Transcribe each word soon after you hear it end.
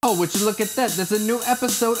Oh, would you look at that? There's a new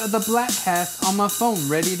episode of the Bladtcast on my phone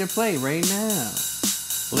ready to play right now.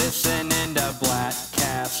 Listening to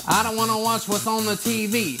Bladtcast. I don't want to watch what's on the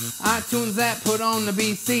TV. iTunes app, put on the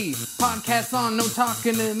BC. Podcast on, no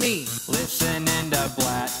talking to me. Listening to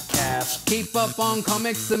Bladtcast. Keep up on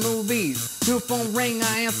comics and movies. New phone ring,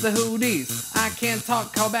 I answer who these. I can't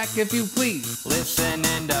talk, call back if you please.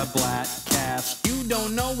 Listening to Bladtcast. You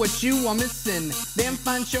don't know what you are missing. Damn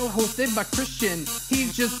fine show hosted by Christian.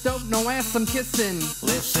 He's just dope, no ass I'm kissing.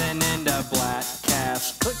 Listening to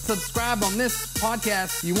Bladtcast. Click subscribe on this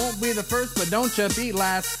podcast. You won't be the first, but don't you be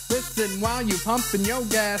last. Listen while you pumping your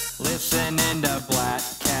gas. Listening to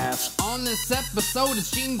Bladtcast. On this episode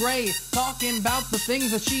is Jean Grey, talking about the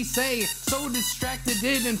things that she say. So distracted,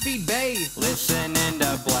 didn't feed Bay. Listening to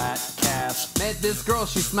Bladtcast. Met this girl,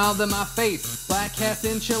 she smiled in my face. Bladtcast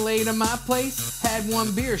enchilada to my place. Had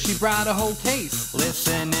one beer, she brought a whole case.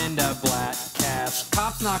 Listening to Bladtcast.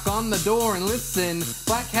 Cops knock on the door and listen.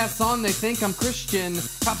 Bladtcast on, they think I'm Christian.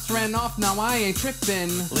 Cops ran off, now I ain't tripping.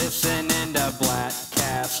 Listening to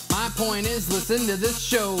Bladtcast. My point is, listen to this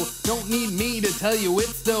show. Don't need me to tell you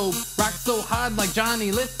it's dope. Rock so hard like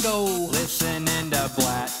Johnny Lithgow. Listening to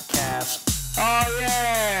Bladtcast. Oh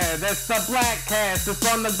yeah, that's the Bladtcast.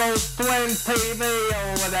 It's on the Ghost Twin TV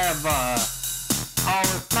or whatever. Oh,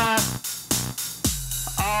 it's not.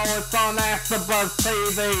 Oh, it's on AfterBuzz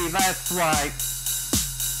TV. That's right.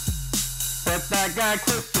 With that guy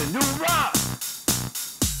Christian, you rock.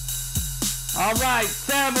 All right,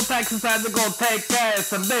 several Texans had to go take care of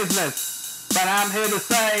some business, but I'm here to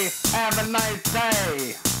say, have a nice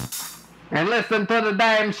day, and listen to the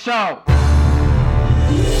damn show.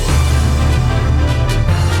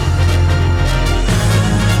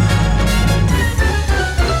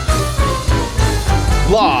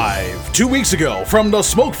 Live 2 weeks ago from the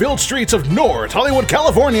smoke-filled streets of North Hollywood,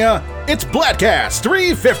 California, it's Bladtcast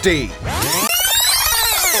 350.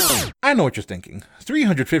 I know what you're thinking.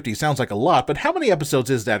 350 sounds like a lot, but how many episodes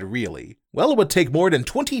is that really? Well, it would take more than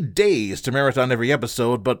 20 days to marathon every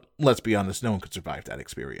episode, but let's be honest, no one could survive that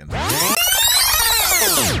experience.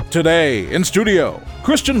 Today, in studio,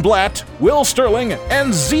 Christian Blatt, Will Sterling,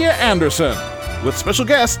 and Zia Anderson, with special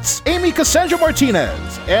guests Amy Cassandra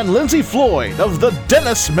Martinez and Lindsay Floyd of the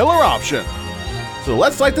Dennis Miller Option. So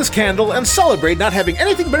let's light this candle and celebrate not having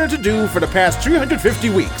anything better to do for the past 350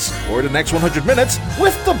 weeks, or the next 100 minutes,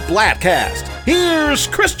 with the Bladtcast. Here's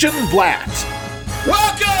Christian Blatt.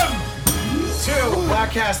 Welcome to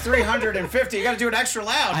Bladtcast 350. You got to do it extra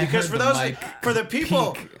loud because for the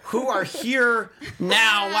people who are here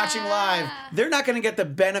now watching live, they're not going to get the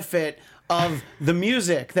benefit of the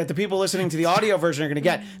music that the people listening to the audio version are going to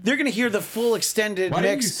get. They're going to hear the full extended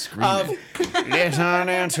mix of Listen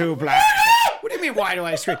into Black. What do you mean, why do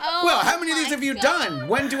I scream? Well, how many of these have you done?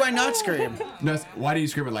 When do I not scream? No, why do you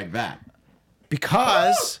scream it like that?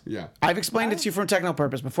 Because Yeah. I've explained it to you for a technical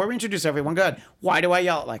purpose. Before we introduce everyone, good. Why do I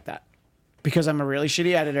yell it like that? Because I'm a really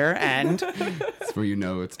shitty editor and... That's where you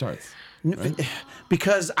know it starts. Right?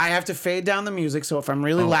 Because I have to fade down the music, so if I'm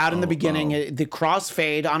really loud in the beginning, the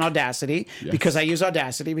cross-fade on Audacity, because I use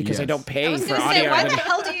Audacity, because I don't pay for audio. Why the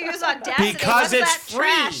hell do you use Audacity? Because it's free.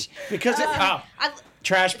 Trash? Because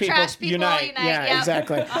trash people unite. Yeah,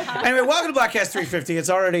 exactly. Anyway, welcome to Bladtcast 350. It's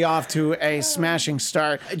already off to a smashing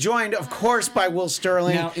start. Joined, of course, by Will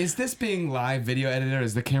Sterling. Now, is this being live video edited, or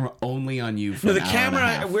is the camera only on you for No, an the hour and a camera.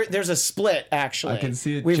 half? There's a split actually. I can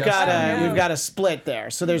see it We've just got on you. we've got a split there.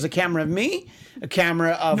 So there's a camera of me, a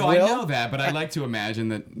camera of No, Will. I know that, but I like to imagine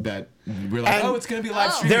that we're like, And it's going to be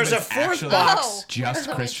live stream. there's a fourth box. Just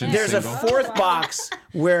Christian. There's single. a fourth box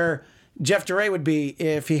where Jeff DeRay would be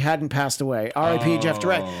if he hadn't passed away. R.I.P. Jeff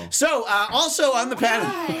DeRay. So, also on the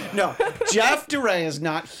panel, no, Jeff DeRay is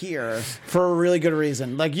not here for a really good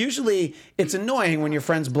reason. Like, usually it's annoying when your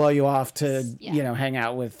friends blow you off to, hang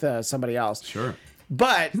out with somebody else. Sure.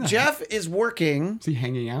 But Jeff is working. Is he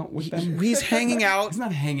hanging out with them? He's hanging out. He's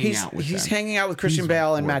not hanging out with He's them. hanging out with Christian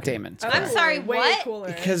Bale and Matt Damon. I'm sorry, Way what? cooler.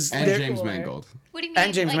 Because And they're- James Mangold. What do you mean?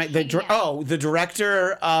 And James, like, the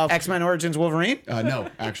director of X-Men Origins Wolverine. No,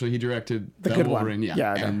 actually, he directed The the good one. Wolverine. Yeah,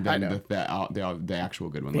 Yeah, and I then know. the actual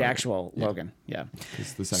good one. The Logan. actual Logan, yeah.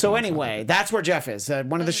 It's the second So one's not anyway, good. that's where Jeff is.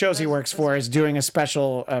 One of the shows he works for is doing a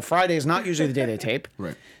special. Friday is not usually the day they tape.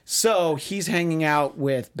 Right. So he's hanging out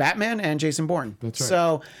with Batman and Jason Bourne. That's right.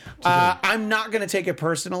 So I'm not going to take it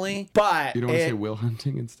personally, but You don't want to say Will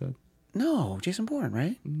Hunting instead? no, Jason Bourne,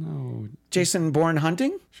 right? No. Jason Bourne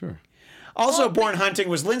hunting. Sure. Also born hunting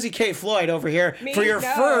was Lindsay K. Floyd over here for your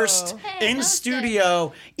first in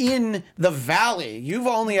studio in the Valley. You've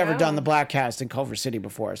only ever done the Bladtcast in Culver City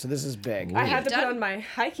before, so this is big. I had to put on my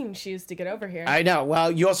hiking shoes to get over here. I know.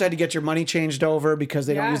 Well, you also had to get your money changed over because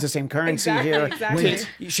they don't use the same currency here. Exactly.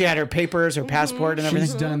 She had her papers, her passport, and everything.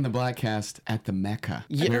 She's done the Bladtcast at the Mecca,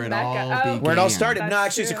 where it all began. Where it all started. That's No,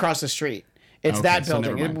 actually, it's true. across the street. It's Okay, that so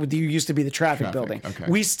building. never mind. It used to be the traffic building. Okay.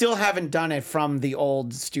 We still haven't done it from the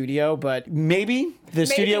old studio, but maybe the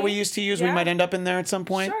studio we used to use, we might end up in there at some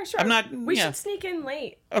point. Sure. I'm not. We should sneak in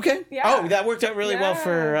late. Okay. Yeah. Oh, that worked out really well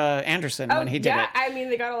for Anderson when he did it. I mean,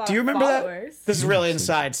 they got a lot Do you of remember followers. that? This is really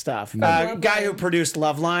inside stuff. Guy who produced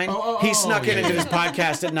Loveline, he snuck it into his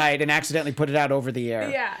podcast at night and accidentally put it out over the air.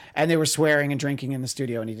 Yeah. And they were swearing and drinking in the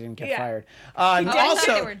studio, and he didn't get fired.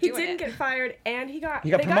 He He didn't get fired, and he got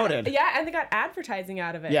promoted. And they got advertising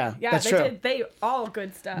out of it. Yeah, that's they true. did. They all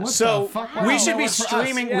good stuff. So we should be That worked for us.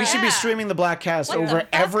 streaming. We should be streaming the Bladtcast over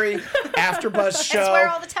every AfterBuzz show. I swear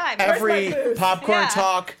all the time. Every popcorn Yeah.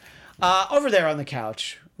 talk. Over there on the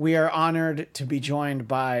couch, we are honored to be joined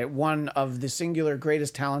by one of the singular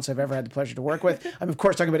greatest talents I've ever had the pleasure to work with. I'm of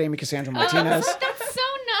course talking about Amy Cassandra Martinez. That's so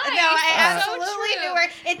nice. No, I That's absolutely so knew her.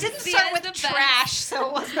 It didn't The start end with of trash, so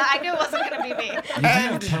it was not, I knew it wasn't going to be me.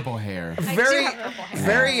 You do have purple hair. Very, have purple hair.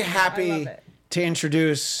 very I happy love it. to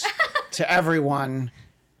introduce to everyone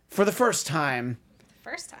for the first time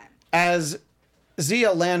First time. as Zia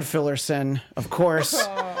Landfillerson, of course,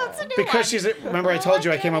 That's a new because one. she's. Remember, I told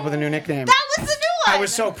you I came up with a new nickname. That was the new one. I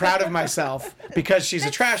was so proud of myself because she's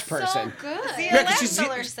a trash person. So good. Zia Yeah, because she's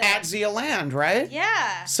Landfillerson. at Zia Land, right?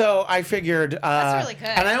 Yeah. So I figured. That's really good.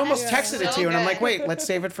 And I almost texted it So to you, and I'm like, good. wait, let's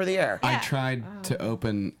save it for the air. I tried to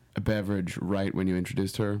open a beverage right when you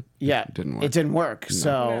introduced her. Yeah, It didn't work. It didn't work.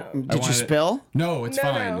 So No. did you spill? No, it's No,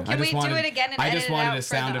 fine. no. I Can just we wanted, do it again and I edit just it wanted out a for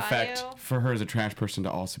sound the effect audio? for her as a trash person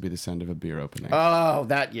to also be the sound of a beer opening. Oh,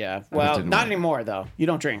 that yeah. Well, didn't not work. anymore though. You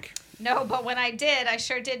don't drink. No, but when I did, I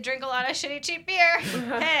sure did drink a lot of shitty cheap beer.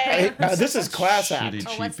 Hey. Hey, this is class act. Shitty Oh,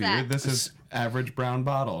 cheap what's beer. that? This is average brown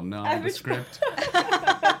bottle. No, the Average script.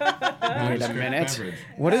 Wait a minute.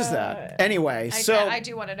 What is that? Anyway, so I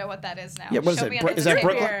do want to know what that is now. yeah, what is Show it? me on Is that Instagram.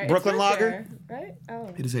 Brooklyn- Beer. Brooklyn It's root Lager? beer, right?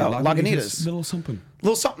 Oh. It is a Lagunitas. little something.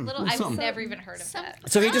 little something. I've something. never even heard of that.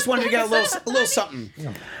 So he just wanted to get a little something.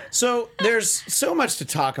 So there's so much to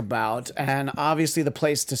talk about, and obviously the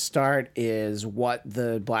place to start is what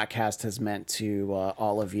the Bladtcast has meant to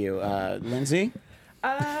all of you. Lindsay?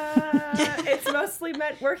 It's mostly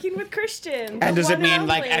meant working with Christian. And does it One mean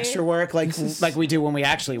like only. extra work, like we do when we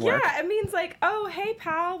actually work? Yeah, it means like, oh, hey,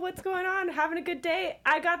 pal, what's going on? Having a good day?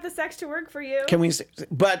 I got this extra work for you. Can we?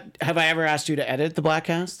 But have I ever asked you to edit the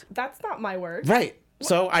Bladtcast? That's not my work. Right.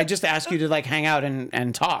 So I just ask you to like hang out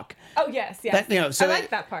and talk. Oh, yes. That, so I like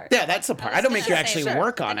that part. Yeah, that's the part. I don't make you gonna say, actually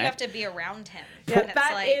work on You have it. to be around him. Yeah, And it's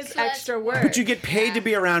that like- is extra work. But you get paid to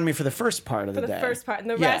be around me for the first part of for the the day. first part. And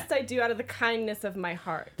the Yeah. rest I do out of the kindness of my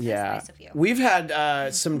heart. Yeah, nice of you. we've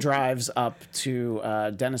had some drives up to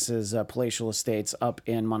Dennis's palatial estates up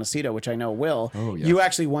in Montecito, which I know Will. Oh, yes. You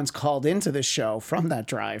actually once called into this show from that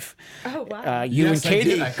drive. Oh, wow. You Yes, and I Katie,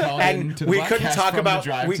 did. I called and into the we couldn't Bladtcast talk from the about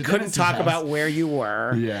drive we to couldn't Dennis's talk house. about where you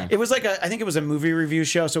were. Yeah. It was like I think it was a movie review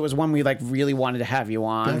show, so it was one we like really wanted to have you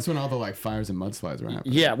on. That's when all the like fires and mudslides were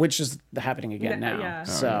happening. Yeah, which is happening again now. Yeah.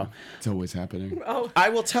 So. Oh, yeah. It's always happening. Oh, I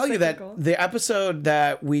will tell you that cyclical. the episode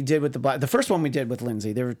that we did with the first one we did with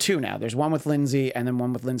Lindsay, there were two now. There's one with Lindsay and then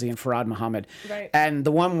one with Lindsay and Farad Muhammad. Right. And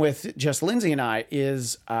the one with just Lindsay and I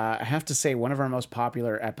is, I have to say, one of our most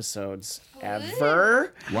popular episodes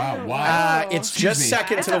ever. Wow, wow. It's Excuse just me. second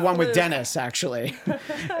to That's the a one with fluke. Dennis, actually.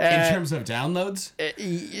 In terms of downloads,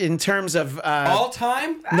 In terms of all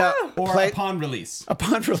time, no, or play- upon release.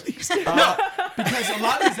 upon release. Because a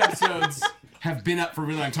lot of these episodes have been up for a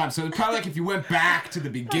really long time. So it's probably like if you went back to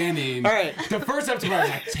the beginning. All right. The first episode was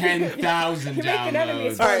like 10,000 You're making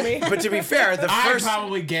enemies downloads. for me. But to be fair, the I first.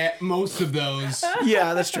 probably get most of those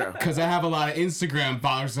Yeah, that's true. because I have a lot of Instagram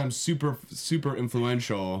followers. I'm super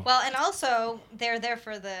influential. Well, and also they're there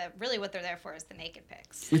for really what they're there for is the naked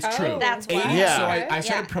pics. It's true. That's why. Yeah. So I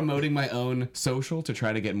started Yeah. promoting my own social to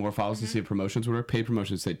try to get more followers to see if promotions would work. Paid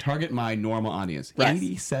promotions say target my normal audience. Yes.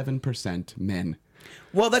 87% men.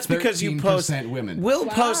 Well, that's because you 13% post. women. Will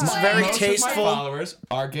posts very Most of my tasteful. followers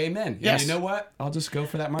are gay men. Yes. And you know what? I'll just go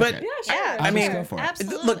for that market. But Yeah, sure. Yeah. I'll I mean, just go for it.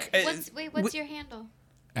 Absolutely. look, What's your handle?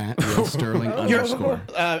 At Will Sterling underscore.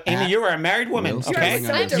 Amy, you are a married woman, Will okay? Sterling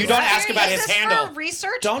underscore. You don't ask about Is his this handle. For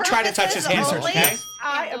research Don't try to touch his purposes handle, only? okay?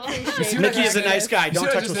 I handle. appreciate Mickey is a that. nice guy. Don't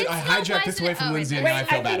touch this. with I It's still hijacked this away from wasn't- Lindsay, and Wait, now I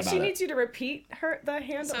feel I bad think about she it. needs you to repeat the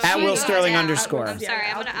handle. So At she Will goes Sterling down. _. I'm sorry.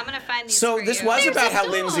 I'm gonna find these. So for this you. was There's about a how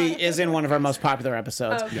dog. Lindsay is in one of our most popular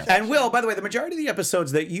episodes. Okay. And Will, by the way, the majority of the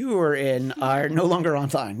episodes that you were in are no longer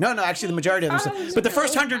online. No, actually the majority of them. But the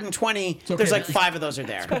first 120, there's like 5 of those are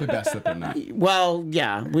there. The best that they're not. Well,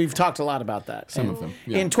 yeah, we've talked a lot about that. Some of them.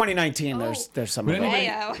 Yeah. In 2019, there's some But of them. anyway,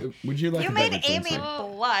 Heyo. would you like You a made beverage, Amy Lindsay?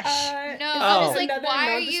 blush. No, Oh. I was like, Another why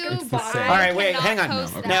are no you? description. It's the same. All right, wait, cannot hang on.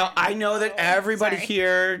 post that? Now, I know that everybody sorry.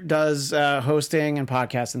 here does hosting and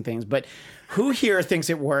podcasts and things, but who here thinks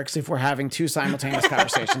it works if we're having 2 simultaneous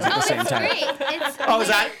conversations at the same It's time? great. It's Oh, is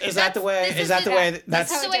that the way? Is that the way?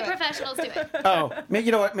 That's the way do it. professionals do it. Oh,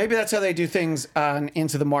 you know what? Maybe that's how they do things on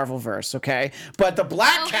Into the Marvel verse. Okay, but the Oh,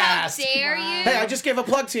 how Bladtcast. dare you? Hey, I just gave a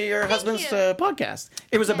plug to your husband's you. podcast.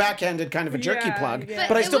 It was a backhanded kind of a jerky Yeah, plug, yeah.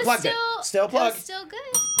 but I it still was plugged it. Still It plugged. was still good.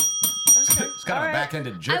 It's kind of a Alright.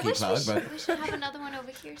 back-ended I jerky wish plug, we but should have another one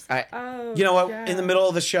over here. Oh, You know what? yeah. In the middle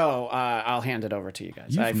of the show, I'll hand it over to you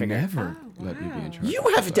guys. I you've figure. never let me be in charge. You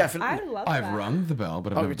of have that. definitely. I love I've that. rung the bell,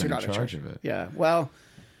 but I've never but been you're in not charge of it. Yeah. Well,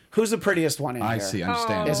 who's the prettiest one in I here? see. I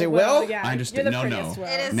understand. Is it well, Will? Yeah, I understand. You're the No. prettiest Will.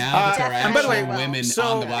 It is Now that there are and by the way, actual women so-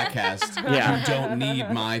 on the Bladtcast, Yeah. you don't need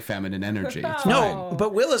my feminine energy. It's No,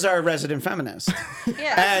 but Will is our resident feminist.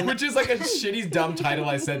 Yeah. And Which is like a shitty, dumb title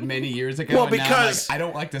I said many years ago. Well, and now I'm like, because- I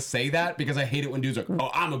don't like to say that because I hate it when dudes are like,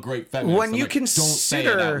 "Oh, I'm a great feminist." When I'm you like, don't say it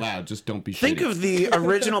consider- out loud. Just don't be. think shitty. of the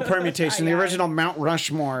original permutation, the Yeah. original Mount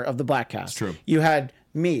Rushmore of the Bladtcast. true. You had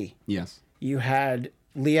me. Yes. You had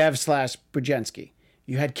Liev / Brzezinski.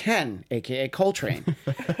 You had Ken, aka Coltrane,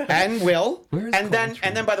 and Will, Where is and then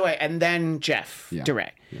Coltrane? by the way, and then Jeff Yeah.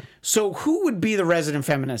 DeRay. Yeah. So who would be the resident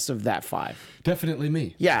feminist of that 5? Definitely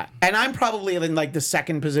me. Yeah, and I'm probably in like the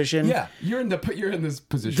second position. Yeah, you're in this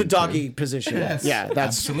position. The doggy too. position. Yes, Yeah,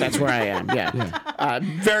 that's absolutely. where I am. Yeah,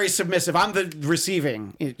 very submissive. I'm the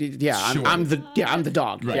receiving. Yeah, Sure. I'm the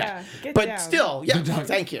dog. Right. Yeah, Yeah, get but down. still, yeah. The dog-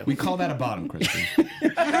 Thank you. We call that a bottom, Christian.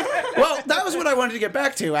 Well, that was what I wanted to get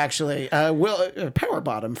back to. Actually, Will power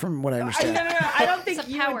bottom, from what I No, understand. I don't think It's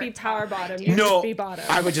a you would power be power bottom. idea. You'd No, just be bottom.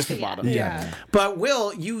 I would just be bottom. Yeah. But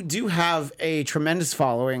Will, you do have a tremendous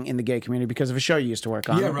following in the gay community because of a show you used to work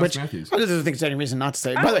on. Yeah, Russ which Matthews. I don't think there's any reason not to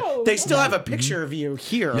say. By the way, Oh, they still have a picture of you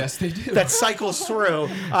here. Yes, they do. That cycles through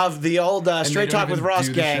of the old Straight don't Talk with even Ross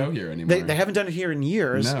do the gang. show here anymore. They haven't done it here in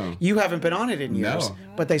years. No. You haven't been on it in years. No.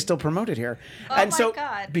 But they still promote it here. Oh and my so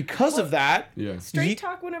God. because of that, Yeah. Straight Ye-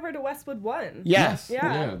 Talk went over to Westwood One. yes.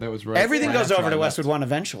 Yeah. that was right. Everything right goes after over I to left. Westwood One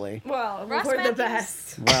eventually. Well, Ross we're the Matthews.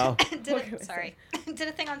 best. Well, Sorry. Did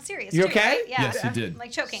a thing on Sirius. You too, okay? right? Yeah. Yes, you did.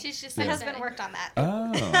 Like choking. She's just My like husband that. worked on that.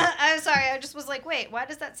 Oh. I'm sorry. I just was like, wait, why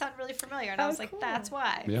does that sound really familiar? And I Oh, was like, cool. that's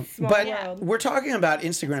why. Yep. Small but world. we're talking about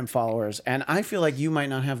Instagram followers, and I feel like you might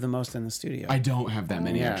not have the most in the studio. I don't have that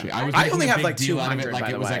many Yeah. actually. I was I making only a have big like deal out of 200, it, like by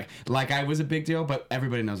it the was way. like I was a big deal, but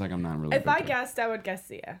everybody knows like I'm not really. If a big I deal. guessed, I would guess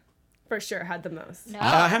Sia. For sure, had the most. No.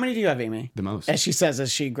 How many do you have, Amy? The most. As she says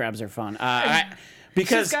as she grabs her phone.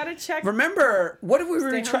 Because She's gotta check- remember, what did we were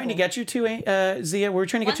Stay trying to humble. get you to, Zia? We were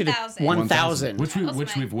trying to get you to 1,000. 1,000. which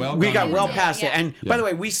That's we've well. We gone got over. well past it. Yeah. And by the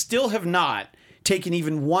way, we still have not taken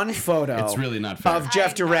even one photo. It's really not fair. Of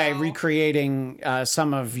Jeff I DeRay know. recreating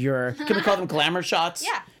some of your. Can we call them glamour shots?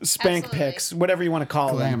 Yeah, Spank absolutely. pics, whatever you want to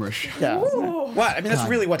call Glamorous. them. Yeah. What? I mean, that's God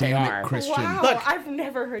really what they damn it, are. Christian. Wow, Look. I've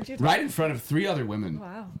never heard you. Right in front of 3 other women.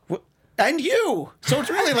 Wow. And you. So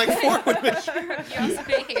it's really like 4 women.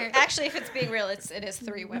 Here. Actually, if it's being real, it is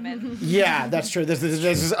 3 women. Yeah, that's true. There's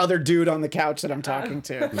this other dude on the couch that I'm talking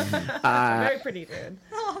to. Very pretty dude.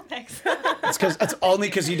 Oh, thanks. It's only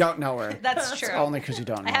because you don't know her. That's true. Only because you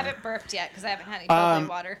don't know I her. haven't burped yet because I haven't had any bubbly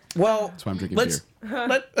water. Well, That's why I'm drinking let's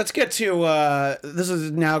beer. let's get to this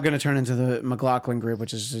is now going to turn into the McLaughlin group,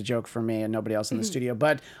 which is just a joke for me and nobody else in the studio.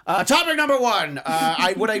 But topic number 1,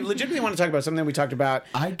 what I legitimately want to talk about, something we talked about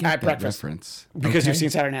I get at that breakfast reference because you've Okay? seen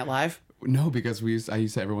Saturday Night Live. No, because I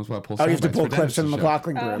used to every once in a while pull. Oh, you have to soundbites pull for clips from the Dennis's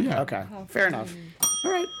show. McLaughlin group. Yeah. Okay, fair enough.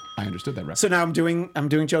 All right. I understood that reference. So now I'm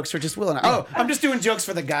doing jokes for just Will and I. Oh, I'm just doing jokes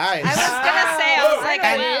for the guys. I was gonna say, I was like,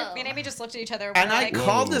 And- me and Amy just looked at each other. And we're I like,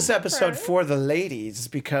 called this episode for the ladies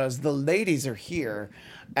because the ladies are here.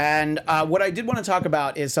 And what I did want to talk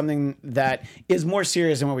about is something that is more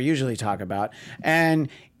serious than what we usually talk about. And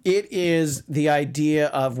it is the idea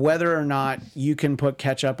of whether or not you can put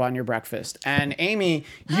ketchup on your breakfast. And Amy,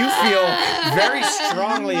 you feel very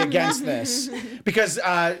strongly against this because,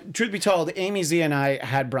 truth be told, Amy, Z, and I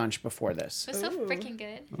had brunch before this. It was so freaking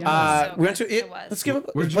good. So We went to good. it. It was. Let's give a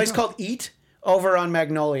Where'd you place go? called Eat over on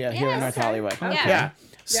Magnolia here in Yes, North okay. Hollywood. Yeah. Yeah.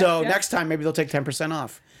 So yeah. next time maybe they'll take 10%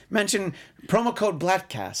 off mention promo code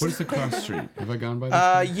Bladtcast. What is the cross street? Have I gone by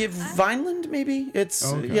that? Vineland, maybe? It's,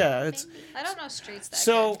 Okay. yeah, it's... I don't know streets that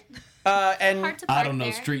So, and... Hard to I park don't know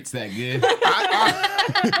there. streets that good.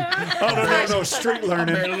 no, street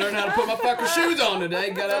learning. Better learn how to put my fucking shoes on today.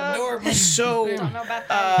 Got out the door. So, don't know about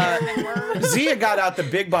that. Zia got out the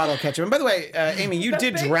big bottle of ketchup. And by the way, Amy, you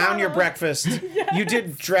did big drown your bottle. breakfast. You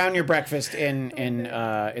did drown your breakfast in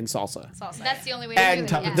salsa. That's the only way to And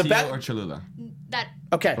do it. Yeah. the Tapatio or Cholula? That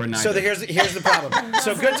Okay, Or so neither. here's the problem.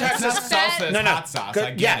 So good It's not Texas... salsa, it's No, hot sauce. Good, I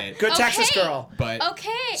get yeah, it. good Texas Okay. girl. But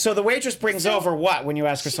okay. So the waitress brings over what when you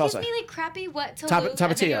ask for She gives salsa? me like crappy what to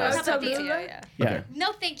Tapatio. Tapatio. Yeah.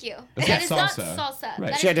 No, thank you. It's That not is not salsa. salsa.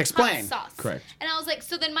 Right. That She had is to explain. hot sauce. Correct. And I was like,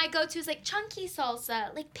 so then my go-to is like chunky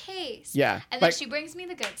salsa, like paste. Yeah, And then like- she brings me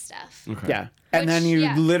the good stuff. okay. Yeah. And then Which- you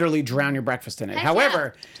yeah. literally drown your breakfast in it. Heck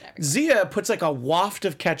However, yeah. Zia puts like a waft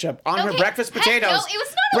of ketchup on her Okay, breakfast heck potatoes. no, it was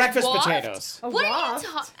not a breakfast waft. potatoes. What are waft? you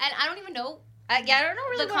talking? And I don't even know Yeah, I don't know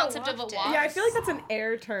really the what concept of a waft waft. is. Yeah, I feel like that's an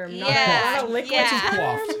air term, not Yeah, a liquid yeah. term.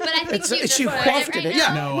 Waft. But I think we She just wafted it.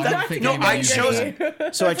 Yeah. No, I don't think No, anybody I uses chose that.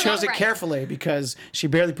 it. So I That's chose not it right. carefully because she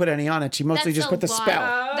barely put any on it. She mostly That's just a put the lie.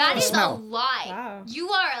 spell. That is Smell. a lie. Wow. You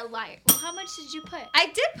are a liar. Well, how much did you put? I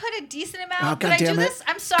did put a decent amount. Oh, but I do goddamn it. this.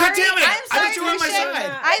 I'm sorry. God damn it. I'm I sorry. thought you were on my Christian.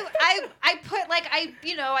 side. I put like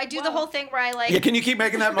I do the whole thing where I like. Yeah, can you keep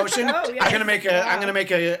making that motion? Oh, yeah. I'm gonna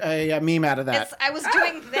make a meme out of that. I was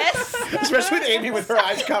doing this. Especially with Amy with her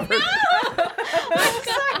eyes covered. I'm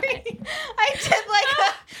sorry. I did like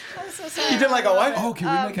a. I'm so sorry. You did like a what? Oh,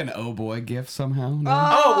 can we make an oh boy gif somehow? No?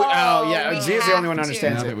 Oh, yeah. we Zia's the only one who have to.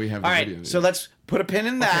 understands Now it. that we have All the right, video. so let's put a pin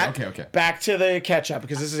in that. okay. Back to the ketchup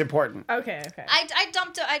because this is important. Okay.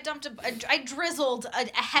 I drizzled a No,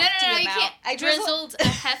 hefty no, you amount. can't. I drizzled a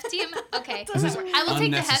hefty amount. Okay. This is I will take the hefty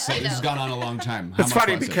unnecessary. This has though. gone on a long time. How It's much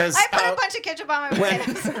funny was it? because I put a bunch of ketchup on my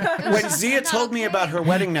potatoes. when Zia told me about her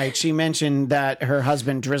wedding night, she mentioned that her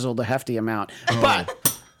husband drizzled a hefty amount. But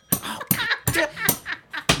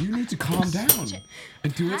You need to calm down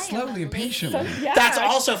and do I am it slowly a and lady. patiently. Yeah. that's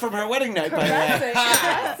also from her wedding night, by the That's way. it.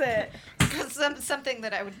 That's it. Something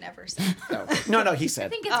that I would never say. No, he I said.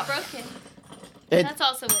 think it's broken. It- That's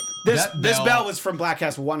also it. This That bell bell was from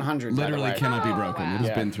Bladtcast 100. by the Literally way. cannot be broken. It has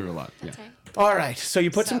Yeah. been through a lot. Yeah. Okay. All right, so you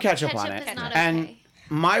put some ketchup on Ketchup it, is not and okay.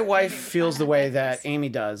 my wife feels the on way breakfast. that Amy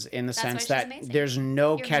does, in the That's sense why she's that amazing. there's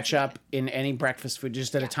no You're ketchup in any breakfast food,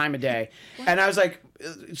 just at a time of day. And I was like,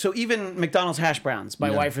 so even McDonald's hash browns, my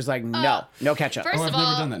Yeah. wife was like, no ketchup. First Oh, I've of never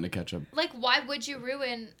all, done that in a ketchup. Like, why would you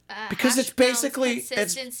ruin Because hash it's basically- browns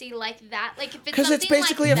consistency like that? Like, if it's 'Cause it's something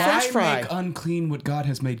basically like a that, French fry. Make unclean what God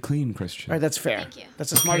has made clean, Christian. All right, that's fair. Thank you. That's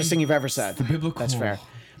the smartest thing you've ever said. the biblical. That's fair.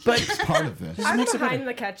 But It's part of this. I'm makes it behind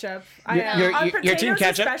the ketchup. I You're- am. you're- On you're team potatoes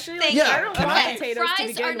ketchup? especially. Thank Like, you. I don't Can love I- potatoes to fries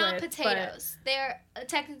begin are not with, but- potatoes. They're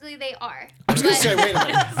technically they are. I was going to say, wait a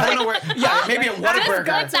minute. I don't know where. Yeah, maybe a That's Whataburger.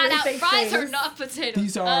 Cut that out. Big Fries are things. not potatoes.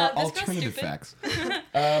 These are this girl's alternative stupid. facts.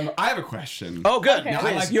 I have a question. Oh, good. Okay. Now, Please,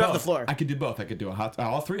 I like you have the both. floor. I could do both. I could do a hot,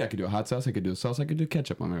 all three. I could do a hot sauce. I could do a sauce. I could do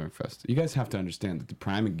ketchup on my breakfast. You guys have to understand that the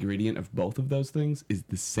prime ingredient of both of those things is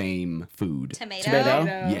the same food. Tomato. Tomato?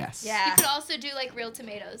 Yes. Yeah. You could also do like real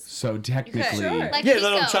tomatoes. So technically, Sure. Like Yeah, pico.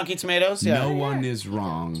 little chunky tomatoes. Yeah. no one is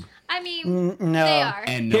wrong I mean, no. they are.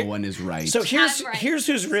 and no one is right. So here's I'm right. here's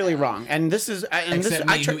who's really wrong, and this is except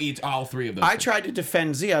I me, who eats all three of those. I things. tried to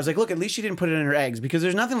defend Zia. I was like, look, at least she didn't put it in her eggs, because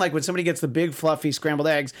there's nothing like when somebody gets the big fluffy scrambled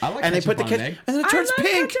eggs I like and they put the ketchup on an ketchup egg. and then it I turns love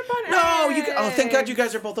pink. ketchup on No, you oh thank God eggs. you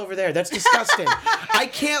guys are both over there. That's disgusting. I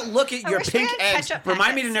can't look at your wish we pink had eggs. ketchup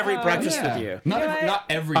Remind me to packets. never eat Oh, breakfast Yeah. with you. Not, You know every, what? not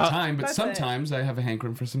every time, but that's it. sometimes I have a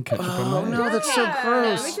hankering for some ketchup on Oh my no, eggs. that's so Yeah,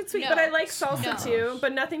 gross. makes it sweet, No. but I like salsa No. too,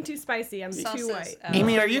 but nothing too spicy. I'm too Salsa's, white.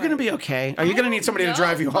 Amy, are you going to be okay? Are you going to need somebody to No,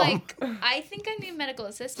 drive you home? like, I think I need medical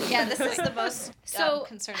assistance. Yeah, this is the most So-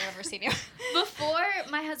 concerned I've ever seen you. Before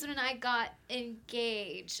my husband and I got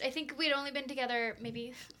engaged, I think we'd only been together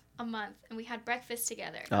maybe a month, and we had breakfast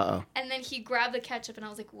together. Uh-oh. And then he grabbed the ketchup, and I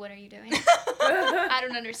was like, "What are you doing?" I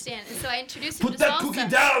don't understand. And so I introduced him Put to that salsa. cookie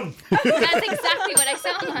down. That's exactly what I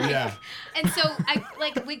sound like. Yeah. And so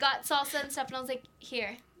we got salsa and stuff, and I was like,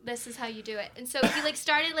 "Here, this is how you do it." And so he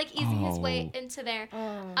started easing his way Oh. into there.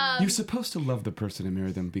 You're supposed to love the person and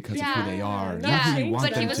marry them because of Yeah. who they are, Yeah, not who you want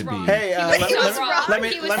but he them was to wrong. be. Hey, He was wrong. let me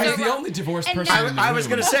He was let so me He's the wrong. only divorced And person. now- in the I was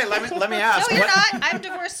room. going to say, let me ask. No, you're what- not. I'm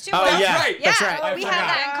divorced Oh, divorce. yeah. right. Yeah, That's right. I we have forgot.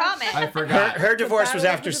 that in common. I forgot. Her divorce battle was of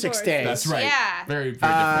after the 6 divorce. days. That's right. Yeah. Very,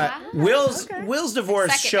 very different. Will's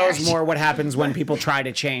divorce Second shows marriage. more what happens when people try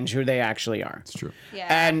to change who they actually are. It's true. Yeah.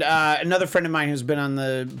 And another friend of mine who's been on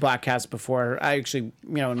the Bladtcast before, I actually,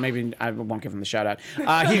 maybe I won't give him the shout out.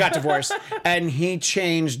 He got divorced and he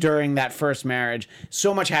changed during that first marriage.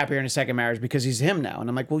 So much happier in his second marriage because he's him now. And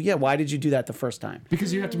I'm like, well, yeah, why did you do that the first time?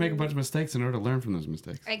 Because you have to make a bunch of mistakes in order to learn from those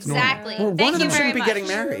mistakes. It's Exactly. Well, Thank one of them you very shouldn't be much. getting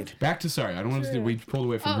married. Back to sorry. I don't want to. We pulled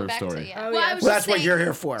away from her back story. to yeah. Oh, Well, yeah. I was Well, just that's what saying, you're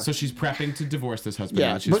here for. So she's prepping to divorce this husband.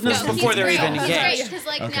 Yeah, and she's but no, forced before to they're be even divorced. engaged. Because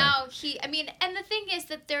like Okay. now and the thing is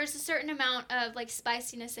that there's a certain amount of like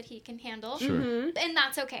spiciness that he can handle. Sure. And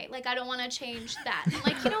that's okay. Like I don't want to change that. And,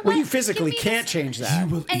 like, you know what? Well, you physically Give me can't this- change that.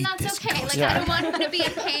 And that's okay. Like I don't want him to be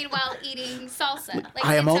in pain while eating salsa. Like,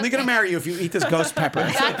 I am it's only going to okay. marry you if you eat this ghost pepper.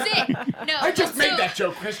 That's it. No. I just made so- that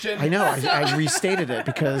joke, Christian. I know. I restated it Then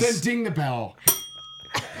because ding the bell.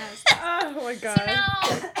 Oh my god. So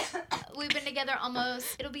now we've been together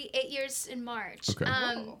almost. It'll be 8 years in March. Okay.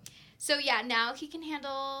 So yeah, now he can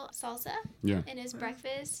handle salsa Yeah. in his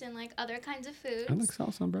breakfast and like other kinds of foods. I like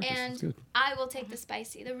salsa on breakfast. And It's good. I will take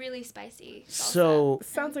the really spicy salsa. so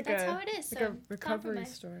Sounds like That's a how it is, like so a recovery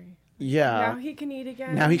compromise. story. yeah. Now he can eat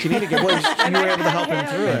again. Now he can eat again. Well, you were able to help him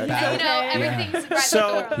through it. You know, Okay. everything's right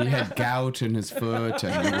So- with the He world. had gout in his foot,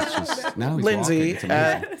 and it was just now he's Lindsay, walking. It's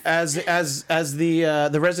amazing. as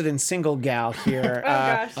the resident single gal here,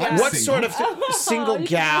 gosh, yeah. what single. sort of single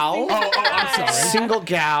gal? I'm sorry. Single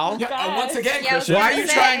gal. Yeah, once again, Yeah, Christian. Why are you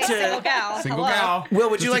trying to- Single gal. Single Hello. gal. Will,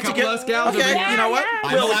 would Just you a like to couple get? of us gals Okay, over here. you know what?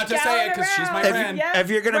 I'm Will, allowed to say it because she's my If- friend. yeah. if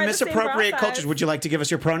you're going to We're the same misappropriate bra cultures, size. would you like to give us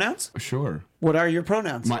your pronouns? Sure. What are your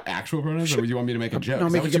pronouns? My actual pronouns, or do you want me to make a joke? No, I'm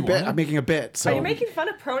Is that making what a you bit. wanted? I'm making a bit. So, Are you making fun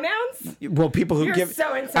of pronouns? well, people who You're give.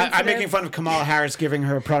 so I'm insensitive. making fun of Kamala Harris giving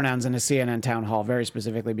her pronouns in a CNN town hall very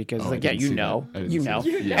specifically because, Oh, I like, yeah, didn't you see know, that. I didn't you see know.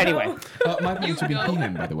 that. Yeah. Anyway, My pronouns would be he,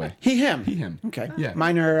 him, by the way. he, him. He, him. Okay. Yeah.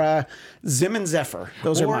 Mine are Zim and Zephyr.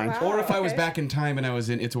 Those are Or, mine. or if I was okay. back in time and I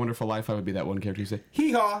was in It's a Wonderful Life, I would be that one character who say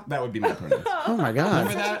hee haw. That would be my pronouns. Oh my God.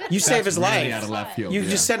 Remember that? You save That's his really life. out of left field. You yeah.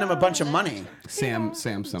 just send him a bunch of money. Sam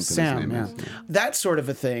something. Sam, his name yeah. is. That sort of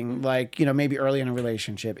a thing, like, maybe early in a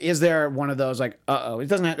relationship. Is there one of those, like, it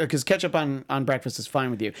doesn't have, because ketchup on breakfast is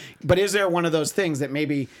fine with you. But is there one of those things that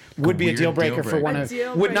maybe would be a weird deal breaker deal for breaker. one A of,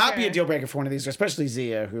 deal would not be a breaker. deal breaker for one of these, especially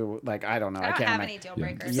Zia, who, like, I don't know. I don't can't have imagine. any deal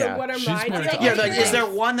breakers. Yeah. So what are She's my more deal into Yeah, breakers? like, is there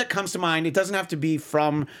one that comes to mind? It doesn't have to be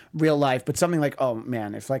from real life, but something like, oh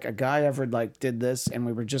man, if like a guy ever like did this and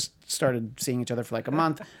we were just started seeing each other for like a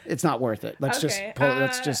month, it's not worth it. Let's just Okay,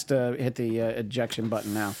 let's just hit the ejection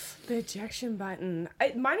button now. The ejection button.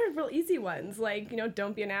 Mine are real easy ones. Like,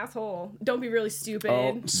 don't be an asshole. Don't be really stupid.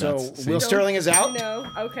 Oh, so That's- Will see? Sterling is out. No.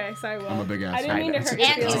 Okay, sorry, Will. I'm a big I didn't asshole. mean to It's hurt okay.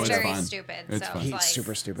 your And he's Oh, feelings. it's very fine. stupid. It's so fine. He's like,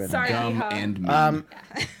 super stupid. Sorry, Dumb Yeehaw. and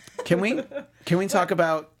mean. Can we talk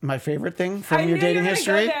about my favorite thing from I your knew dating you were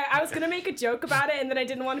history? Gonna go there. I was gonna make a joke about it, and then I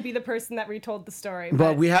didn't want to be the person that retold the story.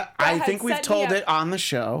 Well, but we have. go I ahead, think we've set me told up. it on the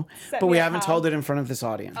show, Set but me we up, haven't Hal. told it in front of this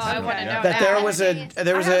audience. Oh, I want to know that there now. was a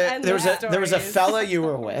there was I a have there was a endless there was a stories. fella you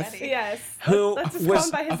were with, Yes. who Let's just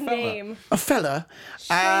was call him by his a fella. name. a fella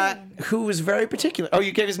who was very particular. Oh,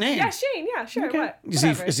 you gave his name. Yeah, Shane. Yeah, sure. Okay. What? Does he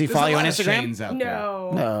Whatever. does he There's follow a you lot on of Instagram? Shanes out there.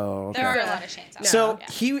 No. No. There Okay. are a lot of Shanes out So there.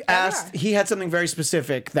 he asked. He had something very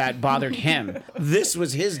specific that bothered him. This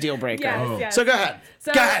was his deal breaker. Yes, yes. So go ahead.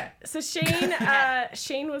 So, go ahead. So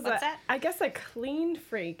Shane was What's that? I guess a clean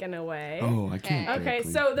freak in a way. Oh, I can't. Okay. Okay,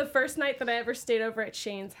 clean. so the first night that I ever stayed over at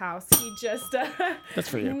Shane's house, he just That's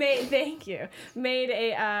for you. Thank you. Made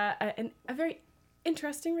a very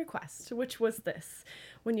interesting request, which was this: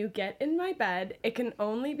 when you get in my bed, it can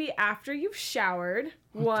only be after you've showered.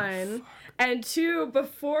 One, and two,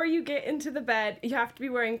 before you get into the bed, you have to be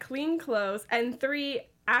wearing clean clothes, and three,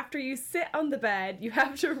 after you sit on the bed, you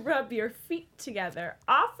have to rub your feet together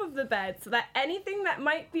off of the bed so that anything that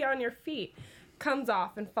might be on your feet comes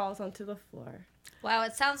off and falls onto the floor. Wow,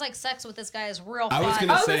 it sounds like sex with this guy is real I fun. was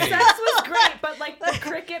gonna Oh, the say- sex was great, but like the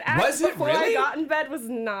cricket act Was it before really? I got in bed was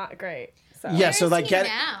not great. So. Yeah. So Where is like he get.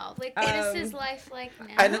 now? Like, what is his life like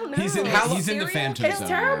now? And don't know. He's in. How- He's in the Serial phantom It's zone.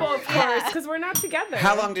 terrible, of Yeah. course, because we're not together.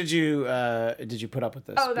 How long did you put up with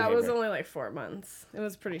this? Oh, that was behavior? only like 4 months. It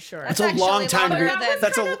was pretty short. That's a actually long time to longer be. that than- was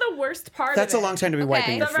That's kind a of the worst part that's a of it. long time to be wiping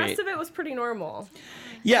Okay. your The rest feet. of it was pretty normal.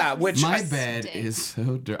 Yeah, which My I- bed is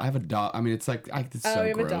so dirty. I have a dog. I mean, it's like it's Oh, so you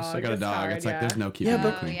have a gross. dog. I got a It's dog. hard, It's like yeah. there's no keeping Yeah, it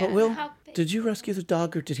but clean. yeah. but Will, How big? did you rescue the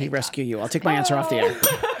dog or did he rescue you? I'll take my answer off the air. Is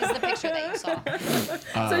the picture that you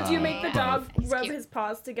saw. So do you make the dog He's rub cute. his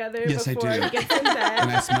paws together Yes, I before do. he gets in And I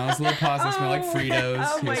bed? smell his little paws. They smell like Fritos.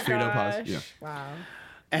 Oh He my has Frito paws. gosh. Yeah. Wow.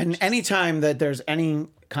 And anytime that there's any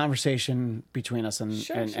conversation between us and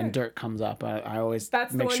Sure. and dirt comes up, I always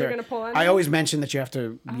That's the make one sure you're gonna pull on I me? always mention that you have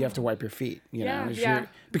to wipe your feet. You Yeah, know, if yeah. you're-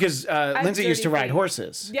 because Lindsay used to dirty ride feet.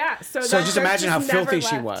 horses. Yeah, so So that just dirt imagine how just never filthy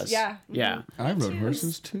she left. was. Yeah. Yeah. I rode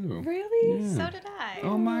horses too. Really? So did I.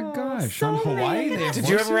 Oh my gosh! so On Hawaii, many. they have Did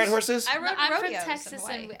you ever ride horses? I rode I'm from rodeos in Texas,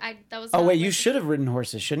 Hawaii. and that was. Oh not wait, you like- should have ridden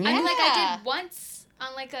horses, shouldn't you? I did once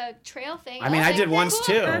on like a trail thing. I mean, I did once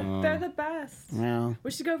too. They're the best. Well, We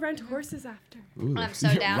should go rent horses after. Ooh. I'm so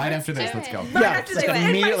down. Right Let's after this, do let's it. go. yeah, have to like do it.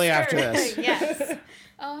 immediately after this. Yes.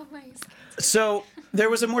 Oh my. So there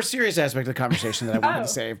was a more serious aspect of the conversation that I wanted to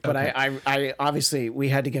save, but I obviously we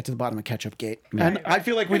had to get to the bottom of Ketchup Gate, and I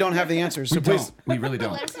feel like we don't have the answers. So please, We really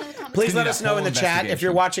don't. Let us know in the comments. please let do us that know in whole the chat if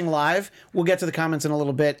you're investigation. watching live. We'll get to the comments in a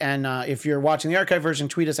little bit, and if you're watching the archive version,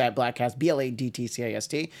 tweet us at Bladtcast,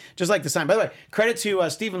 BLADTCAST, just like the sign. By the way, credit to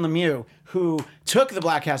Stephen Lemieux who took the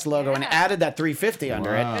Bladtcast logo and added that 350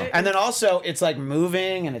 under Wow. it, and then also it's like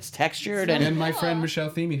moving and it's textured And my friend Michelle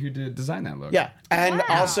Theme, who did design that logo. yeah, and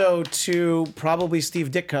also to probably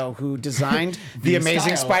Steve Ditko, who designed the The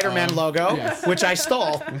amazing style Spider-Man of- logo, Yes. which I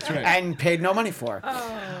stole right. and paid no money for.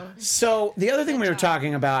 So the other thing we were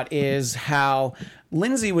talking about is how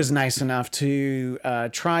Lindsay was nice enough to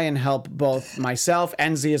try and help both myself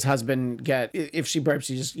and Zia's husband get. If she burps,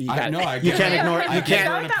 you can't ignore it. I You give her can't. an You You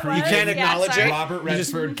can't appreciative acknowledge sorry. it. Robert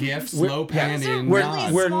Redford gift, slow yeah. pan in. We're,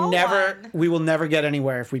 nod. we're Small never, one. we will never get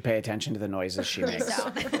anywhere if we pay attention to the noises she makes.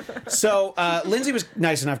 So Lindsay was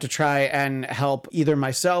nice enough to try and help either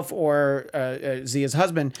myself or Zia's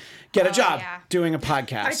husband get a job yeah. doing a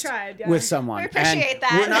podcast I tried, yeah. with someone. We appreciate and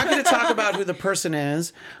that. We're not going to talk about who the person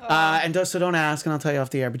is, so don't ask, and I'll tell you off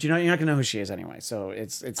the air. But you're not going to know who she is anyway, so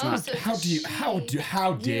it's Oh, not. so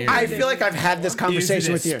How dare I you? feel like I've had this Is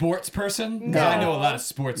conversation it a with you. sports person? No. I know a lot of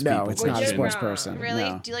sports people. No, it's not a Christian. sports No. person. Really?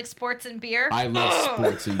 No. Do you like sports and beer? I love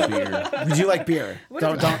sports and beer. Do you like beer? What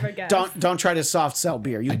did I ever guess? Don't try to soft sell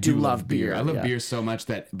beer. You I do love beer. I love Yeah. beer so much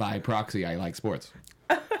that by proxy I like sports.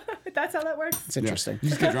 That's how that works. It's interesting. You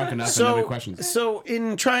just get drunk enough and nobody questions. So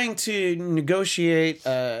in trying to negotiate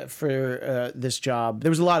for this job, there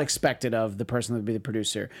was a lot expected of the person that would be the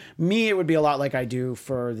producer. Me, it would be a lot like I do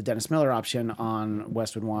for the Dennis Miller option on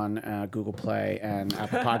Westwood One, Google Play, and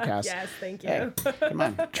Apple Podcasts. Yes, thank you. Hey, come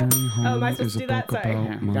on. Journey Home am I supposed is to a do that? book Sorry. about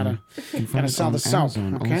Yeah, my- gotta You can find gotta it sell on the soap,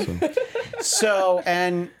 Amazon okay? also. So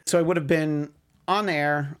I would have been on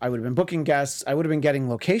air. I would have been booking guests. I would have been getting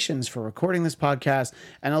locations for recording this podcast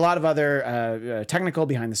and a lot of other technical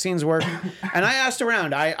behind the scenes work. And I asked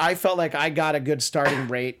around. I felt like I got a good starting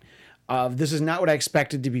rate of this is not what I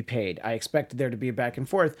expected to be paid. I expected there to be a back and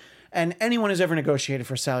forth. And anyone who's ever negotiated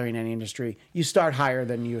for salary in any industry, you start higher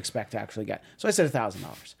than you expect to actually get. So I said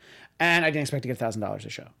 $1,000. And I didn't expect to get $1,000 a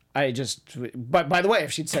show. But by the way,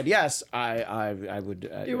 if she'd said yes, I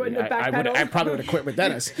would. You wouldn't have backpedaled? I probably would have quit with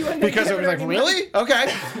Dennis wouldn't have because I was like, given her really?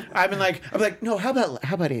 Okay. I'm like, no. How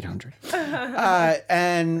about 800?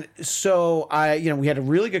 And so we had a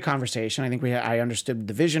really good conversation. I think I understood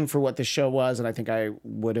the vision for what this show was, and I think I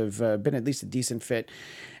would have been at least a decent fit.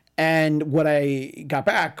 And what I got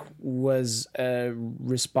back was a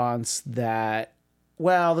response that,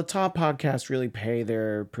 well, the top podcasts really pay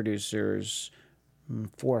their producers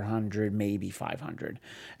 $400, maybe $500.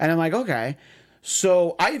 And I'm like, okay.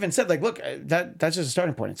 So I even said, like, look, that's just a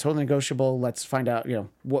starting point. It's totally negotiable. Let's find out,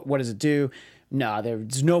 what does it do? No,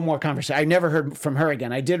 there's no more conversation. I never heard from her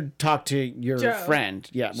again. I did talk to your Joe. friend.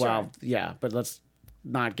 Yeah, Sure. well, yeah, but let's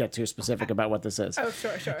not get too specific about what this is. Oh,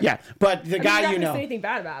 sure. Yeah, but the guy you're not you gonna know. say anything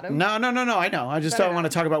bad about him. No. I know. I just don't want to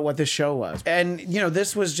talk about what this show was. And,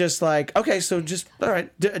 this was just like, okay, so just, all right,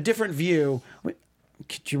 a different view. Do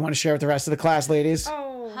you want to share with the rest of the class, ladies?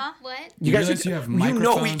 Oh. Huh? What? You realize you have we can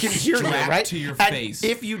microphones hear you, strapped right? to your And face.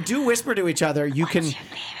 if you do whisper to each other, you can.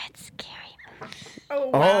 Oh,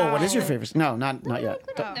 Oh, wow. what is your favorite? No, not yet.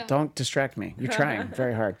 Don't distract me. You're trying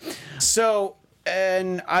very hard. So,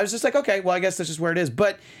 and I was just like, okay, well, I guess that's just where it is.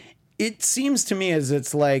 But it seems to me as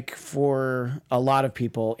it's like for a lot of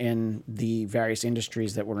people in the various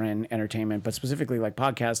industries that we're in, entertainment, but specifically like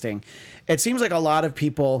podcasting, it seems like a lot of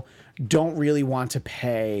people don't really want to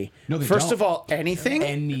pay. No, they first don't. of all, anything.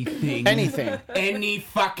 Anything. Any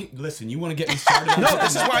fucking. Listen, you want to get me started on No, something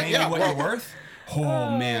this is not why- paying yeah, you what well- you're worth?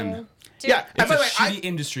 Oh, man. Yeah, It's and by a the way, shitty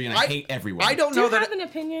industry, and I hate everyone. I don't Do know you that. have an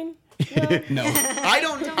opinion? No. I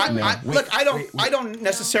don't. Look, I don't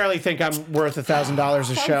necessarily think I'm worth $1,000 a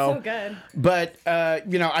Sounds show. so good. But I'm.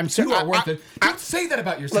 You are worth it. Don't say that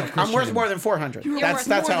about yourself. Look, I'm worth Christian. more than 400. You're That's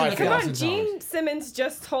worth more how I than feel. Come on, $1,000. Gene Simmons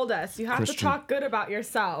just told us you have to Christian. talk good about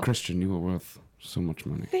yourself. Christian, you are worth so much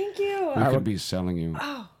money. Thank you. I could be selling you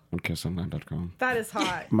on kissonline.com. That is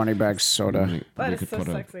hot. Moneybag soda. That is so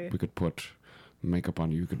sexy. We could put makeup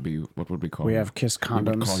on you. You could be, what would we call We you? have kiss We would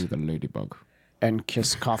condoms. call you the ladybug. And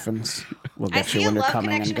kiss coffins. We'll I get see you a when you're love coming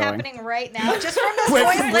and connection going. happening right now. Just from this With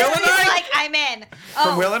voice, Will and Lindsay's I? like, I'm in.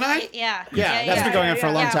 From Will and I? Yeah. Yeah, that's been going on for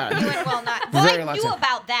a long time. You and Will not. Well, Very I long knew time.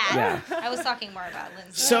 about that. Yeah. I was talking more about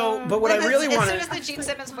Lindsay. So, but what I really As wanted, soon as the Gene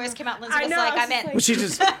Simmons voice came out, Lindsay I was know, like, I was I'm just in. like- well, she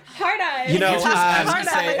just, Hard eyes. you know, I was gonna Hard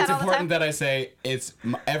say, that it's all the important time. that I say it's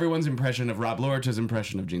everyone's impression of Rob Lorch's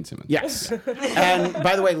impression of Gene Simmons. yes. And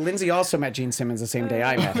by the way, Lindsay also met Gene Simmons the same day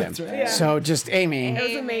I met him. Yeah. So just Amy. It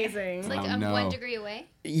was amazing. It's like Oh, I'm no. 1 degree away.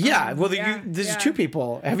 Yeah, well, Yeah, this is yeah. two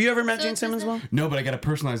people. Have you ever met So Gene does Simmons, the- Will? No, but I got a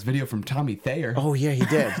personalized video from Tommy Thayer. Oh, yeah, he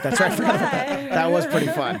did. That's right. I forgot about that. That was pretty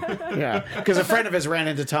fun. Yeah. Because a friend of his ran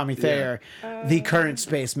into Tommy Thayer, the current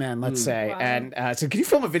spaceman, let's say, Wow. and said, can you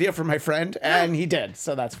film a video for my friend? And he did.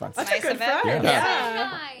 So that's fun. That's Nice a good of him. friend. Yeah.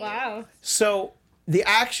 Nice. Wow. So the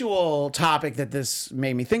actual topic that this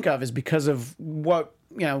made me think of is because of what,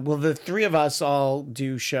 well, the three of us all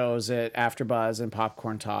do shows at AfterBuzz and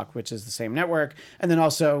Popcorn Talk, which is the same network, and then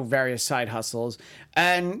also various side hustles.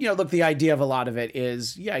 And, look, the idea of a lot of it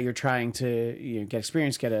is, you're trying to get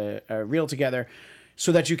experience, get a reel together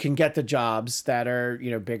so that you can get the jobs that are,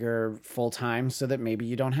 bigger full time so that maybe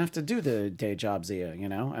you don't have to do the day jobs, I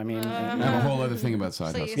mean... I have a whole other thing about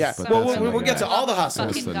side So you hustles. Yeah, but well, that's we'll another get to day. all the hustles.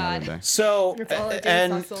 That's Fucking another God. day. So, It's all a day's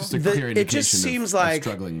and hustle. Just a clear it just indication seems of like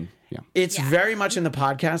struggling. Yeah. it's Yeah. very much in the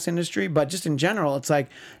podcast industry, but just in general, it's like,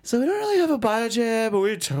 so we don't really have a budget, but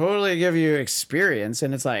we totally give you experience.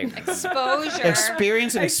 And it's like, Exposure.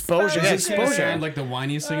 experience and exposure. Yeah, It's gonna exposure. sound like the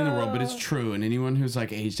whiniest thing in the world, but it's true. And anyone who's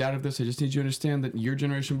like aged out of this, I just need you to understand that your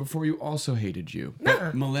generation before you also hated you.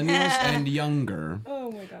 But millennials and younger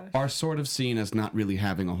Oh my gosh. are sort of seen as not really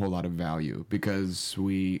having a whole lot of value because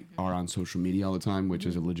we are on social media all the time, which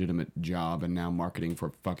is a legitimate job, and now marketing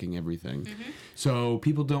for fucking everything. So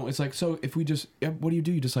people don't. It's like, so if we just, what do?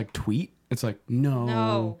 You just like tweet? It's like,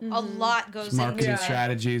 no. A lot goes Marketing into it.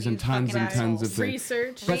 strategies and You tons and fucking tons of assholes. things.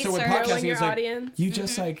 Research. But so with Research. podcasting, Knowing your it's like audience. you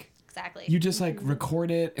just like Exactly. you just like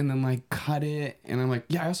record it and then like cut it, and I'm like,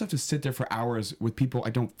 yeah, I also have to sit there for hours with people I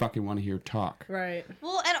don't fucking want to hear talk. Right.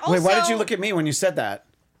 Well, and also... Wait, why did you look at me when you said that?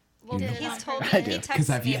 Well, he's told me. I He do. texted Because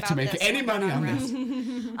I've me yet to about make this any when we money were on around.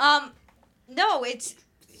 this. No, it's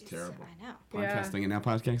Terrible. I know. Yeah. Podcasting and now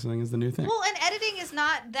podcasting is the new thing. Well, and editing is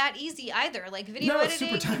not that easy either. Like video No, it's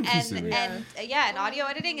editing super time-consuming. and audio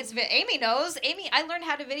editing is. Amy knows. I learned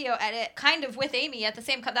how to video edit kind of with Amy at the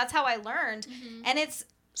same. That's how I learned, and it's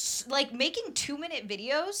like making 2-minute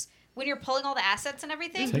videos when you're pulling all the assets and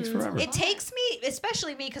everything. It takes forever. It takes me,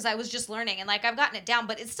 especially me, because I was just learning and like I've gotten it down,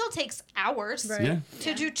 but it still takes hours Right. Yeah.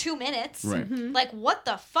 to do 2 minutes. Right. Like what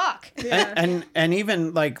the fuck? Yeah. And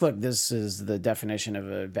even like, look, this is the definition of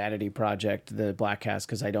a vanity project, the Bladtcast,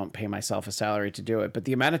 because I don't pay myself a salary to do it. But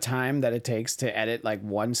the amount of time that it takes to edit like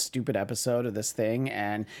one stupid episode of this thing,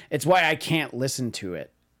 and it's why I can't listen to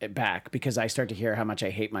it back, because I start to hear how much I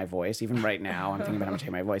hate my voice. Even right now, I'm thinking about how much I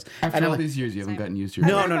hate my voice. After And all I'm like, these years, you haven't gotten used to your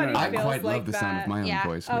No, voice. no, no, no. I Feels quite like love the sound that. of my own Yeah.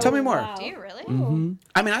 voice. Tell me more. Wow. Do you really?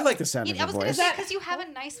 I mean, I like the sound of I your was gonna voice. say because you have a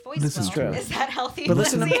nice voice. This is Will. true. Is that healthy? But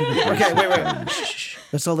listen, Lindsay? okay, wait. Shh.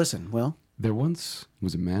 Let's all listen. Will, There once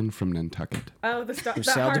was a man from Nantucket. Oh, the who the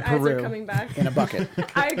sailed to hard eyes Peru are coming back. in a bucket.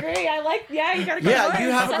 I agree. I like. Yeah, you gotta. Go Yeah, hard. you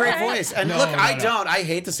have a great Okay. voice. And No, look, no, I no. don't. I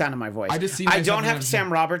hate the sound of my voice. I just see I myself don't have as-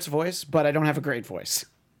 Sam Roberts' voice, but I don't have a great voice.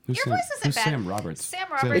 Who's Your Sam, voice isn't who's bad. Sam Roberts? Sam Is that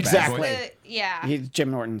a Roberts. bad Exactly. voice? Yeah. He's Jim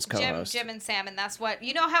Norton's co-host. Jim and Sam, and that's what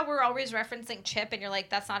you know how we're always referencing Chip, and you're like,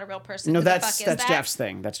 that's not a real person. No, Who the that's fuck is that's that? Jeff's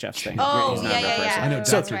thing. That's Jeff's thing. Oh, He's not a yeah, real yeah, person. yeah. I know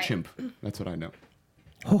So- Dr. That's right. Chimp. That's what I know.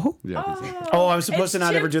 Oh, Yeah, he's a- oh, I was supposed It's to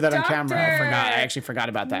not ever Chip do that on camera. I Doctor. forgot. I actually forgot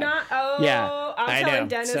about that. Not. Oh. Yeah, I'm I telling do.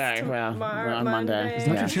 Dennis Sorry, well, on Monday. Is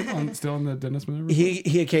Yeah. Dr. Chimp still on the Dennis Miller?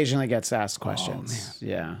 He occasionally gets asked questions.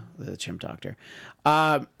 Yeah, the chimp doctor.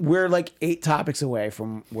 We're like 8 topics away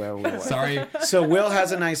from where we were. Sorry. So Will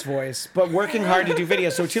has a nice voice, but working hard to do video.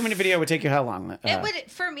 So a 2-minute video would take you how long? It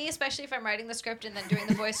would, for me, especially if I'm writing the script and then doing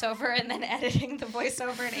the voiceover and then editing the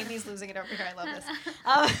voiceover, and Amy's losing it over here. I love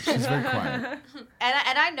this. She's very quiet.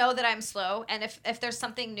 And I know that I'm slow, and if there's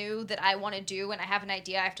something new that I want to do and I have an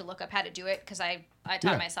idea, I have to look up how to do it because I taught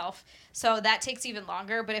Yeah. myself. So that takes even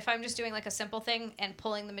longer. But if I'm just doing like a simple thing and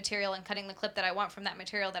pulling the material and cutting the clip that I want from that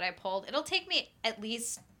material that I pulled, it'll take me at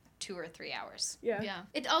least 2 or 3 hours. Yeah. Yeah.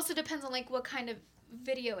 It also depends on like what kind of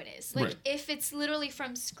video it is. Like Right. if it's literally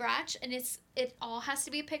from scratch and it all has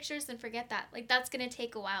to be pictures, then forget that. Like that's gonna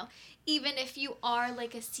take a while. Even if you are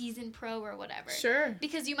like a seasoned pro or whatever. Sure.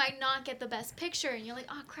 Because you might not get the best picture and you're like,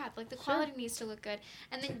 oh crap, like the quality needs to look good.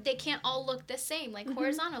 And then they can't all look the same, like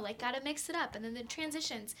horizontal, like gotta mix it up, and then the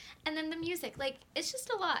transitions, and then the music. Like it's just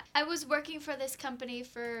a lot. I was working for this company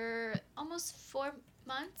for almost 4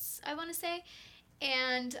 months, I wanna say.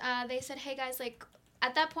 And they said, hey guys, like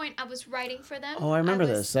at that point, I was writing for them. Oh, I remember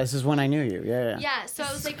this. This is when I knew you. Yeah. Yeah, so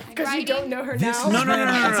I was like Because writing. you don't know her now.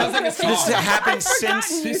 No. This happened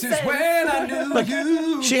since. This is when I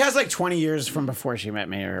knew you. She has like 20 years from before she met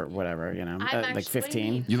me or whatever, you know, I'm like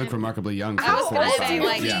 15. You look remarkably young. For I was gonna 45. say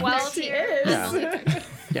like Yeah. 12 She here. is. I'm only 13.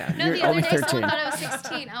 Yeah, No, you're the other only day 13. someone thought I was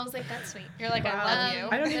 16. I was like, that's sweet. You're like, I love you.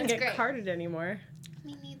 I don't even That's get great. carded anymore.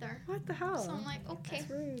 Me neither. What the hell? So I'm like, okay. That's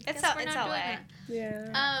rude. It's Guess we're it's not doing LA. that.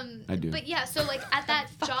 Yeah. I do. But yeah, so like at that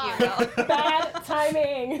job. Bad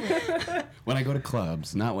timing. When I go to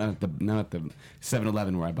clubs, not at the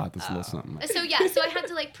 7-Eleven where I bought this little something. So yeah, so I had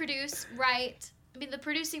to like produce, write. I mean, the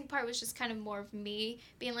producing part was just kind of more of me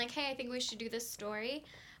being like, hey, I think we should do this story.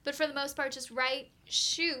 But for the most part, just write,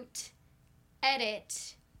 shoot,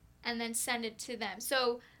 edit, and then send it to them.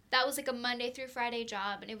 So that was like a Monday through Friday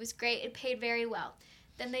job, and it was great. It paid very well.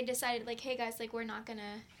 Then they decided, like, hey guys, like, we're not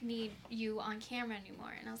gonna need you on camera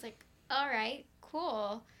anymore. And I was like, all right,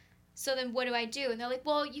 cool. So then what do I do? And they're like,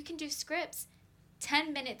 well, you can do scripts,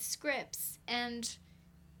 10-minute scripts, and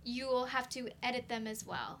you will have to edit them as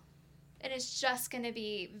well. And it's just gonna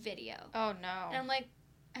be video. Oh no. And I'm like,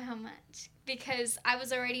 how much? Because I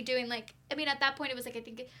was already doing like, I mean, at that point it was like, I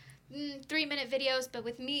think 3-minute videos, but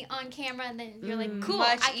with me on camera, and then you're like, cool,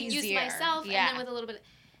 Much I can easier. use myself, Yeah. and then with a little bit,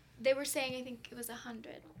 they were saying, I think it was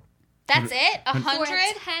 100. That's it? For a 100?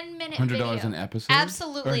 10-minute $100 video. an episode?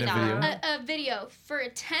 Absolutely Or in a not. video? A video for a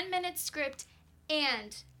 10-minute script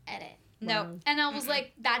and edit. No. And I was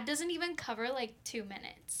like, that doesn't even cover like 2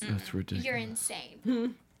 minutes. That's ridiculous. You're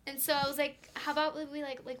insane. And so I was like, how about we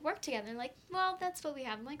like work together? And like, well, that's what we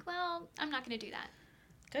have. I'm like, well, I'm not going to do that.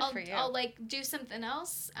 Good for you. I'll like do something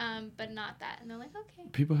else, but not that. And they're like, okay.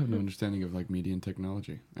 People have no understanding of like media and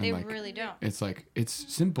technology. And, They like, really don't. It's like, it's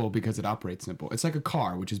simple because it operates simple. It's like a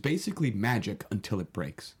car, which is basically magic until it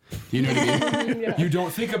breaks. You know what I mean? You don't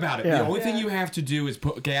think about it. Yeah. The only thing you have to do is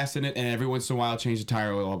put gas in it, and every once in a while change the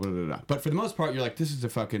tire oil, blah, blah, blah. But for the most part, you're like, this is a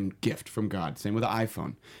fucking gift from God. Same with the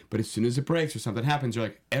iPhone. But as soon as it breaks or something happens, you're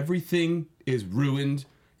like, everything is ruined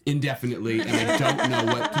indefinitely, and I don't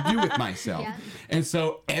know what to do with myself. Yeah. And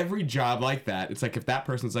so every job like that, it's like if that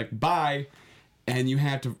person's like, bye, and you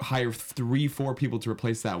have to hire 3-4 people to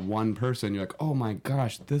replace that one person, you're like, oh my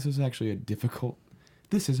gosh, this is actually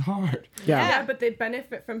this is hard. Yeah. Yeah, but they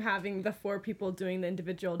benefit from having the 4 people doing the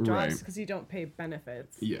individual jobs Right. because you don't pay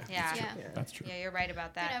benefits. Yeah. Yeah. Yeah. That's true. Yeah, you're right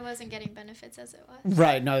about And I that. wasn't getting benefits as it was.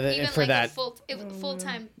 Right. No, Even for like that. full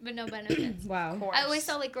time, but no benefits. Wow. I always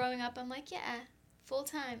thought like growing up, I'm like, yeah, full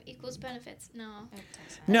time equals benefits. No.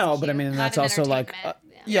 No, but I mean, Not that's in also like,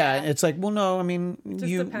 entertainment. yeah, it's like, well, no, I mean,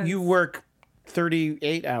 you depends. work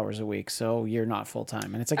 38 hours a week, so you're not full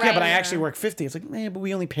time. And it's like, yeah, but I Right. actually work 50. It's like, but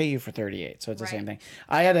we only pay you for 38, so it's the same Right. thing.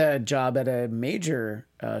 I had a job at a major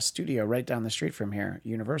studio right down the street from here,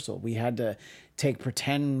 Universal. We had to take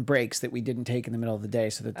pretend breaks that we didn't take in the middle of the day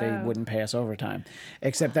so that they wouldn't pay us overtime.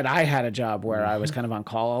 Except that I had a job where I was kind of on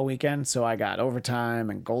call all weekend, so I got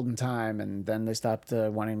overtime and golden time, and then they stopped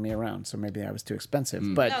wanting me around, so maybe I was too expensive.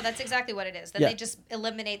 But No, that's exactly what it is. Then Yeah. they just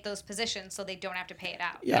eliminate those positions so they don't have to pay it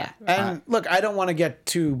out. yeah. And look, I don't want to get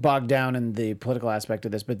too bogged down in the political aspect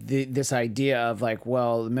of this, but this idea of like,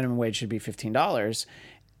 well, the minimum wage should be $15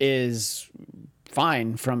 is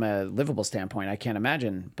fine from a livable standpoint. I can't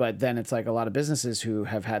imagine. But then it's like a lot of businesses who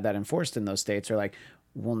have had that enforced in those states are like,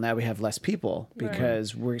 well, now we have less people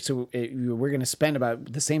because we're going to spend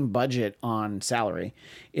about the same budget on salary.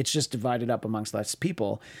 It's just divided up amongst less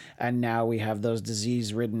people, and now we have those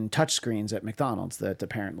disease-ridden touchscreens at McDonald's that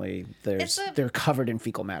apparently they're covered in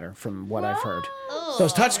fecal matter, from what I've heard.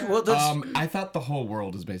 Those touch well, those, I thought the whole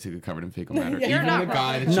world is basically covered in fecal matter. You're Even not the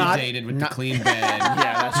guy wrong. that you Not- dated with not- the clean bed.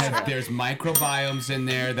 Yeah, that's true. There's microbiomes in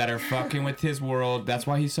there that are fucking with his world. That's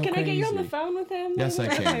why he's so Can crazy. I get you on the phone with him? Yes, I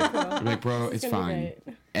Okay, can. cool. I'm like, bro, it's gonna be fine. great.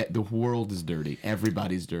 The world is dirty.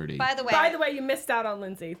 Everybody's dirty. By the way, By the way, you missed out on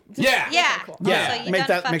Lindsay. Yeah. yeah, cool. yeah, Also, you make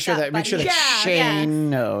done that make sure fucked that up, make sure buddy. that Yeah, Shane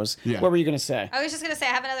knows. Yeah. What were you gonna say? I was just gonna say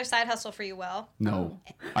I have another side hustle for you, Will. No.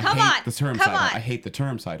 I Come hate on, the term come side. on. I hate the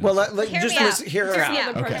term side. Well, hustle. Hear just me out. listen, hear her Just out.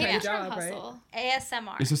 another Okay. part-time Yeah. job, right? Hustle.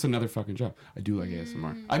 ASMR. It's just another fucking job. I do like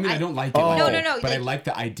ASMR. I mean, I don't like it. Oh. like No, it, no, no, But I like, like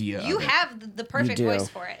the idea You of it. have the perfect do. voice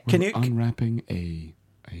for it. Can you? Unwrapping a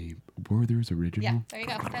Werther's original. Yeah, there you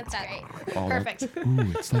go. That's that. All that- Perfect.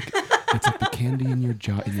 Ooh, it's like the candy in your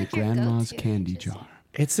jar, in your like your grandma's go-to, candy just- jar.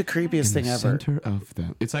 It's the creepiest In thing the ever. center of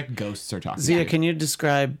the. It's like ghosts are talking. Zia, can you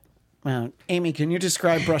describe? Amy, can you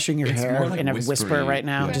describe brushing your It's hair more like in a whisper whispering, right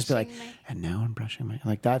now? yeah. Just be like, Brushing my- and now I'm brushing my.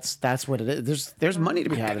 Like that's what it is. There's money to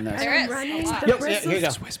be had in this. There is. Running a lot. the Yep, bristles here you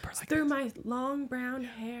go. Whisper like through my long brown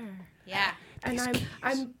hair. Yeah. And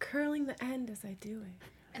I'm curling the end as I do it.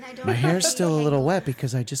 And I don't My have hair's any still a little tangle. wet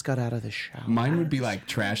because I just got out of the shower. Mine would be like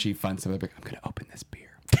trashy fun stuff. I'd be like, I'm gonna open this beer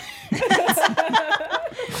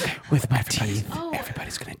with my teeth. Oh.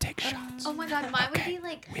 Everybody's gonna take shots. Oh my god, mine would be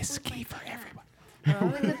like Whiskey with my for cat.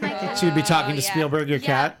 everyone. With my cat. So you'd be talking to yeah. Spielberg, your Yeah,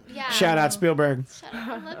 cat. yeah. Shout out Spielberg. Shut up,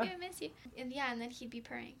 I love you, I miss you. And yeah, and then he'd be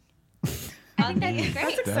purring. I think that'd be great. That's That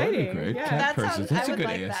would be exciting. great. Yeah. Cat That purses. sounds. That's I a would good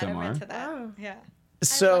like that. I'm ASMR. into that. Oh. Yeah. I love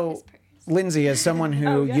So, his purrs. Lindsay, as someone who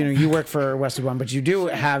Oh, yes. you work for Westwood One, but you do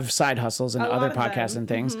have side hustles and A lot other of podcasts them. and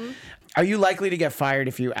things. Are you likely to get fired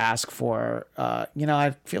if you ask for?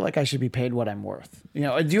 I feel like I should be paid what I'm worth. Do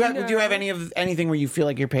you have anything where you feel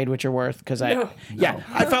like you're paid what you're worth? Because I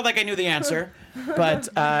felt like I knew the answer, but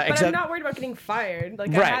But except I'm not worried about getting fired.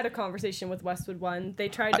 Like Right. I had a conversation with Westwood One. They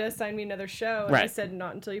tried to assign me another show, and I Right. said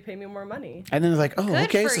not until you pay me more money. and then they're like, oh, Good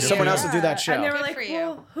okay, for so you. someone else will do that show. And they were Good like, for you.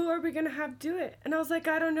 well, who are we gonna have do it? And I was like,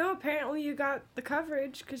 I don't know. Apparently, you got the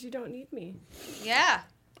coverage because you don't need me. Yeah.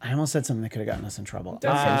 I almost said something that could have gotten us in trouble.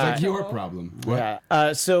 Don't say It's that. like your problem. What? Yeah.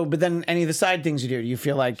 But then any of the side things you do you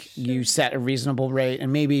feel like you set a reasonable rate,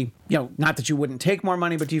 and maybe not that you wouldn't take more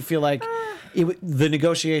money, but do you feel like the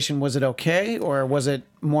negotiation, was it okay, or was it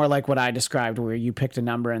more like what I described, where you picked a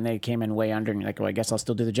number and they came in way under, and you're like, well, I guess I'll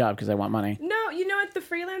still do the job because I want money. No, you know what? The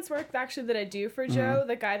freelance work actually that I do for Joe,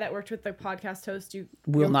 the guy that worked with the podcast host, you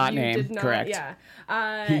Will not you name, did not, correct.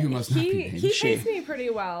 Yeah. He who must not be named. He She. pays me pretty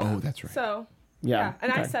well. Oh, that's right. So Yeah,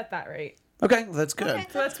 and I okay. set that rate. Okay, well, that's good. Okay.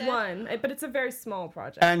 So that's good. one, but it's a very small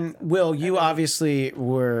project. And Will, you obviously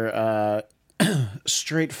were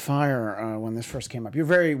straight fire when this first came up. You're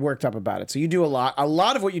very worked up about it. So you do a lot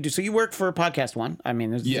of what you do. So you work for Podcast One. I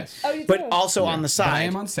mean, Yes. Oh, you but do? also on the But side. I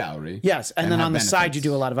am on salary. Yes, and then have on the side you benefits.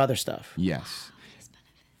 do a lot of other stuff. Yes.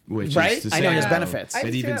 Which Right? is to I know say, his though, benefits. I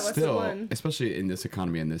That do even that with still, one. especially in this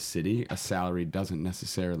economy, in this city, a salary doesn't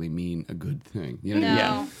necessarily mean a good thing. You know what I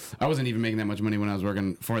No. mean? I wasn't even making that much money when I was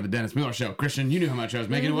working for the Dennis Miller Show. Christian, you knew how much I was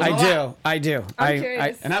making. It was a lot. I do. I'm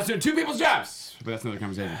curious. And I was doing two people's jobs. But that's another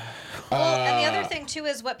conversation. Well, and the other thing too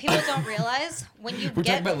is what people don't realize when you We're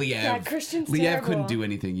get talking about Liev. Yeah, Christian's Liev terrible. couldn't do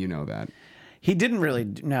anything. You know that. He didn't really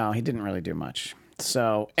do much.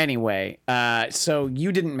 So anyway, so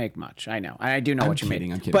you didn't make much. I know. I do know what you kidding,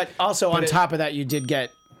 made. I'm kidding. But also on it- top of that, you did get.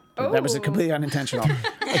 That was Oh. completely unintentional.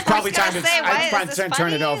 It's probably time to, say, why it's is time this to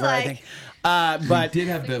turn it funny? over. I Like- think. But Did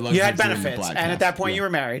have the luxury you had of doing the benefits, Bladtcast. and at that point Yeah. you were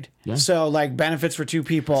married. Yeah. So like benefits for two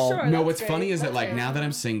people. Sure. No, That's what's great. funny is that That's like fair. now that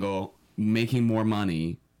I'm single, making more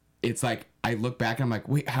money, it's like I look back and I'm like,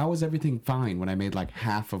 wait, how was everything fine when I made like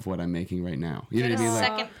half of what I'm making right now? You know what I mean? Like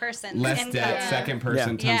second person less income. debt, second person,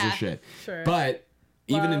 tons Yeah. of shit. Sure. But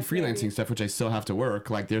even in Love, freelancing maybe. stuff, which I still have to work,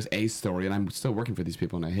 like there's a story, and I'm still working for these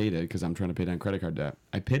people, and I hate it because I'm trying to pay down credit card debt.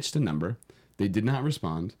 I pitched a number, they did not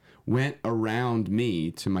respond. Went around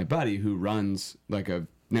me to my buddy who runs like a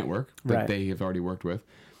network that Right. they have already worked with.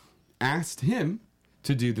 Asked him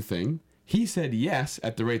to do the thing. He said yes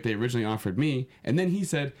at the rate they originally offered me, and then he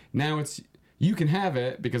said, "Now it's you can have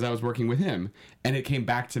it," because I was working with him, and it came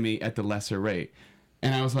back to me at the lesser rate.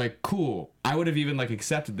 And I was like, cool. I would have even like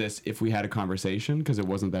accepted this if we had a conversation because it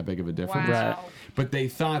wasn't that big of a difference. Wow. But they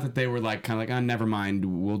thought that they were like kind of like, oh, never mind,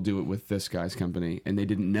 we'll do it with this guy's company, and they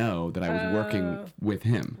didn't know that I was working with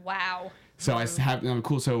him. Wow. So I have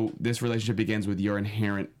cool. So this relationship begins with your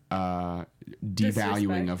inherent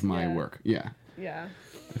devaluing of my yeah. work. Yeah, Yeah.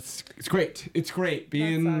 it's great. It's great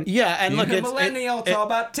being That's Yeah, and being look, a millennial. It's all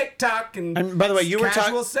about TikTok and by the way, you were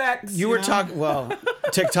casual talking. sex. You were know? talking. Well,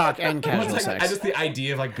 TikTok and Well, casual it's like, sex. I just the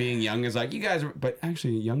idea of like being young is like you guys are, but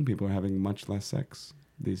actually young people are having much less sex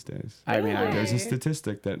these days. I mean, Really? There's a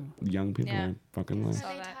statistic that young people Yeah. are fucking less.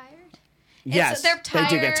 Are they that. tired? yes, They're tired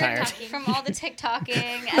they do get tired. from all the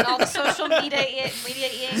TikToking and all the social media.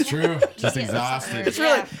 It's true. Just exhausted. It's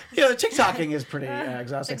really, the TikToking is pretty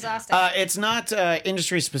exhausting. It's exhausting. It's not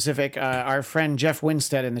industry specific. Our friend Jeff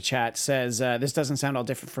Winstead in the chat says this doesn't sound all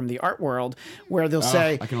different from the art world, where they'll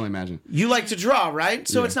say, I can only imagine. "You like to draw, right?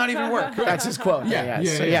 So Yeah. it's not even work." That's his quote. Yeah,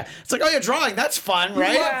 So yeah. it's like, oh, you're drawing. That's fun,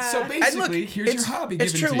 right? What? So And basically, look, here's your hobby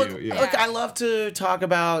It's given true. to Look, you. Yeah. look, I love to talk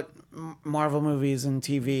about Marvel movies and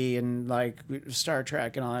TV and like Star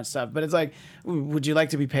Trek and all that stuff. But it's like, would you like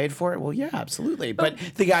to be paid for it? Well, yeah, absolutely. But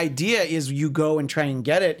the idea is you go and try and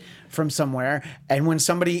get it from somewhere. And when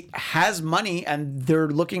somebody has money and they're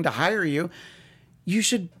looking to hire you, you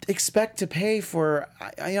should expect to pay for,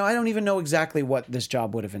 I don't even know exactly what this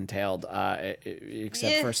job would have entailed,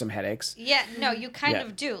 except for some headaches. Yeah, no, you kind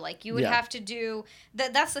of do. Like, you would have to do,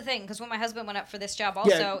 that's the thing, because when my husband went up for this job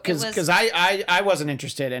also, because I wasn't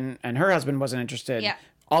interested, and her husband wasn't interested. Yeah.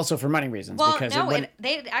 Also for money reasons. Well, because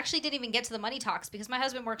they actually didn't even get to the money talks because my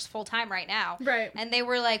husband works full time right now. Right. And they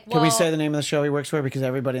were like, well. Can we say the name of the show he works for? Because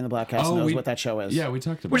everybody in the Bladtcast knows what that show is. Yeah, we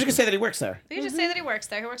talked about We're just going to say that he works there. We just say that he works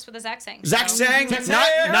there. He works for the Zach Sang. Zach Sang,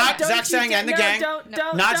 not Zach Sang and the gang.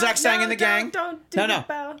 Not Zach Sang and the gang.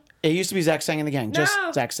 No. It used to be Zach Sang and the gang. Just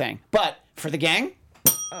Zach Sang. But for the gang,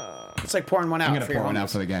 it's like pouring one out. I'm going to pour one out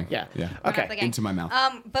for the gang. Yeah. Okay. Into my mouth.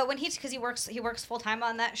 But when because he works full time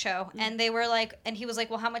on that show, and they were like, and he was like,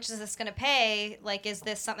 well, how much is this going to pay? Like, is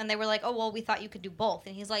this something? And they were like, oh, well, we thought you could do both.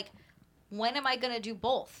 And he's like, when am I going to do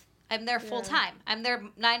both? I'm there full time. I'm there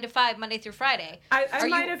 9 to 5, Monday through Friday. I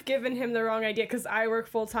might have given him the wrong idea because I work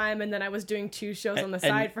full time and then I was doing 2 shows on the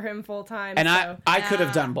side for him full time. And I could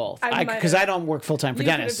have done both because I don't work full time for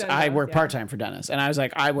Dennis. I work part time for Dennis, and I was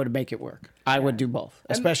like, I would make it work. I would do both,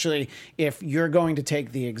 especially if you're going to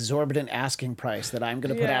take the exorbitant asking price that I'm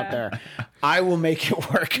going to put out there. I will make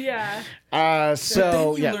it work. Yeah.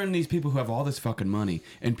 So you learn these people who have all this fucking money,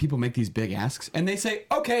 and people make these big asks, and they say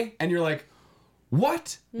okay, and you're like,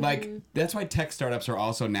 what? Like, that's why tech startups are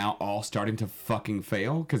also now all starting to fucking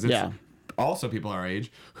fail, because it's also people our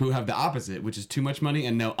age who have the opposite, which is too much money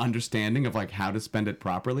and no understanding of like how to spend it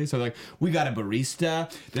properly. So like, we got a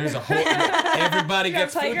barista. There's a whole everybody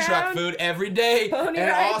gets food truck food every day,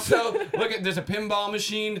 also look at there's a pinball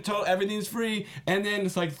machine. Everything's free, and then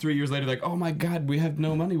it's like 3 years later, like, oh my god, we have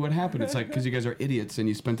no money. What happened? It's like because you guys are idiots and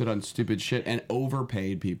you spent it on stupid shit and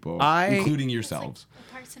overpaid people, including yourselves. Like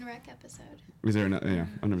a Parks and Rec episode. Is there another? Yeah,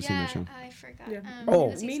 I've never seen that show. I forgot.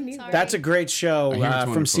 Yeah. Me neither. That's a great show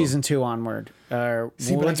from season 2 onward.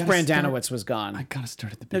 Once Brandanowitz was gone. I gotta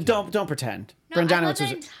start at the beginning. Don't pretend. No, I love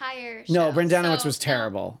the entire show. No, Brandanowitz was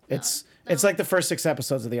terrible. It's like the first 6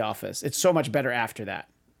 episodes of The Office. It's so much better after that.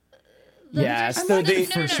 Yes, the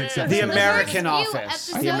American Office.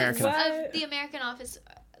 The American Office. The American Office.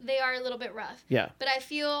 They are a little bit rough. Yeah. But I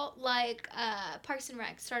feel like Parks and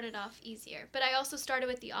Rec started off easier. But I also started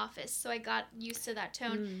with The Office, so I got used to that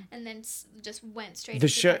tone and then just went straight to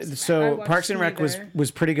Parks and Rec. So Parks and Rec was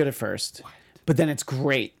pretty good at first, but then it's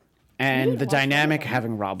great. And the dynamic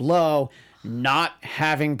having Rob Lowe, not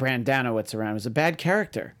having Brandanowitz around was a bad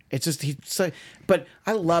character. It's just but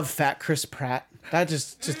I love fat Chris Pratt. That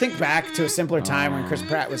just think back to a simpler time when Chris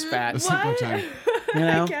Pratt was fat. A simpler time. You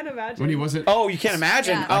know? I can't imagine. When he wasn't. Oh, you can't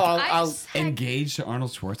imagine. Yeah. I'll engaged to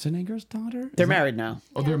Arnold Schwarzenegger's daughter. They're married now.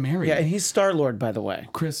 Oh, they're married. Yeah, and he's Star-Lord, by the way.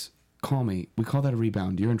 Chris, call me. We call that a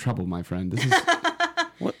rebound. You're in trouble, my friend. This is.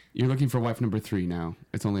 What? You're looking for wife number 3 now.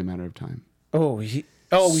 It's only a matter of time.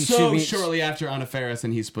 Shortly after Anna Faris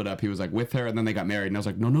and he split up, he was like with her, and then they got married, and I was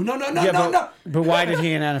like, no. But why did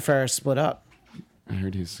he and Anna Faris split up? I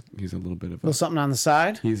heard he's a little bit of a little something on the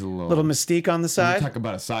side. He's a little mystique on the side. Talk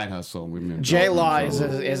about a side hustle. J-Law is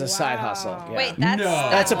a side hustle. Yeah. Wait,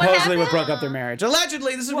 that's supposedly what broke up their marriage.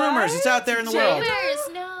 Allegedly, this is rumors. It's out there in the world.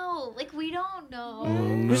 No, like we don't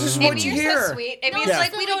know. This is what you hear. So sweet. It means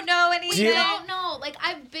like we don't know anything. We don't know. Like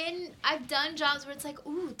I've done jobs where it's like,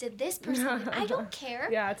 ooh, did this person? I don't care.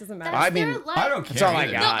 Yeah, it doesn't matter. That's their life. I don't care. That's all I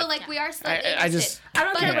got. No, but like we are slightly interested. I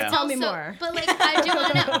don't care. But tell me more. But like I do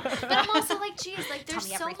want to. But I'm also like, geez, like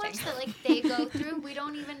there's so much that like they go through we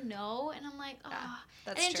don't even know, and I'm like, oh,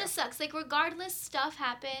 and it just sucks. Like regardless, stuff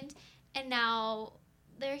happened, and now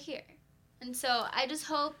they're here. And so I just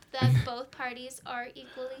hope that both parties are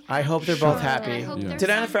equally happy. I hope they're both happy. I hope their Did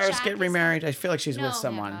Anna son Faris Jack get remarried? I feel like she's with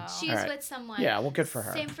someone. No. She's with someone. Yeah, well, good for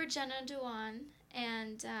her. Same for Jenna Dewan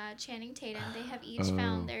and Channing Tatum. They have each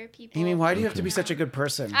found their people. Amy, why do you have to be such a good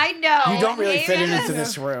person? I know. You don't really fit into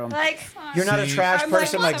this room. Like, you're not a trash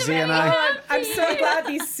person like Z and I. I'm so glad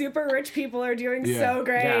these super rich people are doing so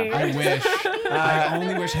great. Yeah. I wish. I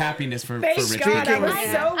only wish happiness for rich people. God, I was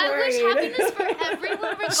so I wish worried. happiness for everyone,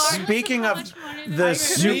 regardless Speaking of of how much money the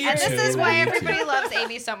they and this is why everybody loves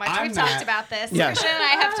Amy so much. We've talked about this. Yeah. Christian and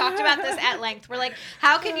I have talked about this at length. We're like,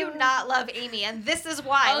 how can you not love Amy? And this is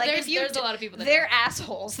why. Oh, like, there's a lot of people that they're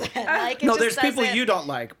assholes then. Like, it No, just there's people doesn't- you don't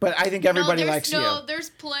like, but I think everybody likes you. There's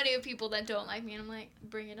plenty of people that don't like me, and I'm like,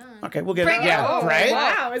 bring it on. Okay, we'll get Bring it. it Yeah, on. right?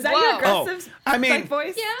 Wow, is that Whoa. your aggressive I mean, like,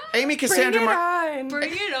 voice? Yeah. Amy Bring Cassandra it Mar- on.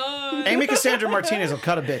 Bring it on. Amy Cassandra Martinez will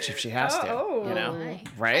cut a bitch if she has to. Oh. You know, Right.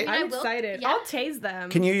 right? I I'm will- excited. yeah. I'll tase them.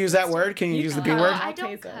 Can you use that word? Can you use the B word? I I'll don't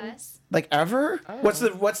tase them. cuss. Like ever? What's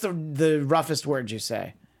the roughest word you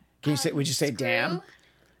say? Can you say? Would you say Screw? damn?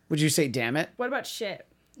 Would you say damn it? What about shit?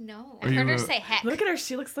 No. I heard her you, say heck. Look at her.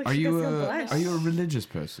 She looks like Are she you gets so blush. are you a religious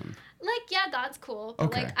person? Like, yeah, God's cool. But,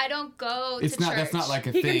 Okay. like, I don't go It's to not. church. That's not like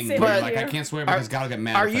a He can thing say where that you're like here. I can't swear because God will get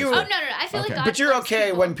mad. are if I you- Oh, swear. no. I feel Okay. like God But you're loves okay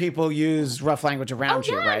people. when people use rough language around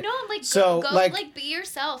you, yeah, right? no, I'm like, So, go, like, be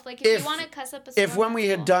yourself. Like, if- you want to cuss up a If storm, when we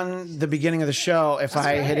that's had cool. done the beginning of the show, if I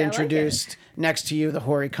great, had I like introduced next to you the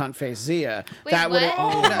hoary cunt face Zia, Wait, that would what? have.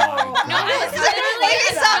 No, I was literally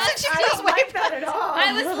It sounds like she I feels don't way like that at all.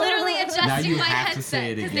 I was literally adjusting you my have to say headset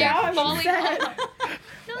it because again. they're I'm falling upset. off.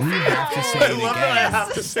 You have to say I it love that I again.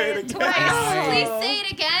 have to say it again. Twice. Please say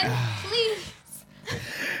it again. Please.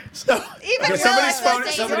 So, Even okay, Will somebody's has phone. to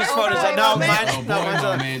say Somebody's your phone is own up. No, moment. mine. Oh boy, No, mine's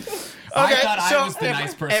on. moment. Okay, I thought so I was the if-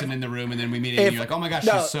 nice person if- in the room, and then we meet and you're like, oh my gosh,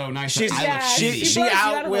 no, she's so nice. she's- I Yeah, look she shitty. She blows you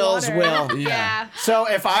out out of the wills water. Will. Yeah. So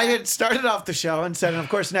if I had started off the show and said, and of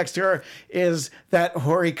course next to her is that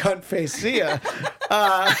hoary cunt face Zia,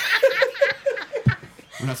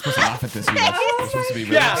 We're not supposed to laugh at this. You guys. We're supposed to be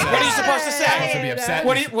really yeah, upset. what are you supposed to We're supposed to say? be upset.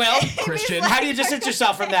 What do you? Well, Christian, how do you distance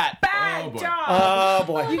yourself from that? Bad Oh, boy. job. Oh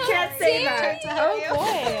boy. you can't say that.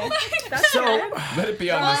 Oh boy. That's So Let it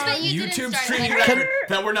be on Well, but this you didn't YouTube start stream like- record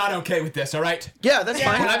that we're not okay with this. All right. yeah, that's When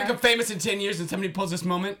fine. I become famous in 10 years and somebody pulls this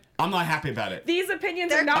moment, I'm not happy about it. These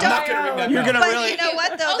opinions They're are not dumb. my I'm not gonna ring that own. You're bell. gonna But really. you know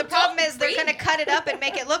what though? Oh, The problem don't is they're bring gonna it. cut it up and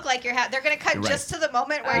make it look like they're gonna cut You're right. just to the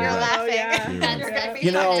moment where you're right. laughing. yeah. You're And right. you're gonna be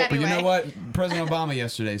You know- fucked But you know anyway. what? President Obama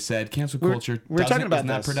yesterday said cancel We're- culture we're talking about is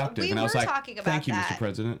not this. productive. We and I was were like, talking about thank you, that. Mr.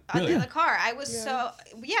 President. In Really? the car, I was so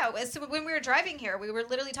when we were driving here, we were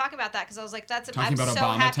literally talking about that because I was like, "That's Talking I'm about so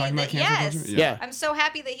Obama happy talking that about cancel yes, culture? Yeah. I'm so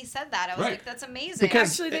happy that he said that." I was Right. like, "That's amazing."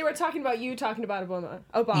 Because- Actually, they were talking about you talking about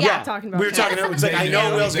Obama. Yeah, talking about we were talking. It's like I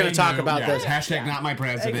know Will's going to talk about this. Hashtag not my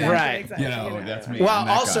president. Exactly, Right. exactly, You know, that's me. Well, I'm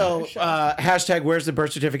that also, guy. hashtag where's the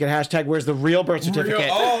birth certificate? Hashtag where's the real birth certificate?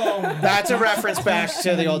 Oh, That's a reference back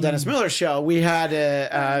to the old Dennis Miller show. We had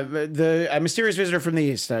a mysterious visitor from the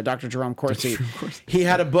East, Dr. Jerome Corsi. He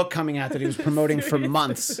had a book coming out that he was promoting for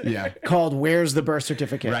months Yeah. called Where's the Birth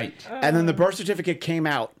Certificate? Right. And then the birth certificate came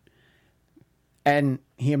out, and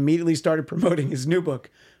he immediately started promoting his new book,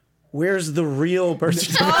 Where's the Real Birth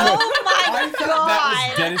Certificate? Oh my I thought that was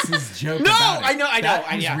god! Dennis's joke. No, about it. I know,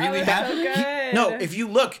 That was yeah. really happening. Good. No, if you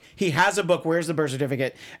look, he has a book, Where's the Birth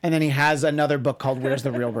Certificate? And then he has another book called Where's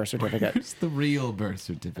the Real Birth Certificate? It's the real birth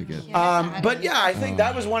certificate. But yeah, I think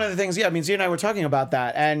that was one of the things. Yeah, I mean, Zia and I were talking about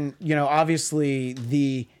that. And, you know, obviously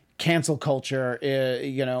the cancel culture,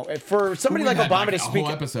 you know, for somebody We like had, Obama to a speak.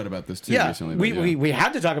 whole episode about this too Yeah, recently. we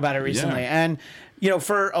had to talk about it recently. Yeah. And, you know,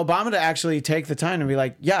 for Obama to actually take the time and be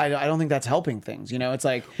like, yeah, I don't think that's helping things. You know, it's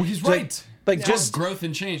like. Well, he's it's like- right. Like, Just just. growth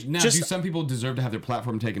and change. Now, just- do some people deserve to have their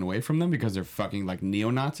platform taken away from them because they're fucking like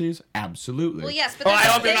neo-Nazis? Absolutely. Well, yes, but Oh, I there's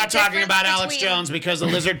a hope you're big not talking difference about Alex between- Jones because the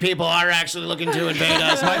lizard people are actually looking to invade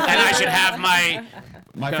us, and I should have my.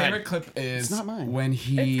 My Go ahead. favorite clip is not mine. when It's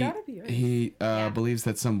he gotta be yours. he believes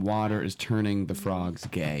that some water is turning the frogs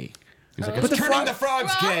gay. He's like, But it's the turning frog- the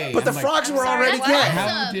frogs gay. But the I'm like, frogs were sorry, already what? gay.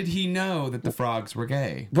 How did he know that the frogs were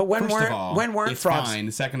gay? But when First weren't- of all, when weren't it's frogs-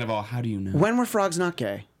 fine. Second of all, how do you know? When were frogs not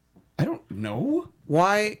gay? I don't know.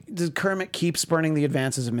 Why did Kermit keep spurning the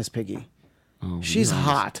advances of Miss Piggy? Oh, She's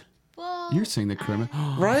hot, Well, You're saying that Kermit.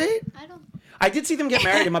 right? I don't. I did see them get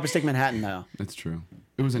married in Muppet Take Manhattan, though. That's true.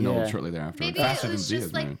 It was annulled Yeah. shortly thereafter. Maybe Faster it than was Zia's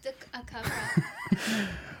just married. like a cover.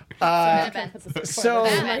 So,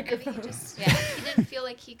 Maybe he just he didn't feel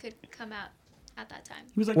like he could come out at that time.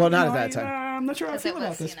 He was like, Well, not at that time. I'm not sure how I 'Cause feel it about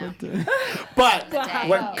was, this, you know. but but day.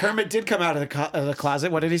 when Oh. Kermit did come out of the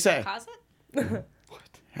closet, what did he say? Closet?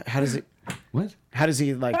 How does he? what? How does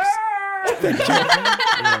he like?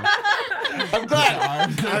 I'm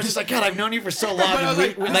glad. I was just like, God, I've known you for so long. But I And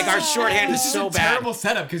was we, like our shorthand This is is so a bad. terrible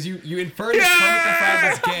setup because you inferred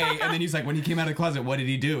that Kermit the Frog was gay, and then he's like, when he came out of the closet, what did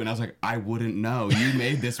he do? And I was like, I wouldn't know. You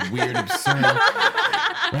made this weird, absurd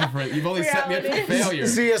reference. You've only set me up for failure.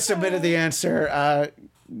 Zia submitted the answer.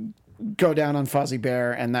 Go down on Fozzie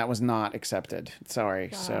Bear, and that was not accepted. Sorry,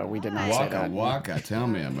 so we did not say Waka that. waka, tell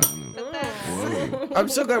me about it. Whoa. I'm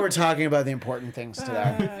so glad we're talking about the important things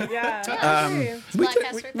today. Yeah. We,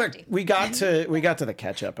 Bladtcast we, 350. look, we got to the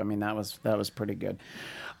ketchup. I mean, that was pretty good.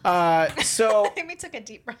 So Amy took a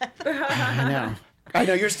deep breath. I know. I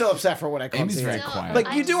know you're still upset for what I called Amy's Zia. very Still, quiet. Like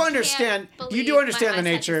I you do just understand, can't you do believe understand the my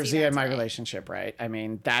eyes nature had of to see Zia that and my today. relationship, right? I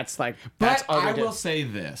mean, that's But all I we do. will say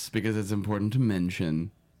this because it's important to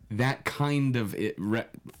mention that kind of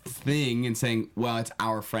thing and saying, well, it's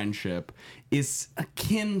our friendship is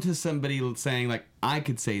akin to somebody saying, like, I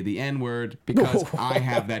could say the N-word because I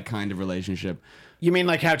have that kind of relationship. You mean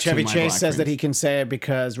like how Chevy my Chase black says that friends. he can say it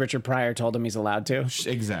because Richard Pryor told him he's allowed to?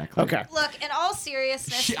 Exactly. Okay. Look, in all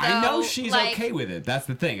seriousness, I know though, she's like, okay with it. That's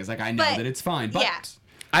the thing. It's like, I know But- that it's fine. But yeah.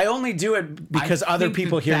 I only do it because I other think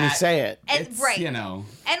people hear me that- say it. And, it's, right. you know.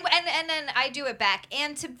 And then I do it back.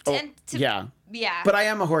 And to Yeah. Yeah. But I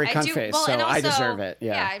am a hoary I cunt do- face, well, so and I also- deserve it.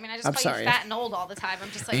 Yeah. I mean, I just I'm call sorry. you fat and old all the time. I'm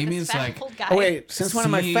just like Amy's this fat like- old guy. Oh wait, since when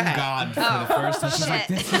am I Seeing fat? God for the first time. She's like,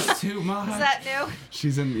 shit. this is too much. Is that new?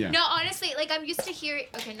 She's in, yeah. No, honestly, like I'm used to hearing.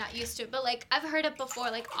 Okay, not used to it, but like I've heard it before,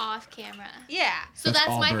 like off camera. Yeah. So That's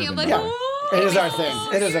that's all my thing. I'm like, bourbon, oh, It is our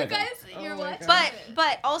thing. It is you our thing. guys, you're what?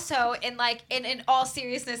 But also in all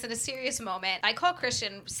seriousness, in a serious moment, I call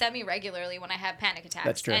Christian semi regularly when I have panic attacks.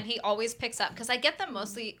 That's true. And he always picks up because I get them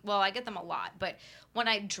mostly. Well, I get them a lot, but when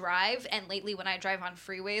I drive and lately when I drive on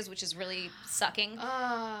freeways, which is really sucking.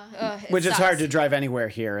 It Which is sucks. hard to drive anywhere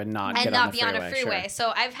here and not And get not on the be on a freeway. freeway. Sure.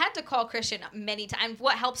 So I've had to call Christian many times.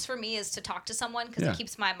 What helps for me is to talk to someone because Yeah. it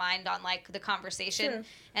keeps my mind on like the conversation, Sure.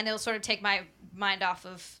 and it'll sort of take my mind off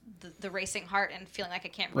of the racing heart and feeling like I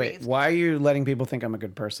can't Wait, breathe. why are you letting people think I'm a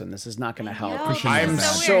good person? This is not going to help. know, Christian I'm is a bad-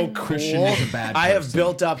 so weird. cool. Christian is a bad I have person.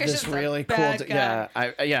 built up Christian's this a really cool. bad guy.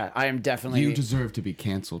 I am definitely. You deserve to be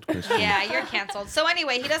canceled, Christian. Yeah, you're canceled. So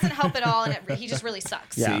anyway, he doesn't help at all, and he just really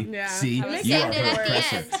sucks. Yeah. See? Yeah. See? I was You are saying it her at the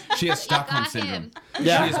oppressor. end. She has You Stockholm got syndrome. him.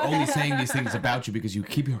 Yeah. She is only saying these things about you because you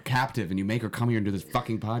keep her captive and you make her come here and do this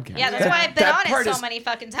fucking podcast. Yeah, that's why I've been That on part it so is- many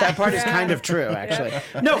fucking times. That part is Yeah. kind of true, actually.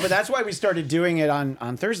 No, but that's why we started doing it on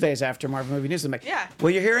Thursdays after Marvel Movie News. I'm like, Yeah.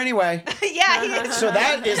 well, you're here anyway. Yeah, he is. So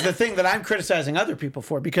that is the thing that I'm criticizing other people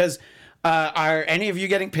for because are any of you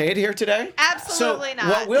getting paid here today? Absolutely so not.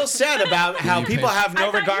 What Will said about how you people pay? have no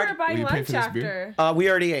I thought regard. you were buying Will you pay lunch for this beer? after. We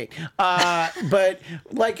already ate. But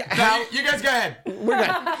like how You guys go ahead. we're good.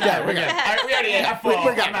 Yeah, we're good. All right, we already ate. I'm full.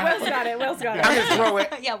 We're good. Will's got it. Will's got I'm it. gonna throw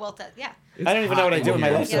it. Yeah, well, yeah. I don't even know what I do with my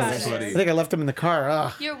Yeah, leftovers. yeah, I think I left them in the car.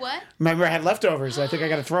 Ugh. You're what? Remember, I had leftovers. I think I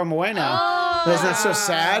got to throw them away now. Isn't that so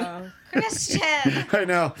sad? Christian. I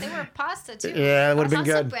know. They were pasta too. Yeah, it would have been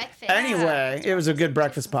Also good. breakfast. Anyway, it was a good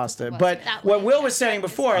breakfast pasta. But That what way, Will yeah, was saying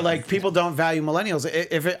before, like people don't value millennials.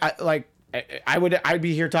 If it, I'd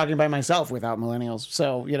be here talking by myself without millennials.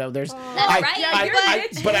 So there's. That's I, right. Yeah, I, you're I-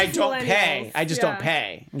 rich but I with don't pay. millennials. I just Yeah. don't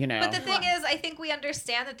pay. But the thing is, I think we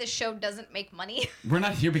understand that this show doesn't make money. We're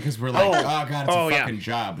not here because we're like, Oh. oh, God, it's Oh, a yeah. fucking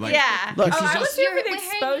job. Like, Yeah. Look, Oh, I was here for We're the hanging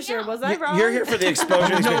exposure. out. Was I wrong? you're here for the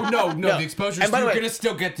exposure. No, the exposure. And by the You're way, going to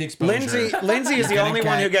still get the exposure. Lindsay is the You're only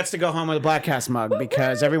gonna one who get- gets to go home with a Bladtcast mug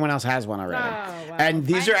because everyone else has one already. Oh, wow. And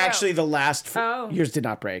these Mine are broke. actually the last. Oh. Yours did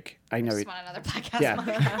not break. I know. Just want another podcast.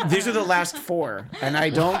 Yeah, these are the last 4, and I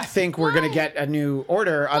don't think we're gonna get a new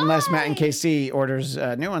order unless Matt and KC orders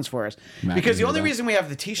new ones for us. Matt Because can the do only that. reason we have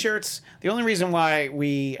the T-shirts, the only reason why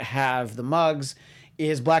we have the mugs,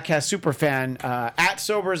 is Bladtcast Superfan at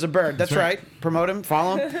Sober as a Bird. That's right. Promote him,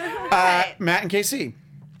 follow him. Matt and KC.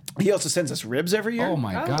 He also sends us ribs every year. Oh,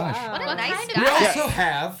 my gosh. wow. What a nice kind of- We guy. also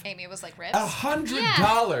have Amy was like ribs.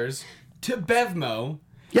 $100 to Bevmo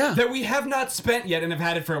Yeah. that we have not spent yet and have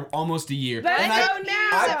had it for almost a year. Let's and go now.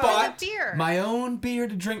 I For bought the beer. my own beer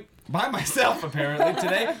to drink by myself, apparently,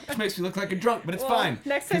 today, which makes me look like a drunk, but it's Well, fine.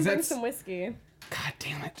 Next time, 'Cause bring that's- some whiskey. God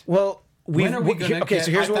damn it. Well, When are we gonna okay, get-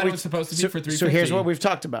 so here's I what thought we it was supposed to be for So here's $3.50. what we've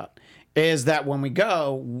talked about. Is that when we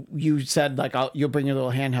go, you said like you'll bring your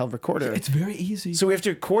little handheld recorder. It's very easy. So we have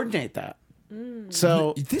to coordinate that.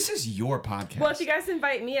 So this is your podcast. Well, if you guys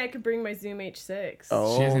invite me, I could bring my Zoom H6.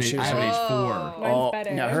 She has an, she I was have an like, H4. Mine's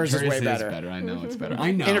better. no, hers is way better. I know it's better.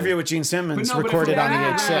 I know. Interview with Gene Simmons But no, but if recorded we're- on the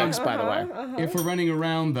Yeah. H6, by the way. If we're running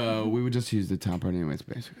around, though, we would just use the top part anyways,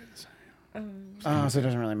 basically. Oh, so it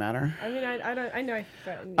doesn't really matter. I mean, I don't. I know I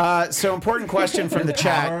threatened you. So important question from the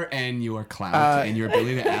chat. Power and your clout and your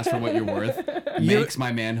ability to ask for what you're worth makes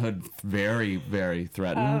my manhood very, very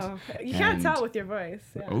threatened. Oh, you can't And tell with your voice.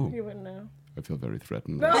 Yeah, Oh. you wouldn't know. I feel very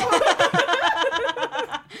threatened.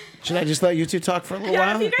 Should I just let you two talk for a little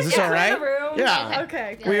Yeah, while? if you guys Is this get all clear right? the room. Yeah.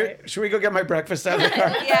 Okay. We're- Great. Should we go get my breakfast out of the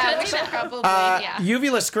car? Yeah, we should probably. Yeah.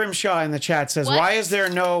 Uvula Scrimshaw in the chat says, What? "Why is there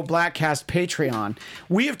no Bladtcast Patreon?"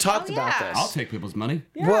 We have talked Oh, about yeah. this. I'll take people's money.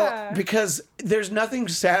 Yeah. Well, because there's nothing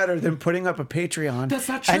sadder than putting up a Patreon. That's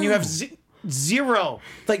not And you true. have zero.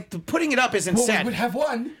 Like putting it up isn't Well, we sad. would have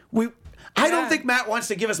one. I don't think Matt wants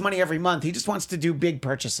to give us money every month. He just wants to do big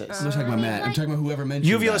purchases. I'm not talking about Matt. I'm talking about whoever mentioned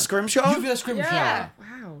Uvula that. Scrimshaw? Uvula Scrimshaw. Yeah.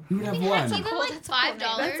 Wow. We would have Even one. like $5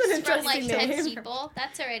 That's an from like interesting 10 name. people.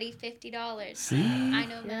 That's already $50. See? I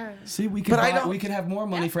know that. See, we could But I don't- we could have more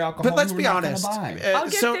money for alcohol. But let's we be were not honest. gonna buy. I'll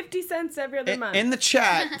give So 50 cents every other month. in the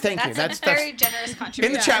chat, thank you. That's a very generous in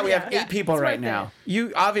contribution. the chat. We have Yeah. 8 people It's right worth now. it.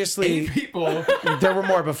 You obviously 8 people. there were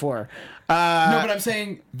more before. No, but I'm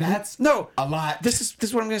saying that's No, a lot. this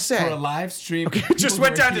is what I'm gonna say. for a live stream. Okay, People just who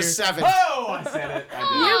went are down to here- 7. Oh, I said it.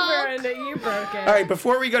 I You burned it. You broke it. All right,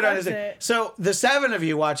 before we go down to That's 6, it. so the 7 of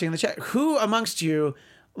you watching in the chat, who amongst you,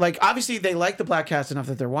 like, obviously they like the Bladtcast enough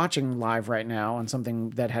that they're watching live right now on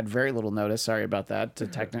something that had very little notice. Sorry about that. The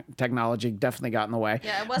technology definitely got in the way.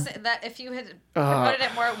 Yeah, it wasn't that if you had promoted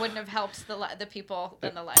it more, it wouldn't have helped the people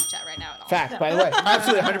in the live chat right now at all. Fact, by the way.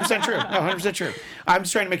 Absolutely, 100% true. No, 100% true. I'm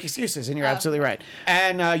just trying to make excuses, and you're absolutely right.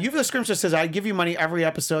 And Uvula Scrimshaw says, I'd give you money every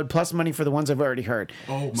episode, plus money for the ones I've already heard.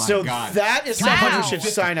 Oh, my so God. that is someone who Wow. should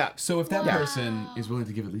sign up. So if that person is willing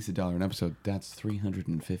to give at least $1 an episode, that's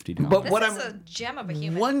 $350. But This what is I'm a gem of a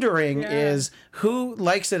human. wondering Yeah. is who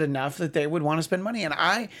likes it enough that they would want to spend money. And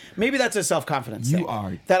maybe that's a self-confidence You thing.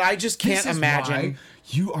 are. That I just can't This is imagine. why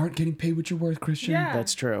you aren't getting paid what you're worth, Christian. Yeah.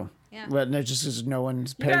 That's true. Yeah. But no, just because no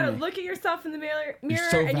one's You paying gotta me. look at yourself in the mirror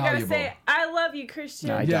so and you gotta valuable. say, "I love you, Christian."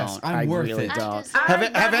 No, I Yes, don't. I'm I worth really it. don't. I Have,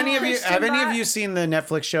 love have any of you Christian have any of Blatt. you seen the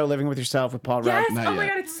Netflix show Living with Yourself with Paul Yes. Rudd? Not Oh my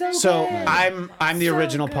yet. god, it's so So good. I'm the So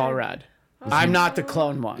original Paul good. Rudd. I'm not the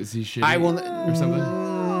clone one. Is he shitty I will. or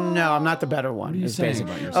something? No, I'm not the better one. What are you is saying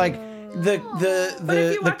basically- about yourself? Like the But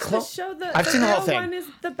if you watch the clone. show, I've seen the whole real thing. one is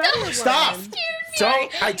the better Stop. one.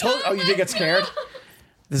 Don't. I told. Oh, you did get scared.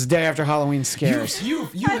 This is day after Halloween scares. You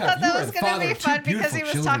I thought that was going to be fun because he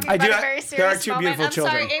was talking I about do- a very there serious are two moment. beautiful I'm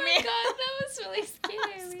children. sorry, Amy. God, that was really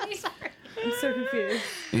scary. I'm so confused.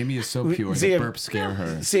 Amy is so pure. Zia- The burps scare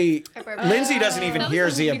her. See, burp. Lindsay doesn't even hear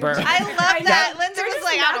Zia burp. I love that. Lindsay They're was just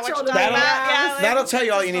like, I don't know what natural you're to talking me. about. Yeah, like, That'll tell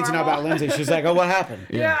you all you need to know about Lindsay. She's like, oh, what happened?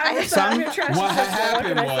 Yeah, I just Some- thought we were trash What sister, happened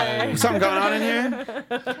can I say? was- Something going on in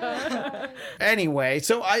here? Anyway,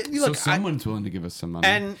 so look. So someone's willing to give us some money.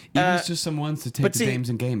 And, Even if it's just someone's to take but the see- games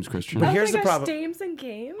and games, Christian. But Oh here's my the gosh, problem. Dames and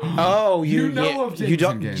Games? Oh, You know of you Dames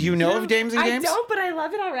don't. and Games. Do you know of Dames and I Games? don't, but I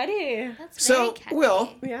love it already. That's So, very catchy.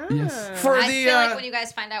 Will, Yeah. Yes. for I the feel like when you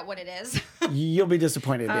guys find out what it is. you'll be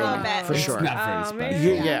disappointed, Amy, bet. for It's sure. It's not very Oh,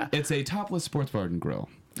 special. man. Yeah. It's a topless sports bar and grill.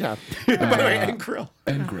 Yeah. By the way, and grill.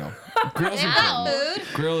 And grill. Grill's Wow. important.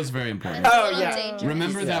 Food. Grill is very important. Oh, A little yeah. dangerous.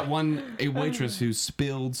 Remember that a waitress who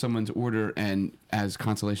spilled someone's order and as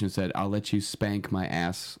consolation said, I'll let you spank my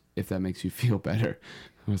ass if that makes you feel better.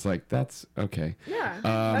 I was like, that's okay. Yeah. Um,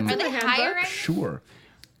 That's Are in they the handbook. hiring? Sure.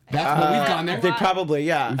 That's what we've gone there. They probably,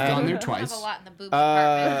 yeah. We've gone there I have twice. a lot in the boob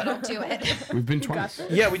department, but I'll do it. We've been twice.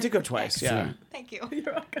 Yeah, we did go twice. Yeah. Thank you.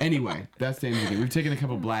 Anyway, that's Dames and Games. We've taken a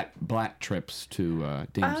couple Blatt trips to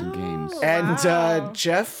Dames and Games. And Wow.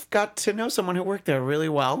 Jeff got to know someone who worked there really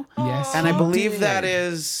well. Yes, And I he believe did. that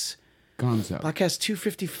is Gonzo. podcast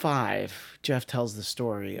 255. Jeff tells the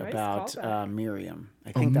story Nice about callback. Miriam.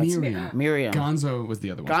 I Oh, think that's Miriam. Miriam. Gonzo was the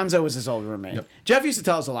other one. Gonzo was his old roommate. Yep. Jeff used to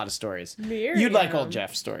tell us a lot of stories. Miriam. You'd like old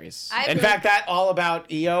Jeff stories. I In would- fact, that all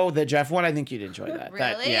about EO, the Jeff one, I think you'd enjoy that.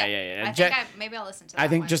 That- Really? yeah. I Je- think maybe I'll listen to that I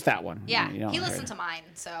think one. just that one. Yeah, You don't he hear listened it. to mine,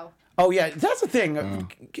 so. Oh yeah, that's the thing.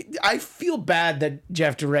 I feel bad that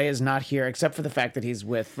Jeff DeRay is not here, except for the fact that he's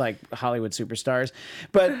with like Hollywood superstars,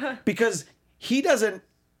 but because he doesn't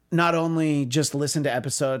not only just listen to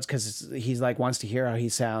episodes because he's like wants to hear how he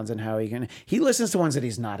sounds and how he listens to ones that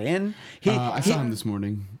he's not in. I saw him this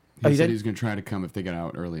morning. He you said did? he was going to try to come if they get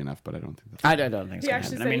out early enough, but I don't think that's. I don't think it's He gonna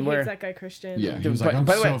actually happen. said I mean, he we're hates that guy Christian. Yeah, he was like, by I'm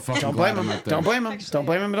the so way, fucking don't glad blame I'm him. not there. Don't blame him. Don't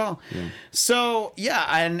blame him at all. So yeah,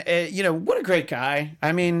 and what a great guy.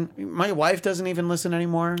 I mean, my wife doesn't even listen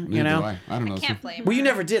anymore. Neither You know. do I don't know. Can't blame Well, you her.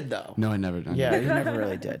 never did though. No, I never. Yeah, you never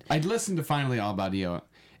really did. I'd listened to Finally All About EO.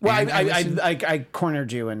 Well, And listened- I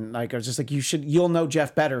cornered you and like I was just like you'll know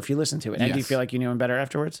Jeff better if you listen to it. And do you Yes. feel like you knew him better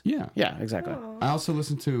afterwards? Yeah. Yeah, exactly. I also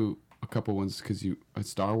listened to a couple ones because a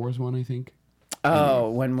Star Wars one, I think. Oh,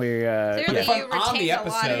 when we Clearly, If I'm you on the retained a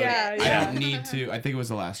lot of episode, it. Yeah, I don't need to. I think it was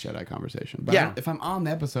the Last Jedi conversation. But Yeah. if I'm on the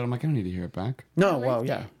episode, I'm like, I don't need to hear it back. no, well,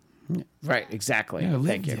 yeah, right, exactly. Yeah,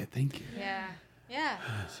 Thank you. Thank you. Yeah.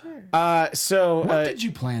 Yeah. So What did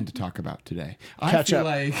you plan to talk about today? I catch feel up,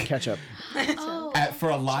 like catch up. Oh, for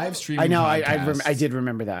a live stream. I know, I did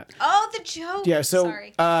remember that. Oh, the joke. Yeah. So,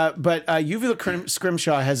 Sorry. but Uvula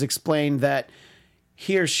Scrimshaw has explained that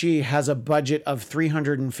he or she has a budget of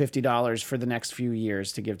 $350 for the next few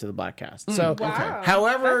years to give to the Bladtcast. So, Wow.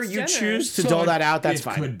 however That's you generous. choose to dole that out, that's it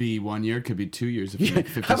fine. Could be 1 year, could be 2 years. If you make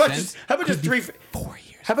 50 How about cents. just Could be 4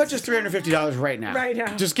 years? How about just $350 right now? Right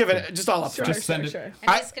now. Just give it, just all up. Sure, Just send sure, it. sure.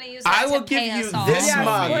 And he's gonna use that I will to give pay you us all. this Yeah,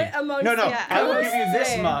 mug. split amongst No, the- I will give you this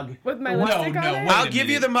Same. mug. With my No, lipstick no, on it? wait. I'll give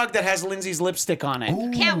you the mug that has Lindsay's lipstick on it.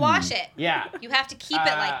 You can't wash it. Yeah. You have to keep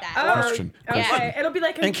it like that. Oh, Question. okay. It'll be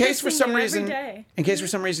like In case for some reason, Day.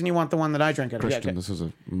 you want the one that I drank out of. Christian, Yeah, this is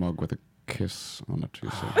a mug with a kiss on it too.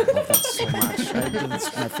 So. I love that so much.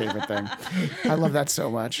 That's my favorite thing. I love that so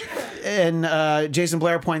much. And Jason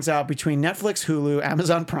Blair points out between Netflix, Hulu,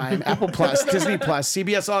 Amazon Prime, Apple Plus, Disney Plus,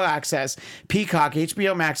 CBS All Access, Peacock,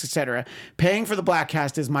 HBO Max, etc., paying for the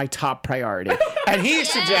Bladtcast is my top priority. And he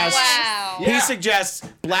suggests Wow. he suggests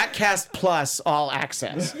Bladtcast Plus All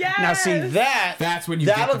Access. Yes! Now see That's when you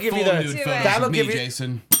that'll get the give you full the- nude Do photos it. That'll of me, give you-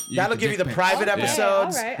 Jason. that'll give you the private Yeah.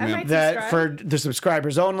 episodes. All right, I might That subscribe. for the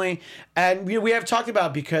subscribers only, and we have talked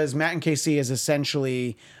about because Matt and KC is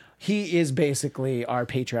essentially. He is basically our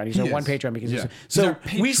Patreon. He's our He one is. Patreon because Yeah. so He's our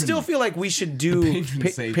we patron. still feel like we should do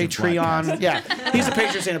patron saint of Patreon. Bladtcast. Yeah, he's a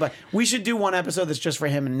patron saint, but we should do one episode that's just for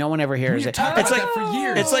him and no one ever hears We've it. talked It's about like that for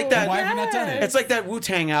years. it's like that- Why have we not done it? it's like that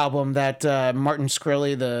Wu-Tang album that Martin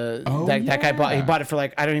Shkreli, that guy bought. He yeah. bought it for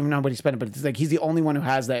like I don't even know what he spent it, but it's like he's the only one who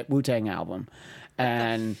has that Wu-Tang album,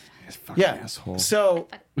 and Fucking yeah. asshole. So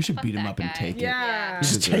we should Fuck beat him that up and guy. take it. Yeah. He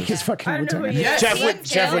just deserves take his it. fucking I know Wu-Tang. who he is. Jeff He's would in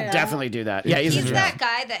Jeff would jail. definitely do that. Yeah, he's in He's jail. that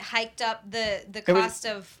guy that hiked up the was- cost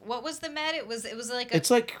of what was the med? It was like a It's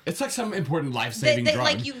like It's like some important life-saving drug.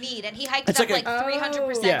 like you need, and he hiked It's it up like like a-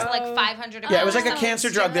 300% Yeah. to like 500. yeah, it was like a something cancer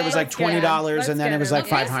drug that was like stupid. $20, Let's and then get it was him. like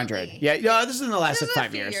 500. Recently. Yeah, this is in the last This is like a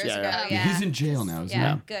 5 few years. years Yeah. ago. Yeah, he's in jail now, isn't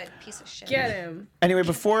Yeah, he? good piece of shit. Get him. Anyway, I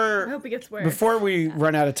before hope he gets worse. before we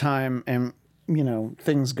run out of time and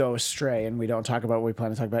things go astray and we don't talk about what we plan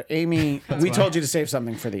to talk about, Amy, we told you to save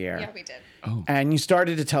something for the air. Yeah, we did. And you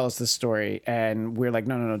started to tell us this story, and we're like,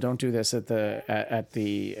 no, don't do this at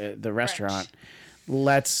the restaurant.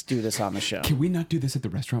 Let's do this on the show. Can we not do this at the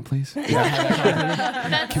restaurant, please? Can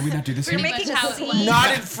we not do this We're here? making how a it scene. was.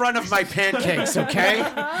 Not in front of my pancakes, okay?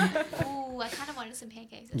 Ooh, I kind of wanted some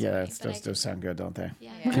pancakes. It's Yeah, okay, but I those didn't. sound good, don't they?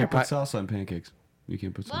 Yeah. You can't put salsa on pancakes. You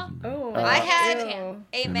can't put salsa Well, on pancakes. Oh, I had ew. a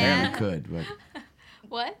Apparently man. could, but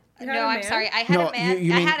What? You No, had a I'm man? sorry. I had No, a man.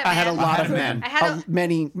 you mean I had a man. lot of men. I had a-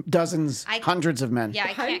 many dozens, I- hundreds of men. Yeah,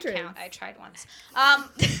 I can't Hundreds. count. I tried once.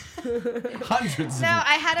 hundreds. No,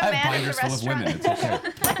 I had a I man have at the binders full of women. restaurant.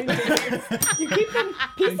 It's okay. You keep them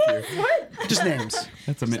pieces? What? Just names.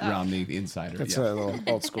 That's a Mitt Romney insider. That's yeah. a little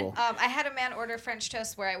old school. I had a man order French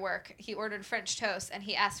toast where I work. He ordered French toast and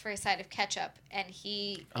he asked for a side of ketchup, and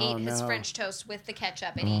he ate his no. French toast with the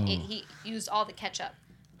ketchup, and he used all the ketchup.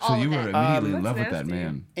 So All you of were it. immediately in That's love with that nasty.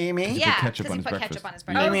 man. Amy? He put Yeah, ketchup because on he his put breakfast. ketchup on his Oh,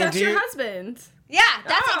 breakfast. Amy, that's do your you- husband. Yeah,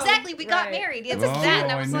 that's Oh, exactly. We got right. married. It's Oh, that,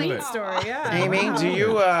 and I I was knew like, it. "Aw." Story, yeah. Amy, Wow.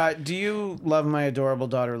 do you love my adorable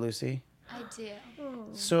daughter Lucy? I do.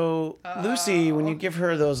 So Lucy, when you give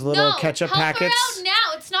her those little No, ketchup help packets, her out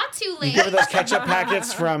now. It's not too you late. give her those ketchup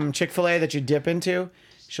packets from Chick-fil-A that you dip into.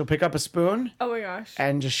 She'll pick up a spoon Oh my gosh.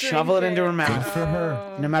 and just Drink shovel it into her it. mouth. For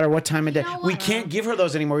her. No matter what time of day, know we what? can't give her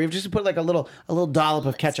those anymore. We've just put like a little dollop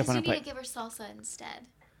of ketchup on You a need to plate. give her salsa instead.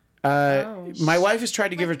 My wife has tried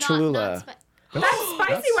to give her Like, Cholula. That's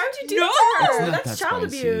spicy. Why would you do No! that to her? It's not That's that child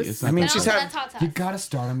spicy. abuse. It's I not mean, that she's spicy. had. that's hot sauce. You gotta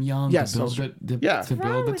start them young Yes, to build so- the yeah. to What's wrong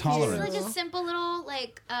build the with you? It's tolerance. like a simple little,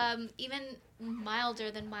 like, even milder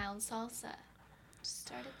than mild salsa. Just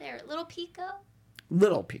start it there. Little pico.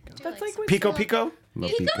 Little pico. That's like what Pico you- pico?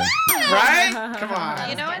 Little pico. Right? Come on.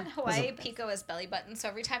 You know, in Hawaii, pico is belly button. So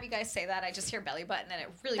every time you guys say that, I just hear belly button, and it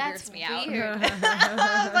really That's weirds me out. weird.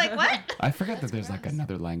 I was like, what? I forget that there's like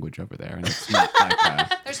another language over there, and it's not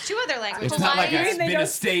like There's two other languages. it's not like Hawaiian, it's they been a don't-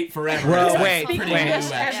 state forever. Well, It's like wait, pretty wait. new,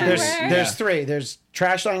 actually. There's Everywhere. three. There's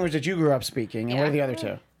trash language that you grew up speaking, and what are the Yeah. other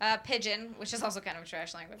two? Pidgin, which is also kind of a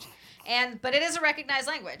trash language, but it is a recognized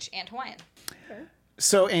language, and Hawaiian.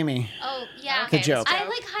 So Amy, Oh, yeah. Okay, The joke. I,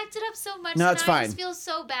 like, hyped it up so much. No, and it's I fine. just feel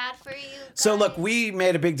so bad for you. so look, guys. we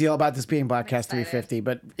made a big deal about this being Bladtcast excited. 350,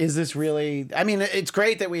 but is this really? I mean, it's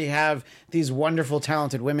great that we have these wonderful,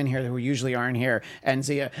 talented women here who usually aren't here, and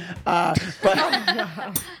Zia. But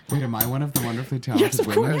Wait, am I one of the wonderfully talented of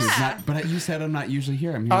women? course. who's not- but you said I'm not usually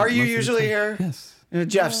here. I'm here. Are you most of the usually time. here?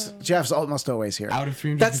 Yes. Jeff's almost always here. Out of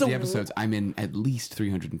 350 That's the episodes, I'm in at least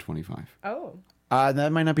 325. Oh.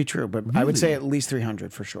 That might not be true, but I would say Really? at least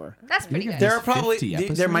 300 for sure. That's pretty good. There are probably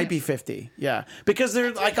 50 there might episodes? be 50. Yeah, because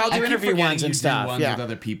they're like I'll I do keep interview forgetting ones you and do stuff. ones Yeah. with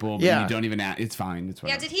other people, but Yeah. you don't even. It's fine. It's Yeah,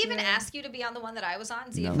 whatever. did he even ask you to be on the one that I was on?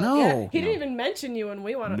 Xenophobia? No. He didn't even mention you when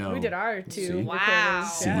we No. we did our two. See? recordings.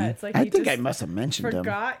 Wow. Yeah, it's like I he think I just must have mentioned him.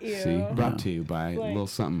 forgot you. See, brought to you by a little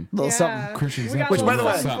something. Little something. Christian's We got up a Which, by the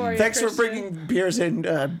little way, something for you, thanks for Christian. bringing beers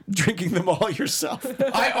and drinking them all yourself.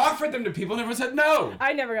 I offered them to people, and everyone said no.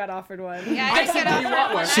 I never got offered one. Yeah, I said Do you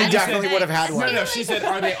want one? She definitely would have had one. No, she said,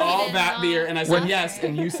 are they all that beer? And I said, yes,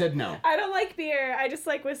 and you said no. I don't like beer. I just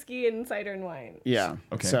like whiskey and cider and wine. Yeah.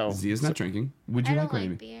 Okay, So Zia's not drinking. Would you I like don't one,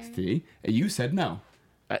 like Amy? beer. See? You said no.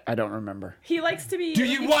 I don't remember. He likes to be. Do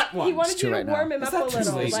you want one? He wanted It's too you to late now. warm him It's up a not too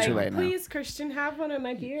little. late. It's Like, too late now. please, Christian, have one of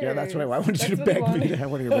my beers. Yeah, that's what I wanted you to That's what he beg me to wanted.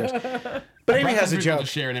 have one of your beers. But Amy has a People joke. to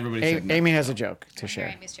share and everybody said no. Amy has a joke to Hear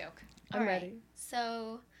share. Amy's joke. I'm ready.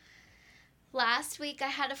 So last week I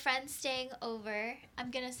had a friend staying over.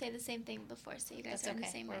 I'm gonna say the same thing before so you guys That's are in the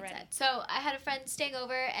okay. same We're mindset. ready. So I had a friend staying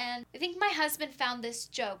over and I think my husband found this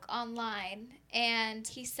joke online and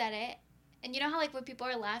he said it. And you know how like when people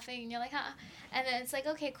are laughing and you're like, huh? And then it's like,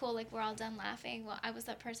 okay, cool, like we're all done laughing. Well, I was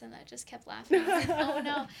that person that just kept laughing. I was like, oh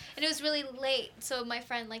no. And it was really late. So my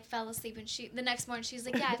friend like fell asleep and the next morning she was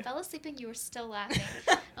like, yeah, I fell asleep and you were still laughing.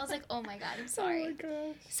 I was like, oh my God, I'm sorry. Oh my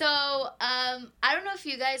gosh. So, I don't know if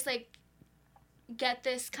you guys like get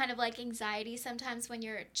this kind of like anxiety sometimes when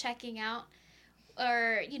you're checking out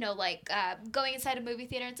or, you know, like going inside a movie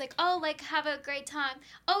theater. It's like, oh, like have a great time.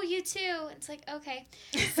 Oh, you too. It's like, okay.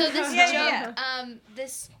 So this Yeah, joke,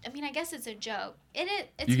 I mean, I guess it's a joke. It's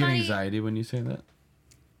You get funny, anxiety when you say that?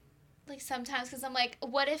 like sometimes because I'm like,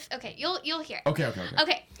 what if? Okay, you'll hear. Okay.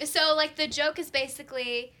 Okay, so like the joke is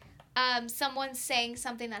basically someone saying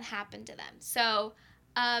something that happened to them. So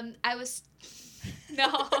I was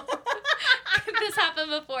no, this happened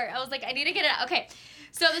before. I was like, I need to get it out. Okay,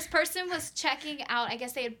 so this person was checking out. I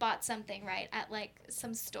guess they had bought something right at like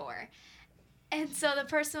some store, and so the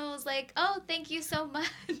person was like, "Oh, thank you so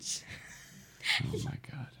much." Oh my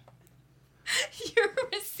God. Your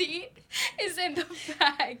receipt is in the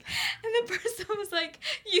bag, and the person was like,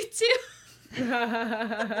 "You too."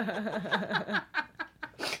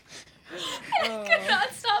 I could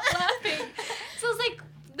not stop laughing. So I was like,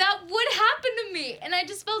 that would happen to me. And I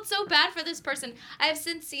just felt so bad for this person. I have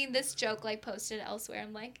since seen this joke like posted elsewhere.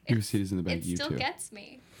 I'm like, Your receipt is in the bag, it you still too. gets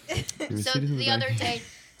me. Your So receipt is in the bag. other day,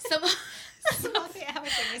 someone. How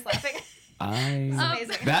much Amy's laughing.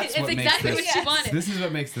 Amazing. That's It's what exactly makes what this. she wanted. This is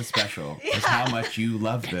what makes this special. Is how much you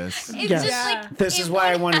love this. It's Yes. just like This is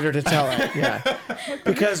why I wanted her to tell it. Yeah,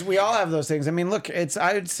 because we all have those things. I mean, look,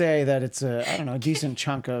 I would say that it's a decent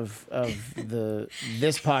chunk of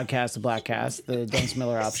this podcast, the Bladtcast, the Dennis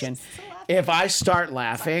Miller option. If I start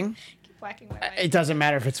laughing, Keep whacking my mic. it doesn't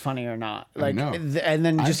matter if it's funny or not. Like, know. and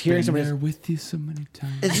then just I've hearing been somebody. there with you so many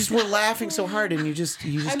times. It's just we're laughing so hard, and you just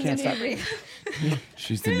can't stop.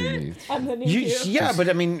 She's the new me. I'm the new you. Yeah, but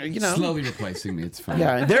I mean, you know. Slowly replacing me. It's fine.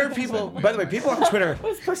 Yeah, there are people. By the way, people on Twitter.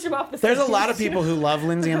 Let's push him off the There's a stage. lot of people who love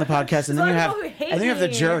Lindsay on the podcast, and then you There's a have lot of people who hate and then you have the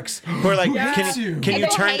me. jerks who are like, hates can you? you They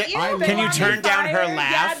turn hate you? can you want turn me down her fired.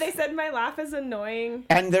 laugh? Yeah, they said my laugh is annoying.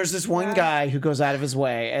 And there's this one guy who goes out of his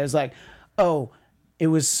way and is like, oh, it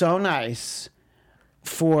was so nice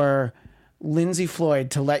for Lindsay Floyd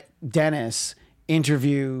to let Dennis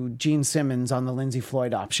interview Gene Simmons on the Lindsay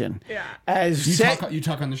Floyd option. Yeah. As You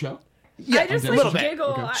talk on the show? yeah, I just a like little bit. giggle.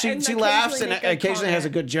 Okay. and She laughs and make a occasionally has a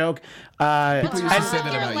comment. good joke. People used to What's say wrong that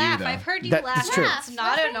with your about you, laugh? though. I've heard you That's laugh. true. It's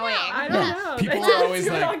not annoying. I don't know. People It's were always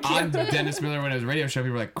good like, on on camera. Dennis Miller when it was a radio show,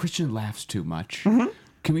 people were like, Christian laughs too much. Mm-hmm.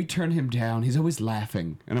 Can we turn him down? He's always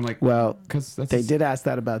laughing. And I'm like, Well, because that's they did ask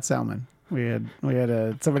that about salmon. We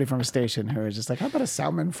had somebody from a station who was just like, how about a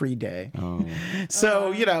salmon-free day? Oh,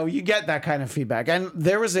 So, you know, you get that kind of feedback. And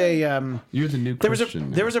there was a you're the new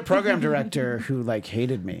Christian. there was a program director who like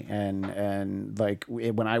hated me and like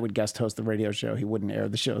when I would guest host the radio show, he wouldn't air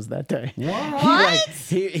the shows that day. What?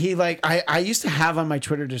 He like I used to have on my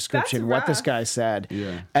Twitter description what this rough. guy said.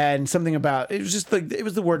 Yeah. And something about it was just like it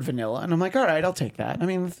was the word vanilla. And I'm like, all right, I'll take that. I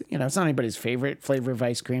mean, you know, it's not anybody's favorite flavor of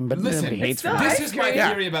ice cream, but Listen, nobody hates still vanilla. this ice is my cream.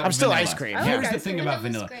 theory about I'm still vanilla. ice cream. Here's Yeah. the thing about Vanilla's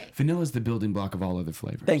vanilla. great. Vanilla is the building block of all other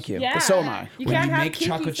flavors. Thank you. Yeah. So am I. You When can't you have make kinky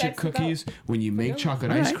chocolate chip sex without cookies, when you make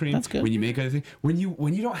chocolate ice right, cream, that's good. when you make other things, when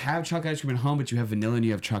you don't have chocolate ice cream at home, but you have vanilla and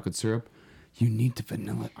you have chocolate syrup, you need the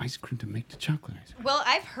vanilla ice cream to make the chocolate ice cream. Well,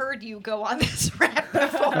 I've heard you go on this rant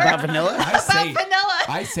before. About vanilla? I say vanilla.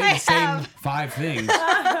 I say I the same have. 5 things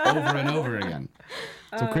over and over again.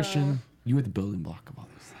 So Christian, you are the building block of all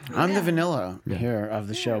these things. I'm the vanilla here of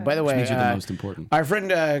the show. By the way, means you're the most important. Our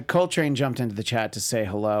friend Coltrane jumped into the chat to say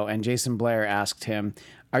hello, and Jason Blair asked him,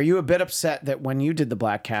 are you a bit upset that when you did the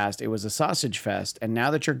Bladtcast, it was a sausage fest, and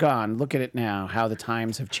now that you're gone, look at it now, how the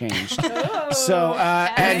times have changed. So,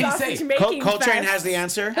 and Sausage say? making Coltrane fest. has the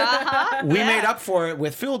answer. We made up for it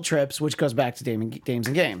with field trips, which goes back to Dames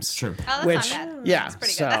and Games. Sure. Oh, that's Which, not bad. yeah, That's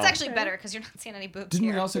pretty so good. That's actually better because you're not seeing any boobs Didn't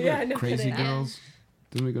here. we also go Yeah, to no Crazy kidding. Girls?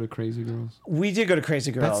 Didn't we go to Crazy Girls? we did go to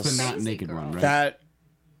Crazy Girls. That's the not Crazy naked Girls. one, right? That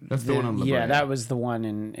That's the one on La Yeah, Brea. that was the one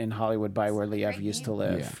in Hollywood by where Liev used to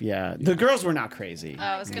live. Yeah. The girls were not crazy.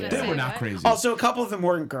 I was gonna They say were not what? crazy. Also, a couple of them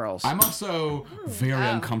weren't girls. I'm also very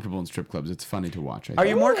uncomfortable in strip clubs. It's funny to watch. I Are think.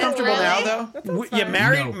 you more Ooh, comfortable really? now, though? sounds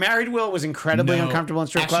Yeah, fun. married Will was incredibly uncomfortable in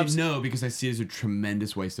strip Actually, clubs. no, because I see it as a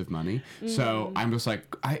tremendous waste of money. So I'm just like,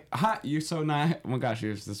 hi, you're so nice. Oh my gosh,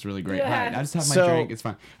 this is really great. Yeah. Hi, I just have my So- drink. It's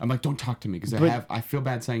fine. I'm like, don't talk to me because I feel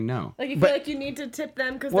bad saying no. Like you But- feel like you need to tip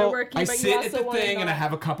them because Well, they're working, I but sit you at also the want thing to and I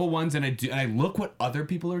have a couple ones and I look what other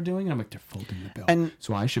people are doing and I'm like, they're folding the bill. And-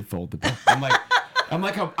 so I should fold the bill. I'm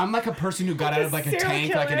like a person who got out of like a serial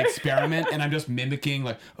tank, like an killer. experiment, and I'm just mimicking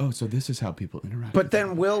like, oh, so this is how people interact. But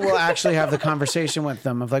then will actually have the conversation with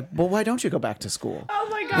them of like, well, why don't you go back to school? Oh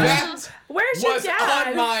my That gosh. Where's your was dad?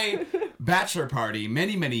 on my bachelor party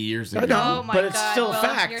many years ago. know. Oh my But it's God, still a Will,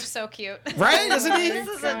 fact. You're so cute. Right? Isn't he? This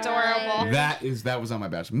is adorable. That was on my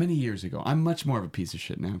bachelor many years ago. I'm much more of a piece of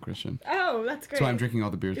shit now, Christian. Oh, that's great. That's why I'm drinking all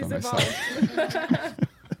the beers by He's myself. evolved.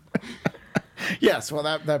 Yes, well,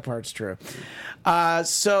 that part's true.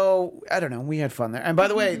 So, I don't know. We had fun there. And by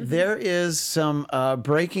the way, there is some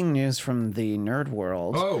breaking news from the nerd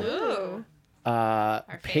world. Oh, Ooh.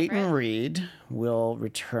 Peyton favorite. Reed will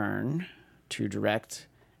return to direct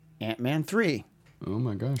Ant-Man 3. oh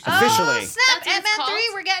my gosh. Officially. Oh, snap! That's what it's Ant-Man called? 3,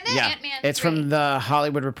 we're getting it. Yeah, Ant-Man it's 3. from the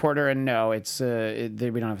Hollywood Reporter, and no, it's we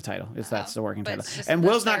don't have a title. That's the working but title. it's just And the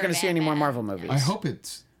Will's not third going to see any more Ant-Man. Marvel movies. I hope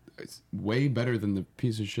it's way better than the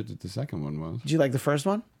piece of shit that the second one was. Did you like the first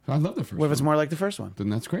one? I love the first What if one. it's more like the first one? Then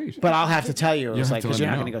that's great. But I'll have to tell you, have like, to because let you're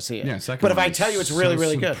me not know. going to go see it. Yeah, second but if one I is tell you, it's so really,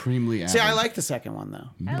 really good. supremely See, I average. like the second one though,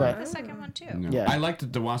 I but like the second one too. No. Yeah. I liked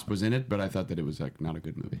that the Wasp was in it, but I thought that it was like not a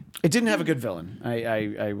good movie. it didn't have a good villain.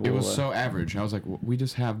 I will, It was so average. I was like, we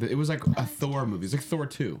just have it was like a Thor movie. It's like Thor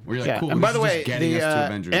 2, where you're like, yeah. cool. And this by the is way, just getting the us to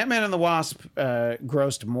Avengers. Ant-Man and the Wasp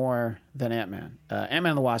grossed more than Ant-Man. Ant-Man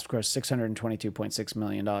and the Wasp grossed $622.6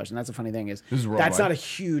 million, and that's the funny thing is This is that's worldwide. not a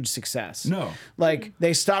huge success. No. Like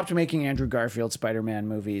they stopped making Andrew Garfield Spider-Man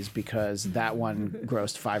movies because that one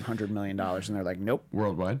grossed $500 million, and they're like, nope.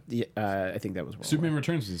 Worldwide. Yeah, I think that was worldwide. Superman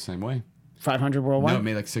Returns was the same way. 500 worldwide. No, it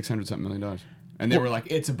made like $600 million. And they were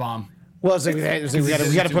like, it's a bomb. Well, it's like, we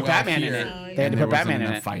got to put Batman in here. it. They had to put Batman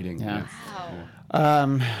in it. Fighting. Yeah.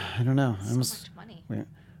 Wow. I don't know. So much money.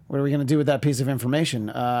 What are we gonna do with that piece of information?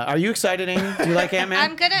 Are you excited, Amy? Do you like Ant-Man?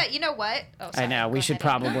 I'm gonna. You know what? Oh, sorry. know, we Go should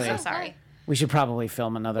ahead, Amy. probably- I'm so sorry. We should probably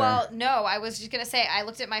film another. Well, no, I was just gonna say I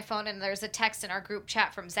looked at my phone and there's a text in our group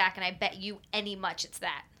chat from Zach, and I bet you any much it's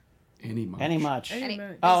that. Any much. any much. Any Any-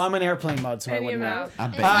 much. Oh, I'm in airplane mode, so I Any wouldn't know. amount. I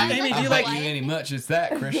bet Amy, you, do you I like- bet you any much? It's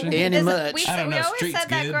that, Christian. Any Is- much. We, I don't we know, always street's said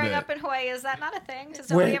that good, growing but- up in Hawaii. Is that not a thing? Does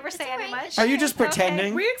Wait. nobody ever say any much? Are you just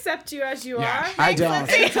pretending? We accept you as you Yeah. are. I don't.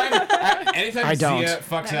 Anytime I don't. Zia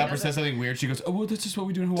fucks up or says something weird, she goes, "Oh, well, that's just what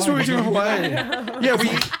we do in Hawaii." That's what we do in Hawaii. Yeah, we.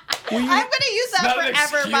 I'm gonna use that not an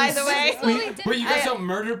forever, by the excuse. way. Wait, you guys don't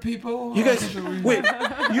murder people? You guys, wait.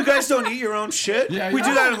 You guys don't eat your own shit? Yeah, we yeah.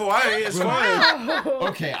 do that in Hawaii. It's fine.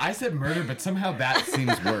 Okay, I said murder, but somehow that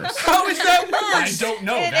seems worse. How is that I worse? don't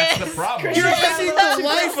know. It That's is. the problem. You're ending the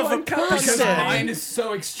life of a Because person. mine is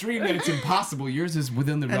so extreme that it's impossible. Yours is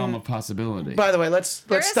within the realm of possibility. By the way, let's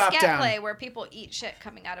There is stop scat down. play where people eat shit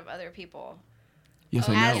coming out of other people. Yes,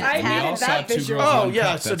 I As know. I We needed all saw that Two visual. Girls, Oh One yeah,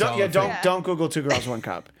 Cup. so That's don't all yeah it don't is. don't Google Two Girls One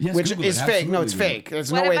Cup, Yes, which Google is it. fake. No, it's Absolutely fake.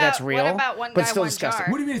 There's What no way about- that's real. what about One but Guy, still One disgusting. Jar?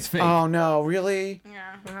 What do you mean it's fake? Oh no, really?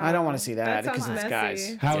 Yeah. I don't want to see that That because sounds it's messy.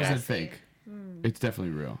 guys. How is Yeah. it fake? It's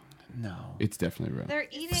definitely real. No. It's definitely real. They're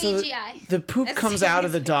eating. So CGI. the poop It's comes out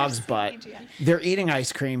of the CGI. dog's butt. They're eating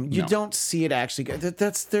ice cream. You No. don't see it actually go.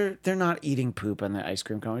 That's they're not eating poop on the ice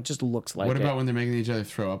cream cone. It just looks like What it. about when they're making each other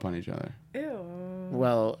throw up on each other? Ew.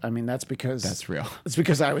 Well, I mean that's because That's real. It's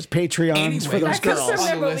because I was Patreons for those That comes girls. from On the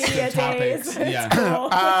their list of media topics. days.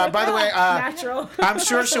 Yeah. By the way, Natural. I'm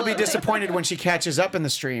sure she'll be disappointed when she catches up in the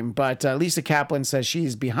stream, but Lisa Kaplan says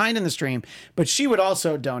she's behind in the stream, but she would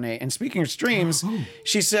also donate. And speaking of streams,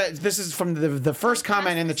 she said, this is from the first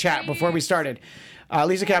comment in the chat before we started.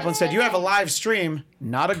 Lisa Kaplan said, "You have a live stream,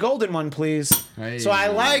 not a golden one, please." Hey. So I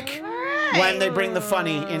like when they bring the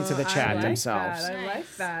funny into the chat I like themselves. That. I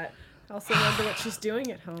like that. I also wonder what she's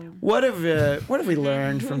doing at home. What have we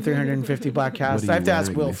learned from 350 Bladtcasts? What are I have to you ask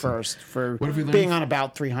learning, Will Lisa? first for What have we learned? being on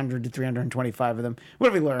about 300 to 325 of them. What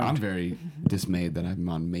have we learned? I'm very dismayed that I'm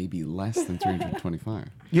on maybe less than 325.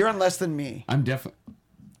 You're on less than me I'm definitely.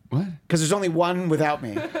 What? because there's only one without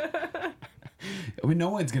me. I mean, no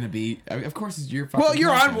one's gonna be. I mean, of course, it's your fucking. Well,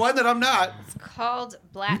 you're on content. one that I'm not. It's called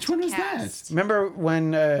Bladtcast. Which one was that? Remember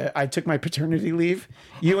when I took my paternity leave?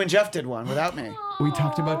 You and Jeff did one without me. We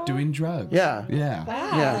talked about doing drugs. Yeah. Yeah.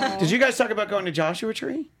 Yeah. Did you guys talk about going to Joshua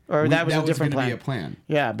Tree? Or that was a different gonna plan? be a plan.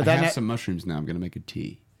 Yeah, but I then have some mushrooms now. I'm gonna make a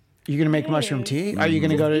tea. You're gonna make mushroom tea? Are you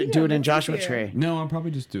gonna go to do it in Joshua Tree? No, I'll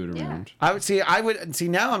probably just do it around. I would see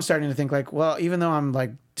now. I'm starting to think like, well, even though I'm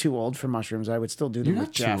like too old for mushrooms, I would still do them You're with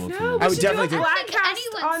not too Jeff. old for No, mushrooms. we I would should definitely do do a I don't think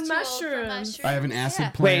Bladtcast on anyone's too old for mushrooms. I have an acid Yeah.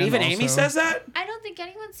 plan. Wait, even Amy also. says that? I don't think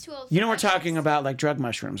anyone's too old for You know we're mushrooms. talking about like drug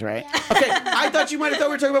mushrooms, right? Okay, I thought you might have thought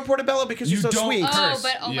we were talking about portobello because You you're so don't sweet. Oh, curse.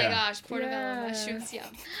 but oh my Yeah. gosh, portobello Yeah. mushrooms, yum.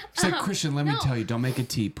 It's like, Christian, let me tell you, don't make a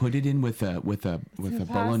tea. Put it in with a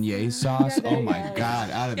bolognese sauce. Yeah, there Oh you my go. God,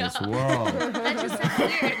 out of this world. That just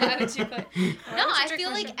sounds weird. Why would you put? No, I drink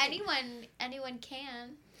feel like mushroom? anyone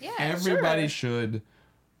can. Yeah. Everybody should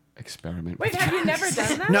experiment. Wait, with have you that. never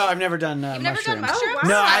done that? No, I've never done You've never done mushrooms. mushrooms?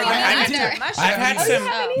 No, I've had Oh, some. you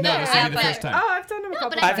haven't either? No, this will be the first time. Oh, I've done them a No,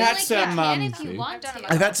 couple but I I've feel had like some, you can if see? you want I've done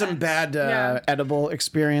to. I've had some bad Yeah. edible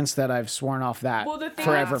experience that I've sworn off that Well, the thing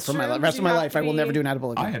forever with for my shrooms, rest of you my have life. to I will never be- do an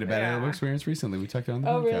edible again. I had a bad Yeah. edible experience recently. We talked on the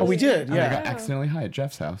Oh, podcast. really? Oh, we did, I yeah. got accidentally high at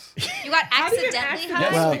Jeff's house. You got How do you get accidentally accident- high?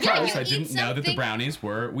 Yes, Well- because Yeah, I you didn't eat know that the something- brownies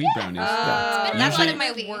were weed brownies. That's Usually- one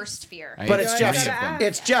of my worst fear. I But ate it's Oh, three Jeff's. of them.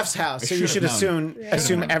 It's Jeff's house, so you should should've known.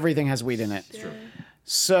 assume everything has weed in it.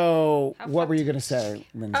 So, How what were fucked. you gonna say,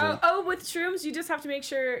 Lindsay? With shrooms, you just have to make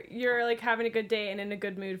sure you're like having a good day and in a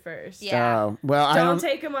good mood first. Yeah. Oh, well, I Don't don't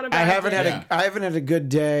take 'em on a I bad haven't day. had I haven't had a good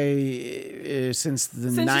day since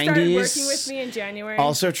the Since 90s. you started working with me in January.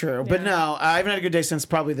 Also true, but Yeah. no, I haven't had a good day since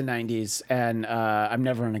probably the 90s, and I'm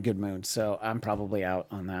never in a good mood, so I'm probably out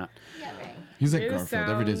on that. Yeah, right. He's like It Garfield.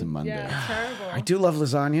 Every day's a sounds- Monday. Yeah, it's terrible. I do love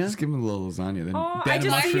lasagna. Just give him a little lasagna. Then Oh, bed I of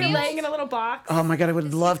just see you mushrooms. laying in a little box. Oh my god, I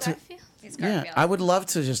would love to. Garfield? It's Yeah, Garfield. I would love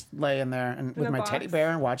to just lay in there and with a my box. teddy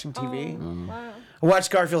bear and watching TV. Wow. I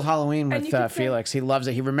watched Garfield Halloween And with you could say- Felix. He loves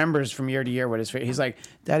it. He remembers from year to year what his favorite. He's like,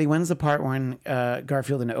 Daddy, when's the part when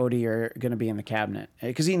Garfield and Odie are going to be in the cabinet?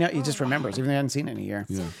 Because he just remembers, even though he hadn't seen it in a year.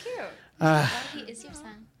 Yeah. Cute. Glad he is your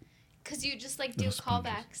son. Because you just like do Little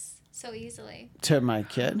sponges. callbacks so easily. To my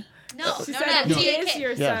kid. No, She no, said no. he to is kid.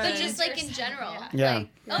 your Yeah. son. But just like in general. Yeah. Like,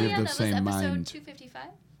 oh You yeah, have the that was same episode mind. 255.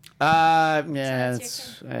 Yeah,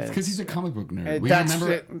 that's it's. Because he's a comic book nerd. We That's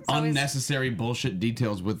remember it. unnecessary bullshit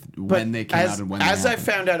details with But when they came as, out and when as they I happened.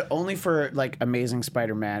 found out, only for like Amazing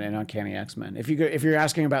Spider-Man and Uncanny X-Men. If you're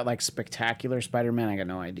asking about like spectacular Spider-Man, I got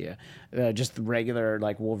no idea. Just the regular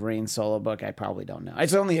like Wolverine solo book, I probably don't know.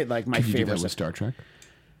 It's only like my Could you do favorite that with Star Trek?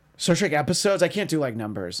 Star Trek episodes. I can't do like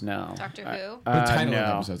numbers. No. Doctor Who. The title no.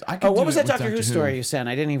 of episodes. I could Oh, what do was it that with Doctor Who story you sent?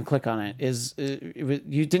 I didn't even click on it.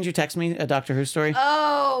 Didn't you text me a Doctor Who story?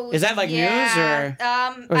 Oh, Is that, like, yeah.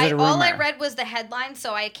 news, or is it a all I rumor? read was the headline,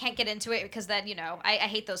 so I can't get into it because then I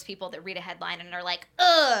hate those people that read a headline and are like,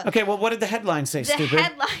 ugh. Okay, well, what did the headline say, The stupid?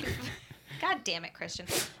 headline. God damn it, Christian.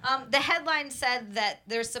 The headline said that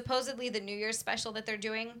there's supposedly the New Year's special that they're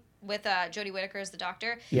doing with Jodie Whittaker as the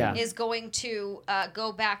Doctor Yeah. is going to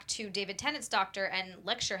go back to David Tennant's Doctor and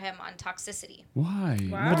lecture him on toxicity. Why?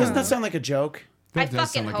 Wow. But doesn't that sound like a joke? I That does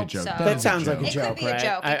fucking sound like a hope joke. so. That sounds like a It joke, could be a right?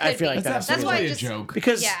 joke. It I could feel be. like That's That's why I absolutely a just- joke.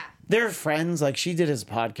 because Yeah. they're friends. Like she did his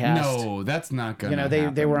podcast. No, that's not gonna. You know, they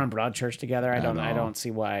happen. were on Broadchurch together. I At don't all.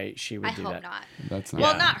 see why she would I do hope that. not. That's not.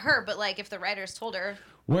 Well, not her, but like if the writers told her.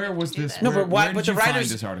 Where was do this? that. No, where, but why? Where But did the you find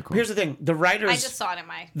writers. this article? Here's the thing: the writers. I just saw it in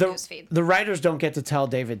my the, newsfeed. the writers don't get to tell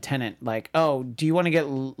David Tennant like, oh, do you want to get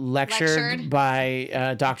lectured Lectured?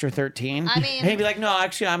 by Doctor 13? I mean- and he'd be like, no,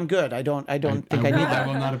 actually, I'm good. I don't think I need I that.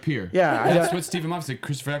 will not appear. Yeah, I that's don't- what Stephen Moffat said.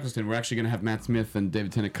 Christopher Eccleston. We're actually going to have Matt Smith and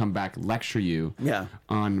David Tennant come back lecture you. Yeah.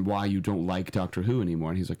 On why you don't like Doctor Who anymore,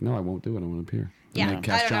 and he's like, no, I won't do it. I won't appear. And Yeah, they I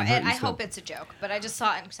cast don't John know. Hurt I instead. hope it's a joke, but I just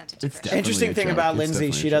saw it and sent it to It's Christian. definitely Interesting a thing joke. about It's Lindsay,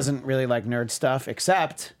 definitely she a joke. doesn't really like nerd stuff,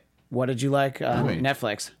 except what did you like on Wait.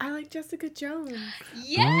 Netflix? I like Jessica Jones.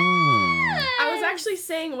 Yeah. Oh. I was actually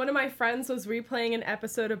saying one of my friends was replaying an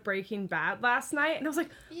episode of Breaking Bad last night, and I was like,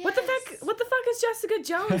 "What the Yes. fuck? What the fuck is Jessica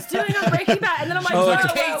Jones doing on Breaking Bad?" And then I'm like, Oh, "Whoa, it's a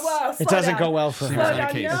whoa, whoa, It slow doesn't down. go well for She Slow was her. on a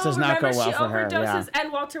down. case. No, It does not go remember, well she for her, yeah. overdoses,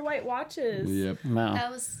 and Walter White watches. Yep. No,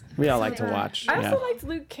 That was. we all like to watch. I also Yeah. liked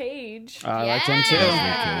Luke Cage. I liked him too.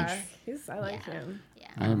 Yeah. Yeah, I like Yeah. him.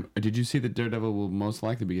 Did you see that Daredevil will most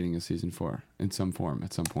likely be getting a season 4 in some form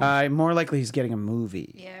at some point? More likely he's getting a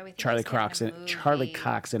movie. Yeah, we think Charlie he's getting Cox a in Charlie movie.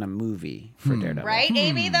 Cox in a movie for Daredevil. Right,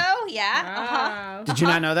 Amy? Though, yeah. Uh-huh. Wow. Did you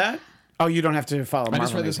not know that? Oh, you don't have to follow. I just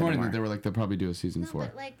Marvel read this news morning anymore. that they were like they'll probably do a season No, 4.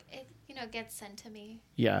 but like it, gets sent to me.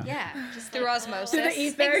 Yeah. Yeah, just through like, osmosis. To the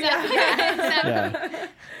ether. Exactly. Yeah.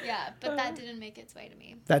 Yeah, but that didn't make its way to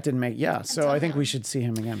me. That didn't make. Yeah. So Until I think now. we should see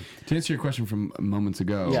him again. To answer your question from moments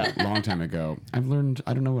ago, Yeah. a long time ago, I've learned.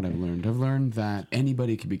 I don't know what I've learned. I've learned that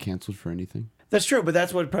anybody can be canceled for anything. That's true, but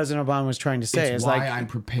that's what President Obama was trying to say. It's Is why like I'm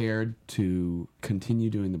prepared to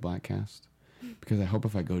continue doing the Bladtcast because I hope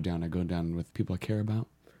if I go down with people I care about.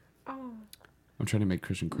 Oh. I'm trying to make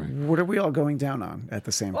Christian cry. What are we all going down on at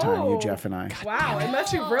the same time, you, Oh. Jeff, and I? Wow, it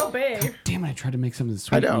must be real big. Damn it! I tried to make something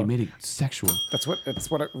sweet, and know. you made it sexual. That's what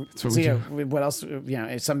what we Zia, what else? You know,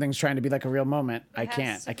 if something's trying to be like a real moment, I has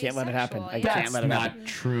can't. to I can't be let it happen. sexual, I yeah. can't let it happen. Not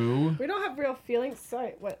true. We don't have real feelings.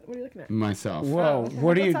 Sorry, what are you looking at? Myself. Whoa, okay.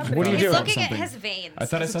 what are you? What's What are you happening? He's doing? looking something. at his veins. I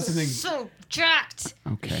thought I saw something. So jacked.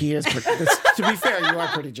 Okay. He is. To be fair, you are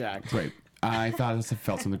pretty jacked. Great. I thought I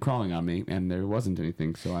felt something crawling on me, and there wasn't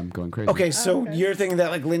anything, so I'm going crazy. Okay, so Okay. you're thinking that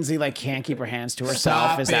like Lindsay like can't keep her hands to herself?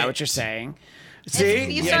 Stop Is that it. what you're saying? See,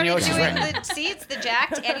 You Yeah, started know what she's doing right. the it's the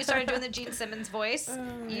jacked, and you started doing the Gene Simmons voice.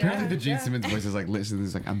 Apparently, the Gene Simmons voice is like, listen,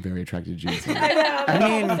 is like, I'm very attracted to Gene Simmons. I know. I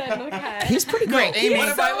mean, okay. he's pretty great. Amy, What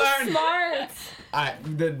have I learned? Smart.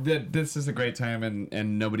 This is a great time,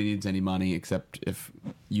 and nobody needs any money except if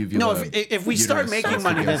Uvula. no, if we start uterus making starts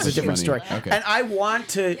money, to that's a give us different money. story. Okay. And I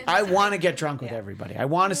want to get drunk with everybody. I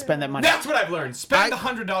want to spend that money. That's what I've learned. Spend I- the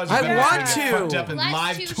 $100. I want to. Fucked up and Life's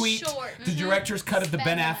live too tweet short. the director's cut of the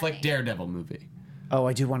Ben Spend the Affleck money. Daredevil movie. Oh,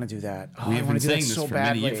 I do want to do that. Oh, We I have want been to do that saying this so for many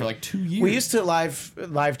badly. years, for like 2 years. We used to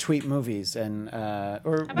live tweet movies and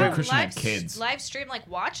or About Christian had live, kids. live stream like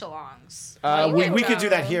watch-alongs. we could do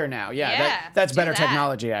that here now. Yeah, Yeah, that's do better that.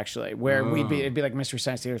 technology actually. Where it'd be like Mystery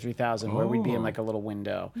Science Theater 3000, where we'd be in Oh. like a little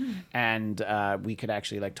window, and we could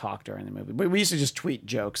actually like talk during the movie. But we used to just tweet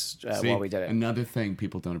jokes See, while we did it. Another thing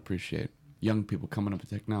people don't appreciate: young people coming up with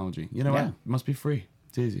technology. You know Yeah. what? It must be free.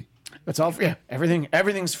 It's easy. It's all yeah.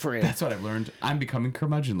 Everything's free. That's what I've learned. I'm becoming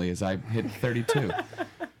curmudgeonly as I hit 32.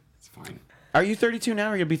 It's fine. Are you 32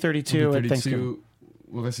 now, or you'll be 32 at Thanksgiving?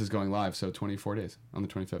 Well, this is going live, so 24 days on the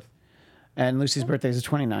 25th. And Lucy's birthday is the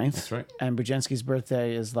 29th. That's right. And Bujenski's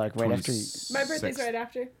birthday is like right after. My birthday's right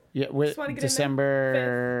after. Yeah, Just wanna get in there.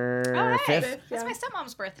 December Oh, hey, 5th. that's Yeah. my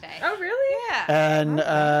stepmom's birthday. Oh, really? Yeah.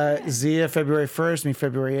 And Zia February 1st, me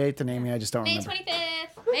February 8th, and Amy I just don't May remember.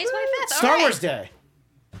 25th. May 25th. Star all right. Wars Day.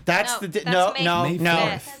 That's No, the di- that's no May- no May no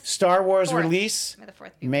 4th. Star Wars 4th. release May the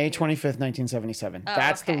 4th be May with you. 25th 1977. Oh,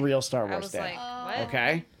 That's okay. the real Star I Wars was Day. like, what?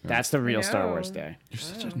 Okay, that's the real Star No. Wars Day. You're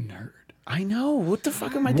such a nerd. I know. What the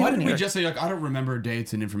fuck am I Why doing did we here? just say, like, I don't remember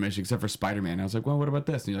dates and information except for Spider-Man? I was like, well, what about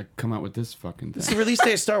this? And you're like, come out with this fucking It's the thing. release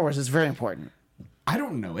day of Star Wars. It's very important. I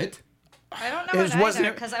don't know it. I don't It know was- it wasn't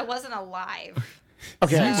either it- because I wasn't alive.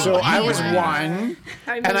 Okay, so I was Yeah. one,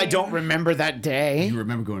 and I don't remember that day. You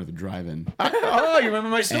remember going to the drive-in. Oh, you remember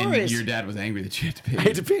my And stories? your dad was angry that you had to pee. I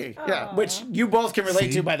had to pee. Yeah, which you both can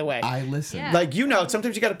relate See? to, by the way. I listen. Yeah. Like, you know,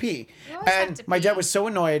 sometimes you gotta pee. always have And to my dad pee. was so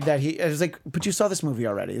annoyed that I was like, but you saw this movie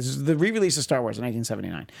already. This is the re-release of Star Wars in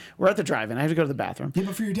 1979. We're at the drive-in. I have to go to the bathroom. Yeah,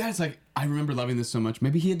 but for your dad, it's like, I remember loving this so much.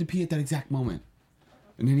 Maybe he had to pee at that exact moment.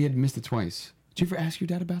 And then he had missed it twice. Did you ever ask your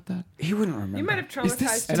dad about that? He wouldn't remember. You might have Is this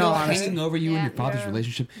traumatized still all honesty. hanging over you and Yeah. your father's Yeah.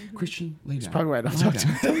 relationship? Christian, lay down. probably why I don't Lay talk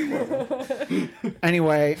to down.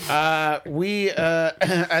 Anyway, we,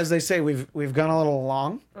 as they say, we've gone a little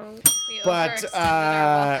long, We but overextended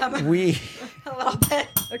our welcome we. a little bit.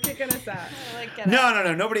 They're kicking us out. Like, get No, out. no,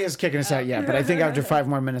 no. Nobody is kicking us out yet. But I think after 5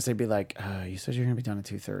 more minutes, they'd be like, "You said you're gonna be done at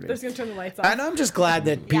 2:30." They're just gonna turn the lights off. And I'm just glad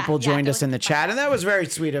that people yeah, joined they're us in the like, chat, and that was very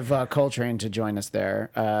sweet of Coltrane to join us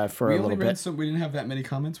there for We a only little read bit. some, we didn't have that many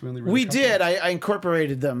comments. We only read We a couple. did. I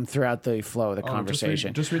incorporated them throughout the flow of the Oh,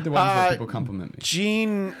 conversation. Just read the ones where people compliment me.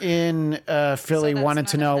 Gene in Philly that's wanted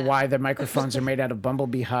to none of know them. why the microphones are made out of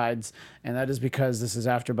bumblebee hides, and that is because this is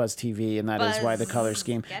AfterBuzz TV, and that is why the Buzz. color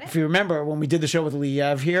scheme. Get it? If you remember when we did the show with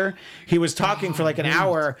Liev here, he was talking for like an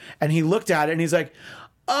hour, and he looked at it and he's like,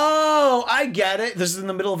 "Oh, I get it." This is in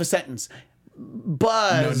the middle of a sentence.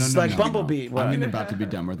 Buzz, like Bumblebee. No. What? I'm about to be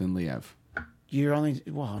dumber than Liev. You're only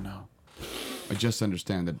no. I just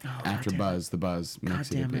understand that after damn Buzz, the Buzz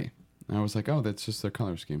makes it a damn B. it. And I was like, oh, that's just their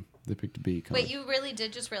color scheme. They picked a B color. Wait, you really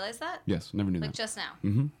did just realize that? Yes, never knew Like that. just now?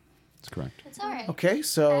 That's correct. It's all right. Okay,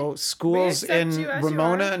 so schools accept in you as you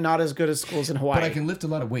Ramona are. not as good as schools in Hawaii. But I can lift a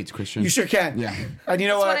lot of weights, Christian. You sure can. Yeah. And you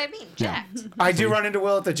know That's what? what I mean. Yeah. Jacked. I do run into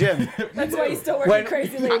Will at the gym. That's why you still working when,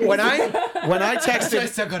 crazy ladies. when I I texted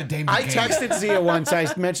still got a Damon I game. texted Zia once. I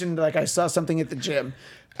mentioned like I saw something at the gym,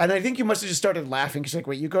 and I think you must have just started laughing. She's like,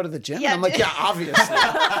 "Wait, you go to the gym?" Yeah, and I'm like, "Yeah, obviously,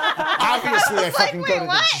 obviously, I fucking go to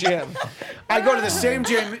 "Wait, the gym. I go to the same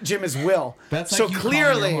gym as Will. That's so like you calling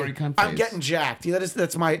your clearly, hoary cunt I'm face. getting jacked. Yeah,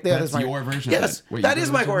 that's my That's my your version of Yes, it. Wait, that you is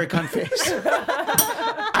go my to the hoary cunt face.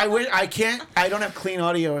 I don't have clean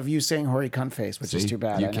audio of you saying hoary cunt face, which is See? too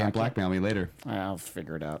bad. You I know I can't blackmail me later. I'll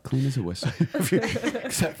figure it out. Clean as a whistle.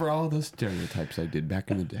 Except for all those stereotypes I did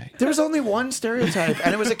back in the day. There was only one stereotype,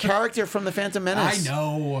 and it was a character from the Phantom I Menace.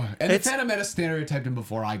 know. And It's- the Phantom Menace stereotyped him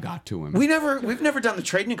before I got to him. We've never done the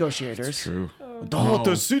trade negotiators. True. Oh,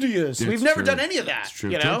 the Sidious. It's We've never true. done any of that. It's true.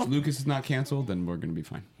 You know? George Lucas is not canceled, then we're going to be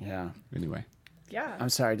fine. Yeah. Anyway. Yeah. I'm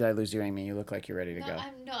sorry, did I lose you, Amy? You look like you're ready to go.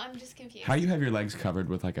 I'm just confused. How do you have your legs covered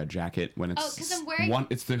with like a jacket when it's 'cause I'm wearing-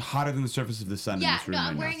 it's the hotter than the surface of the sun in Yeah, this room no, right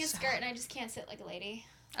I'm now. wearing a skirt and I just can't sit like a lady.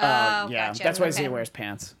 Oh, yeah, gotcha. that's why Okay. Zia wears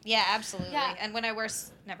pants. Yeah, absolutely. Yeah. And when I wear,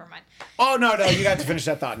 never mind. Oh no, you got to finish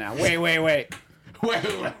that thought now. Wait. Wait.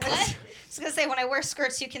 I was gonna say when I wear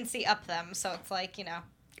skirts, you can see up them, so it's like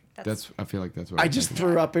I feel like that's what I just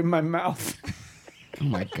threw up in my mouth. Oh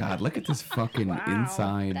my god, look at this fucking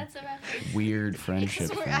inside That's a reference. weird friendship.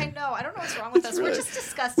 It's weird. thing. I know. I don't know what's wrong with us. We're just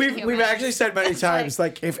disgusting. We've humans. actually said many It's times,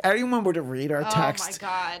 like if anyone were to read our oh text, my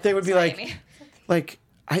god, they would be Sorry, like,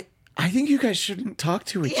 Amy. I think you guys shouldn't talk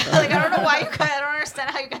to each Yeah, other. like I don't know why you guys. I don't understand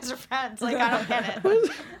how you guys are friends. Like I don't get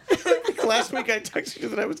it. Last week I texted you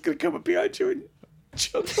that I was going to come up behind you and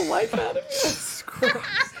choke the life out of you.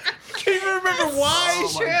 I can't even remember why.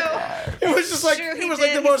 True. It was just like True, it he was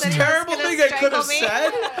like did. the He most said he was terrible gonna thing I could have strangle me.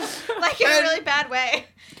 said. Like in a And- really bad way.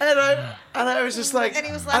 And I was just like, And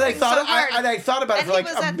he was I laughing thought, so hard. I thought about it And for like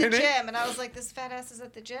he was a at the minute. gym, and I was like, "This fat ass is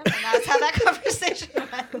at the gym," and that's how that conversation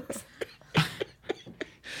went.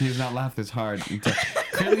 He has not laughed this hard.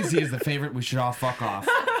 Clearly, Z is the favorite. We should all fuck off.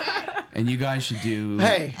 And you guys should do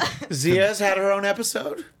Hey, Zia's had her own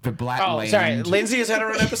episode. the Black Oh, Lane. sorry. Lindsay has had her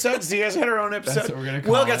own episode. Zia's had her own episode. what we're gonna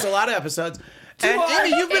call Will it. gets a lot of episodes. And Amy,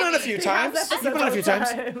 you've been on a few times. You've been on a few times.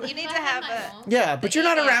 You need to have a. Yeah, but you're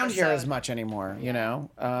not Amy around here episode. as much anymore, you know.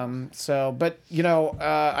 I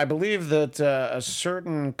believe that a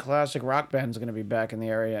certain classic rock band is going to be back in the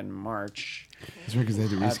area in March. That's right, because they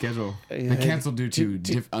had to reschedule. They canceled due to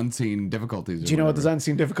unseen difficulties. Do you know what those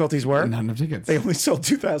unseen difficulties were? Not enough tickets. They only sold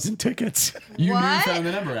 2,000 tickets. You What? found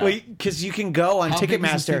the number out. Wait, because you can go on How big is the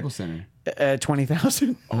Ticketmaster. Staples Center?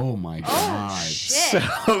 20,000. Oh my god. Shit.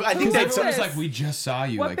 So I think Who's that's. Everyone's this? like, we just saw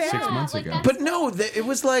you What like band? 6 months Like ago. that- But no, it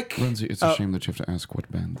was like. Lindsay, it's a shame that you have to ask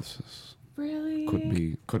what band this is. Really?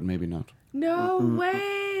 Could maybe not. No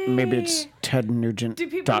way. Maybe it's TedNugent.com. Do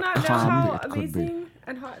people not know how It could be. amazing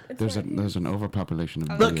and hot? it's There's like? an overpopulation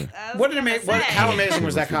of Look, beer. I was what gonna say. how amazing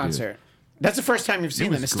was that It was concert? That's the first time you've seen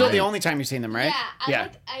was them. It's still the great. only time you've seen them, right? Yeah,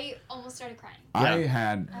 I almost started crying.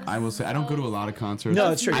 I will say, I don't go to a lot of concerts.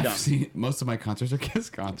 No, it's true, you I've don't. seen most of my concerts are Kiss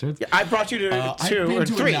concerts. Yeah, I brought you to I've two been or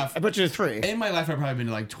to three. enough. I brought you to three. In my life, I've probably been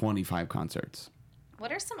to like 25 concerts.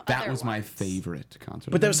 What are some That other was my ones? favorite concert.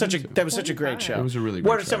 But that was such a I've been to. that was such a great show. It was a really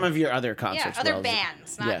What great are some show. of your other Yeah, concerts? other Wells?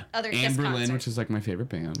 bands, not Yeah. other Kiss Anne Berlin, concerts. which is like my favorite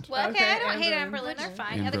band. Well, okay, I don't hate Amberlin. Anne Berlin. They're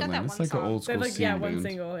fine. Anne Yeah, they got Berlin. that It's one like an song. old They're school like, scene one band.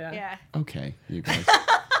 single, yeah. Yeah. Okay, you guys.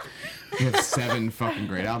 We have 7 fucking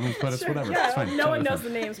great albums, but it's whatever. Yeah, It's fine. no one Totally knows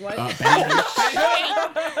fine. the names. What? Betty Who.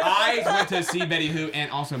 I went to see Betty Who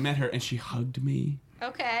and also met her, and she hugged me.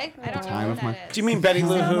 Okay, I don't Time know of who my- that is. Do you mean Betty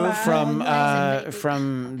Lou Who bad. from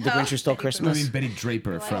The Grinch Who Stole I Christmas? mean Betty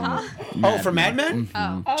Draper from. Oh, from Mad Men?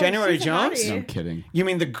 Oh. Oh, January she's a Jones? hottie. No, I'm kidding. You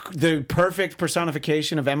mean the perfect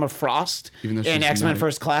personification of Emma Frost Even though in she's X-Men not a-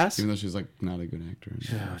 First Class? Even though she's like not a good actor.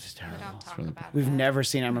 Don't talk really about We've that. never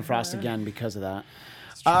seen Emma Frost again because of that.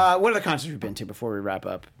 What are the concerts you've been to before we wrap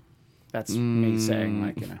up? That's me saying,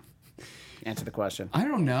 like, answer the question. I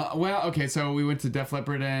don't know. Well, okay, so we went to Def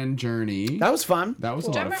Leppard and Journey. That was fun. That was a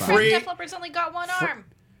lot Drummer of for fun. Free- Def Leppard's only got one arm.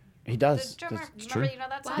 He The does. drummer. It's Remember, true. you know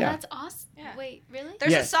that Wow, song? Yeah. that's awesome. Yeah. Wait, really?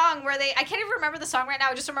 There's Yeah. a song where I can't even remember the song right now.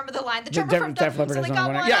 I just remember the line. The drummer Def- from Def Def Leppard Leppard's only is got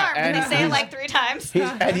on one one- yeah, arm. And and they say it he's- like 3 times.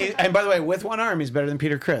 And by the way, with one arm, he's better than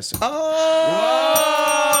Peter Criss. Oh!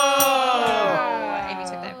 Amy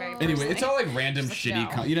took that very Anyway, it's personally. all like random Just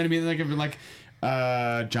shitty. no. You know what I mean? Like, I've been like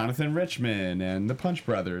Jonathan Richman and the Punch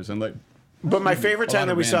Brothers and like. But my favorite A lot time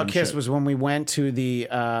that of we saw random Kiss shit. was when we went to the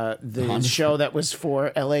show that was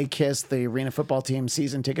for LA Kiss, the arena football team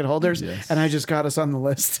season ticket holders, Yes. and I just got us on the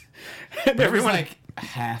list. And It was everyone, like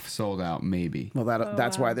half sold out, maybe. well,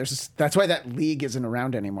 that's why that's why that league isn't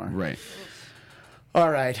around anymore. Right. All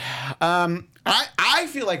right, I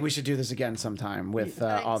feel like we should do this again sometime with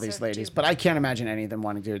all so these ladies, too. but I can't imagine any of them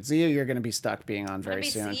wanting to do it. Zia, you're going to be stuck being on I'm very gonna be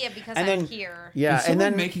soon. Sia because And I'm then- here. Yeah, Is and someone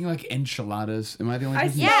then making like enchiladas. Am I the only I-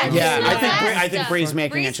 person? Yeah, that- yeah, I Yeah. think Bree's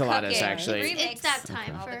making Bree's enchiladas cooking. actually. Bree It's makes that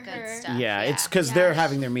time all for the good her. stuff. Yeah, it's because they're Yeah.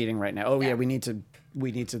 having their meeting right now. Oh yeah, Yeah. we need to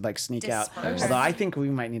like sneak out. Disperse. Although I think we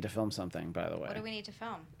might need to film something. By the way, What do we need to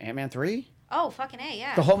film? Ant-Man 3, Oh, fucking A,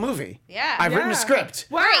 yeah. the whole movie. Yeah. I've written a Yeah. script.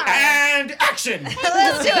 Wow. And action.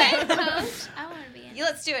 Let's do it. Coach, I want to be in.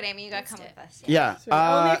 Let's do it, Amy. You gotta come do with it. us. Yeah.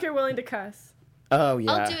 Only if you're willing to cuss. Oh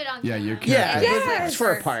yeah. I'll do it on Yeah, camera. you're Yeah, Yes. it's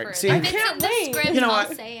for a For- part. for- See, If it's can't in the wait. script, you know I'll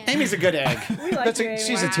what? say it. Amy's a good egg. like That's you, Amy.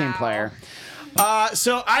 she's a team Wow. player.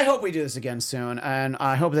 So I hope we do this again soon, and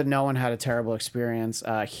I hope that no one had a terrible experience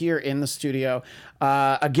here in the studio.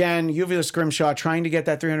 Again, Uvula Scrimshaw trying to get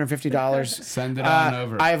that $350. Send it on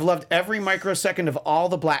over. I have loved every microsecond of all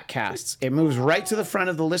the Bladtcasts. It moves right to the front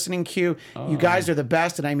of the listening queue. You guys are the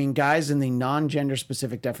best, and I mean guys in the non-gender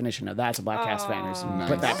specific definition. Now that's a Bladtcast fan. Who's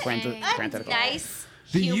put that parenthetical. Nice.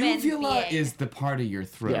 The human uvula being. is the part of your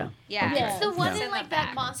throat. Yeah. It's the one Yeah. in like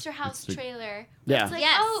that Monster House trailer. Yeah. It's like,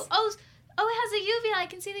 Yes. oh, it has a uvula. I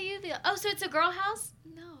can see the uvula. Oh, so it's a girl house?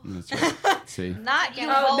 No. That's right. See? Not you,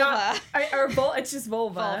 Oh, vulva. It's just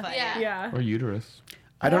vulva. Vulva, Yeah. Yeah. Or uterus.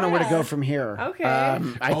 I don't know where to go from here. Okay. I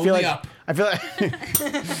Only feel like up. I feel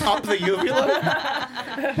like up the uvula.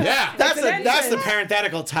 Yeah. That's the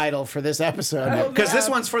parenthetical title for this episode because this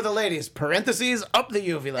yeah. one's for the ladies. Parentheses up the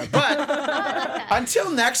uvula. But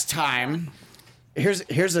until next time, here's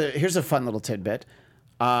a fun little tidbit.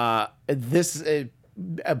 This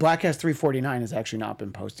Bladtcast 349 has actually not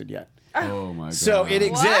been posted yet. Oh my god. So it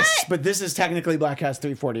exists, but this is technically Bladtcast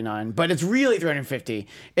 349, but it's really 350.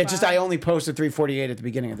 It's just I only posted 348 at the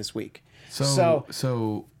beginning of this week. So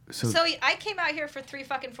So I came out here for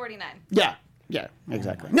 $3.49. Yeah,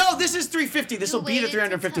 exactly. No, this is 350. This will be the waited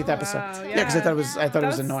to 350th tell episode. us. Yeah, because I thought it was That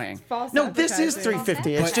was annoying. false No, this is advertising.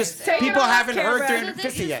 350. It's just Take it people off haven't heard camera. So 350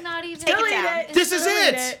 this yet. is not even Take it down. it's This is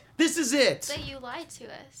Delete it. This is it. that you lied to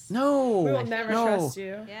us. No. We will never no. trust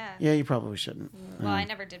you. Yeah. Yeah, you probably shouldn't. Well, I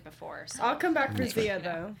never did before. So I'll come back for Zia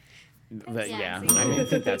though. But Yeah, yeah, I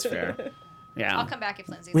think that's fair. Yeah. I'll come back if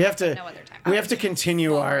Lindsay's We off, have but to no other time. we have to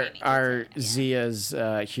continue Well, our Amy, yeah.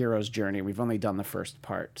 Zia's hero's journey. We've only done the first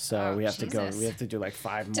part, so Oh, we have to go. Jesus. We have to do like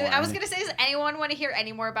 5 more. Dude, I was gonna say, does anyone want to hear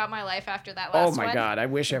any more about my life after that Oh last my one? god! I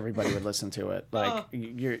wish everybody would listen to it. Like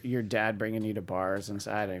your dad bringing you to bars and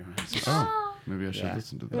I don't know. It's just- Oh, maybe I should Yeah.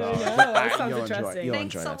 listen to No, this. that sounds you'll interesting. You'll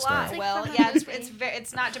Thanks enjoy a that story. lot. It's like Well, from a yeah, movie.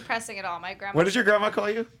 it's not depressing at all. My grandma What does your grandma call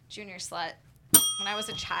you? junior slut when I was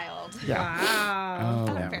a child. Yeah. Wow.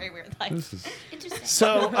 Oh, I had a very weird life. this is. interesting.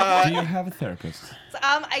 So Do you have a therapist?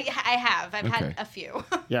 I have. I've had Okay. a few.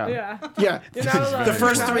 yeah. Yeah. Yeah. You're not alone. The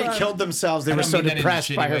first You're not 3 alone. killed themselves. They I were don't so mean that in a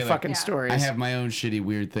depressed by shitty her way, like- fucking Yeah. stories. I have my own shitty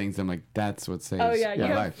weird things. I'm like, that's what saves Oh yeah, my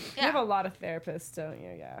you life. have a lot of therapists, don't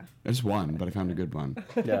you? Yeah. There's one, but I found a good one.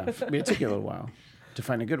 Yeah. It took you a little while to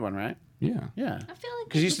find a good one, right? Yeah. Yeah. I feel like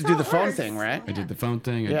Because you used to it's do how the it phone works. thing, right? I did the phone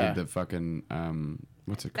thing. I Yeah. did the fucking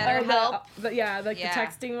what's it called? Better help. Yeah, like Yeah. the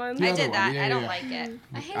texting ones. I other did one, that. yeah, I don't yeah. like it.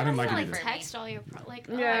 I hate I when didn't you like it like either. text all your like.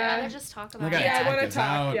 Oh, Yeah. I'd rather just talk about Like, it. I Yeah, I want to Act it talk.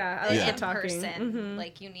 out. Yeah, I Like like in talking. person,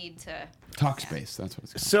 like you need to. Talk space. That's what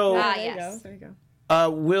it's called. So Ah, There you yes. go. There you go.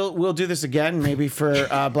 we'll do this again, maybe for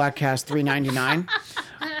Bladtcast 399.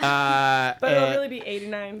 But it'll really be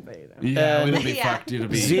 89. But yeah, it'll be Yeah. fucked. It'll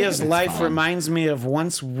be. Zia's it's life fine. reminds me of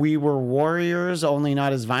Once We Were Warriors, only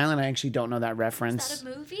not as violent. I actually don't know that reference. Is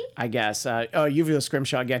that a movie? I guess. Uvula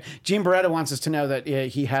Scrimshaw again. Gene Beretta wants us to know that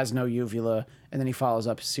he has no uvula, and then he follows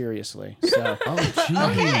up seriously. So, Oh,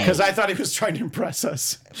 jeez. because I thought he was trying to impress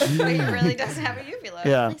us. But he really doesn't have a uvula.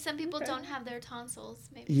 Yeah. Like some people don't have their tonsils.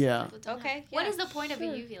 Maybe Yeah. Some people don't Okay, have- What yeah. is the point of a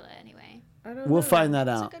uvula anyway? I don't We'll know. find that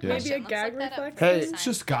out. Good Yeah. Maybe a question. Let's gag look that up. reflex. Hey, It's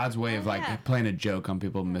just God's way of like yeah. playing a joke on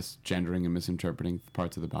people misgendering and misinterpreting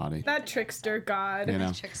parts of the body. That trickster god. You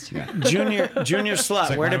know. Trickster. Yeah. Junior slut.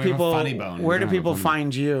 like, where why do do we have a people funny bone? where We do don't have a people funny-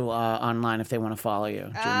 find you online if they want to follow you,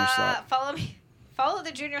 Junior slut? Follow me. Follow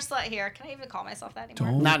the junior slut here. Can I even call myself that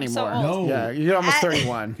anymore? Not I'm so anymore. old. No. Yeah, you're almost At-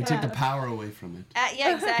 31. You take the power away from it.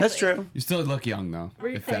 Yeah, exactly. That's true. You still look young though,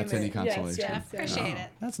 if that's any Repayment. consolation. Yes, Jeff, yes, appreciate it.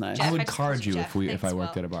 That's nice. Jeff, I I would just card called you you if Jeff. if I Thanks,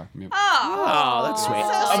 worked Will. at a bar. Yep. Oh, that's sweet.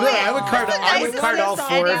 so I would card. That's the I would nicest card all thing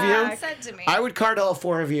 4 of anyone you. said to me. I would card all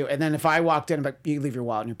 4 of you, and then if I walked in, I'm like, you leave your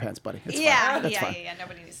wallet in your pants, buddy. It's Yeah, fine. That's yeah, fine. yeah.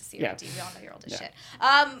 Nobody needs to see Yeah. your ID. We all know you're old as Yeah. shit.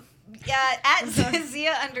 Yeah, at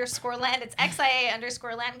Zia_land. It's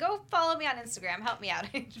XIA_land. Go follow me on Instagram. Help me out.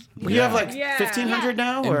 Well, you have like Yeah. 1,500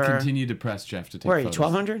 now, And or continue to press Jeff to take where are you? photos.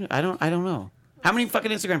 1,200? I don't know. How many fucking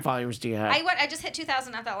Instagram followers do you have? I just hit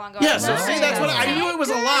 2,000 not that long ago. Yeah, I so was see, like, that's what I knew. It was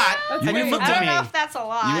a lot. And you great. looked I at don't me. know if that's a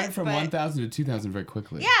lot. You went from but- 1,000 to 2,000 very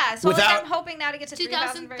quickly. Yeah, so Without- I'm hoping now to get to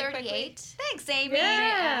 3,000 very quickly. 2038. Thanks, Amy.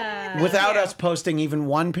 Yeah. Thank Without you. us posting even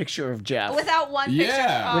one picture of Jeff, Without one picture.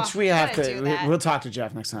 Yeah. Oh, which we have gotta do to. that. We'll talk to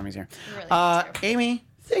Jeff next time he's here. We really need to. Amy,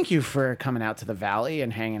 thank you for coming out to the Valley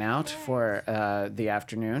and hanging out for the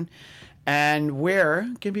afternoon. And where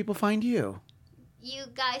can people find you? You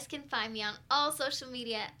guys can find me on all social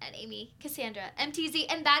media at Amy Cassandra MTZ,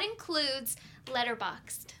 and that includes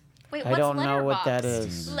Letterboxd. Wait, I what's don't know what that Letterboxd?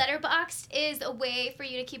 is. Letterboxd is a way for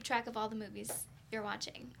you to keep track of all the movies you're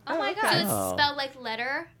watching. Oh my okay. So god. it's Oh. spelled like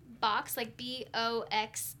letter box, like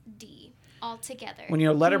BOXD. all together. When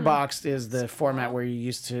Letterboxd is the format where you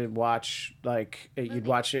used to watch you'd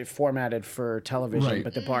watch it formatted for television, Right.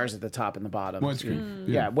 but the bars at the top and the bottom. Widescreen.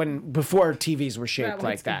 Yeah, before TVs were shaped Yeah,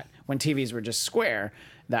 like widescreen. that. When TVs were just square,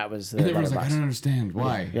 that was the And everyone's like, I Letterboxd. don't understand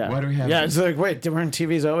why. Yeah. Why do we have? Yeah, this? it's like, wait, weren't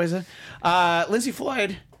TVs always? Lindsay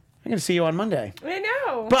Floyd, I'm going to see you on Monday. I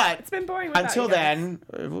know. But it's been boring without until you guys.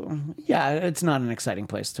 then, it's not an exciting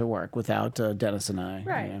place to work without Dennis and I,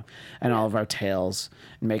 Right. and all of our tales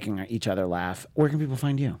and making each other laugh. Where can people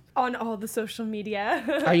find you? On all the social media.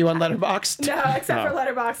 Are you on Letterboxd? No, except for Oh.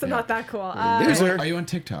 Letterboxd. I'm not that cool. Loser. Are you on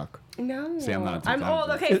TikTok? No. See, I'm not on I'm TikTok.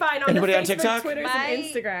 old. Okay, fine. On Anybody the on Facebook, TikTok? Twitters, My and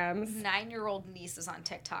Instagrams. 9-year-old niece is on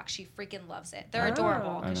TikTok. She freaking loves it. They're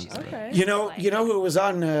adorable. 'Cause she's Okay. You know who was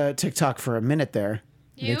on TikTok for a minute there?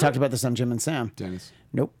 They You? talked about this on Jim and Sam. Dennis.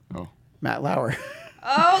 Nope. Oh. Matt Lauer.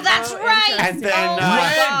 Oh, that's right. And then oh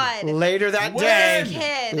my God. later that When? day,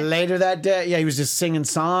 Kid. he was just singing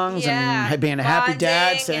songs Yeah, and being a happy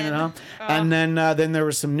dad, bonding saying it all. and- And then there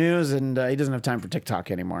was some news, and he doesn't have time for TikTok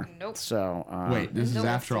anymore. Nope. So Wait, this is No,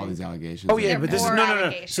 after all it's- these allegations. Oh yeah, There but this is more no. So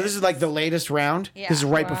allegations. this is like the latest round. Yeah. This is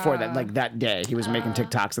right before that, like that day. He was making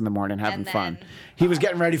TikToks in the morning, having And fun. then- He was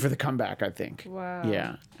getting ready for the comeback, I think. Wow.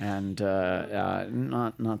 Yeah, and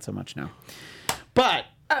not so much now. But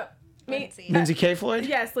Oh, me. Lindsay. Lindsay K. Floyd.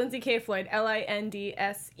 Yes, Lindsay K. Floyd.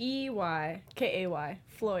 LINDSEYKAY.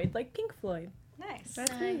 Floyd, like Pink Floyd. Nice.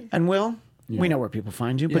 That's me. And Will, we know where people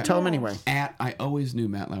find you, but Yeah. tell them anyway. I always knew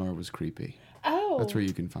Matt Lauer was creepy. Oh. That's where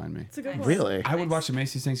you can find me. It's a good one. Really? I would watch the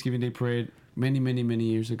Macy's Thanksgiving Day Parade many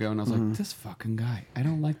years ago, and I was like, this fucking guy. I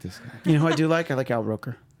don't like this guy. You know who I do like? I like Al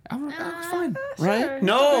Roker. It's fine. Right? Sure.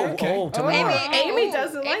 No. Okay. Oh, tomorrow. Amy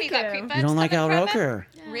doesn't Amy like got him. creep vibes You don't like Al coming from him? Roker?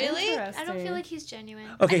 Really? I don't feel like he's genuine.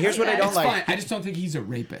 Okay, here's what I don't It's like. fine. I just don't think he's a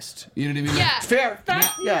rapist. You know what I mean? Yeah. Fair.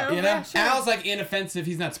 Yeah. You know? Sure. Al's like inoffensive.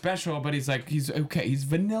 He's not special, but he's okay. He's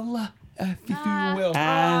vanilla, if you will.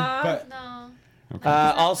 but No.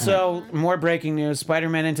 Also, more breaking news: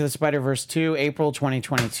 Spider-Man Into the Spider-Verse 2, April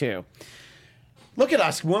 2022. Look at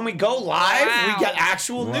us. When we go live, we get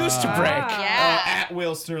actual news to break. Yeah. at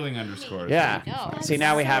Will Sterling _. Yeah. No. See,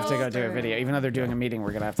 now we have to so go do a video. Even though they're doing a meeting,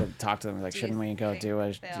 we're going to have to talk to them. Like, shouldn't we go do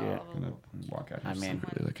a... They'll- Gonna walk out. I mean-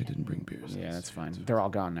 secretly like I didn't bring beers. Yeah, that's fine. They're all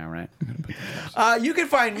gone now, right? You can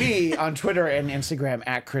find me on Twitter and Instagram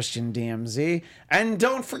at ChristianDMZ. And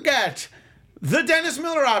don't forget... The Dennis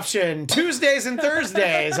Miller Option, Tuesdays and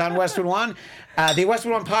Thursdays on Westwood One, the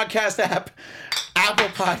Westwood One podcast app, Apple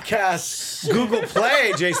Podcasts, Google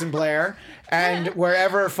Play, Jason Blair, and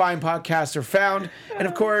wherever fine podcasts are found. And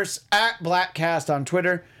of course, at Bladtcast on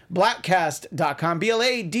Twitter, Bladtcast.com,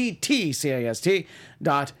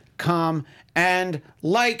 BLADTCAST.com, and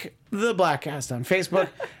like the Bladtcast on Facebook.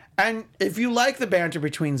 And if you like the banter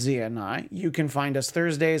between Zia and I, you can find us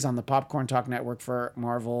Thursdays on the Popcorn Talk Network for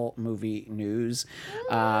Marvel movie news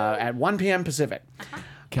at 1 p.m. Pacific.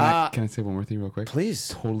 Can I say one more thing real quick? Please.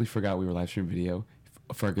 Totally forgot we were live streaming video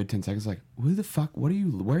for a good 10 seconds. Like, who the fuck? Where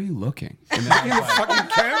are you looking? And then I was like,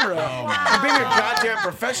 Fucking camera. I'm being a goddamn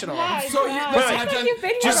professional. so you, listen, I've done, you've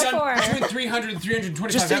been here I've done before. between 300 and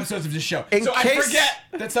 325 Just in- episodes of this show. in So I case- forget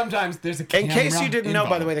that sometimes there's a In camera case you didn't know,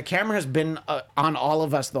 by the way, involved. the camera has been on all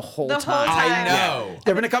of us the whole The whole time. time. I know.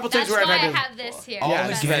 There have been a couple times That's where why I've I had to... have this here. All Yeah,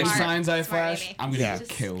 the it's gang very smart. signs I Smart, flash, Amy. I'm gonna Yeah. get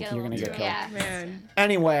killed. You're gonna get killed. Yeah. Man.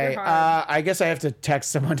 Anyway, You're hard. I guess I have to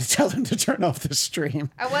text someone to tell them to turn off the stream.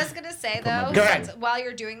 I was gonna say though, Go ahead. since- while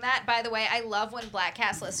you're doing that, by the way, I love when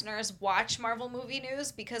Bladtcast listeners watch Marvel movie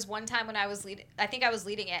news because one time when I was I think I was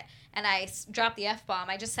leading it, and I dropped the F-bomb.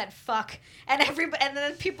 I just said fuck, and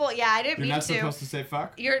then people, I didn't You're mean not to. supposed to say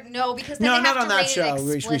fuck? Because then No, they not have on to that rate show. it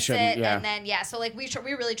We explicit, shouldn't, yeah. and then so like we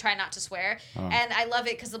really try not to swear, and I love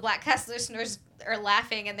it because the Bladtcast listeners are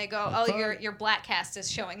laughing and they go, "Oh, your Bladtcast is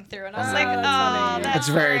showing through," and I was like, that's "Oh, funny. that's It's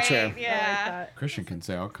very great. true. I like Yeah, that. Christian can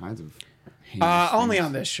say all kinds of heinous Only things.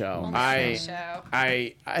 on this show. show.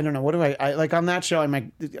 I don't know. What do I like on that show? I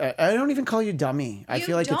don't even call you dummy. I You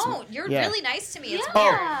feel like don't. it's You're yeah. really nice to me. It's Oh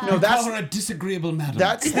weird. no, Call that's her a disagreeable madam.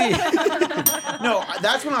 that's the no.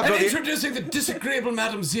 That's when I'll I'm go. introducing the disagreeable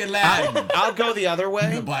madam Zia Lam. I'll go the other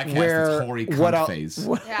way. The Bladtcast where is hoary what cunt I'll, phase.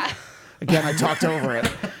 Yeah. Again, I talked over it.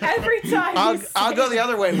 Every time. I'll go the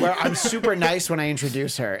other way where I'm super nice when I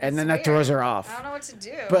introduce her, and then that weird. throws her I off. don't know what to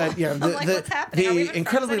do. But yeah, I'm like, what's happening? Are we the even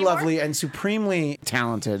incredibly friends anymore? lovely and supremely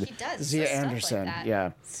talented He does Zia stuff like Anderson. that.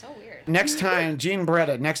 Yeah. So weird. Next time, Gene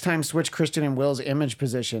Beretta, next time switch Christian and Will's image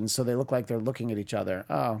positions so they look like they're looking at each other.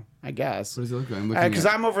 Oh, I guess. What does it look like? Because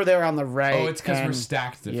I'm over there on the right. Oh, it's because we're and-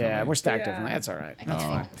 stacked differently. Yeah, we're stacked differently. That's all right. That's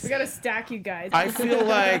fine. We gotta stack you guys. I feel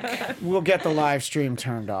like we'll get the live stream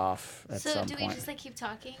turned off at So some do we point. just like keep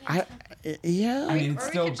talking? Yeah. I mean, it's Or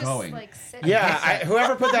we still could just, going. like, sit Yeah,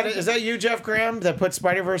 whoever put that, is that you, Jeff Graham, that put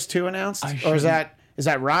Spider-Verse 2 announced? Or is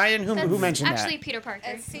that Ryan? Who mentioned Actually, that? Peter Parker.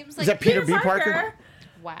 It seems Is like that Peter B. Parker?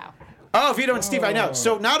 Wow. Oh, Vito and Steve, I know.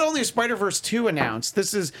 So not only is Spider-Verse 2 announced,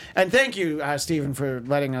 this is, and thank you, Stephen, for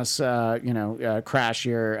letting us, crash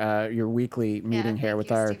your weekly meeting here thank with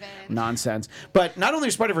you, our Steven. nonsense. But not only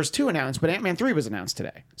is Spider-Verse 2 announced, but Ant-Man 3 was announced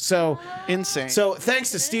today. So Insane. So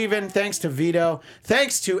thanks to Steven, thanks to Vito,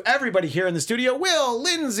 thanks to everybody here in the studio, Will,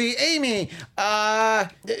 Lindsay, Amy,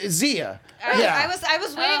 Zia. I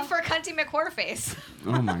was waiting for Cunty McHorface.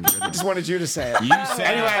 Oh my goodness. Just wanted you to say it. You said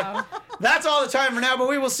Anyway, that's all the time for now, but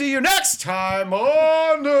we will see you next time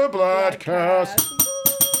on the Bladtcast.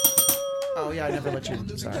 Oh, yeah, I never let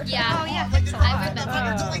you. Sorry. Yeah. Oh, yeah. I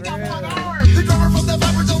remember. The drummer from the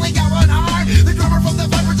Vipers only got 1 eye.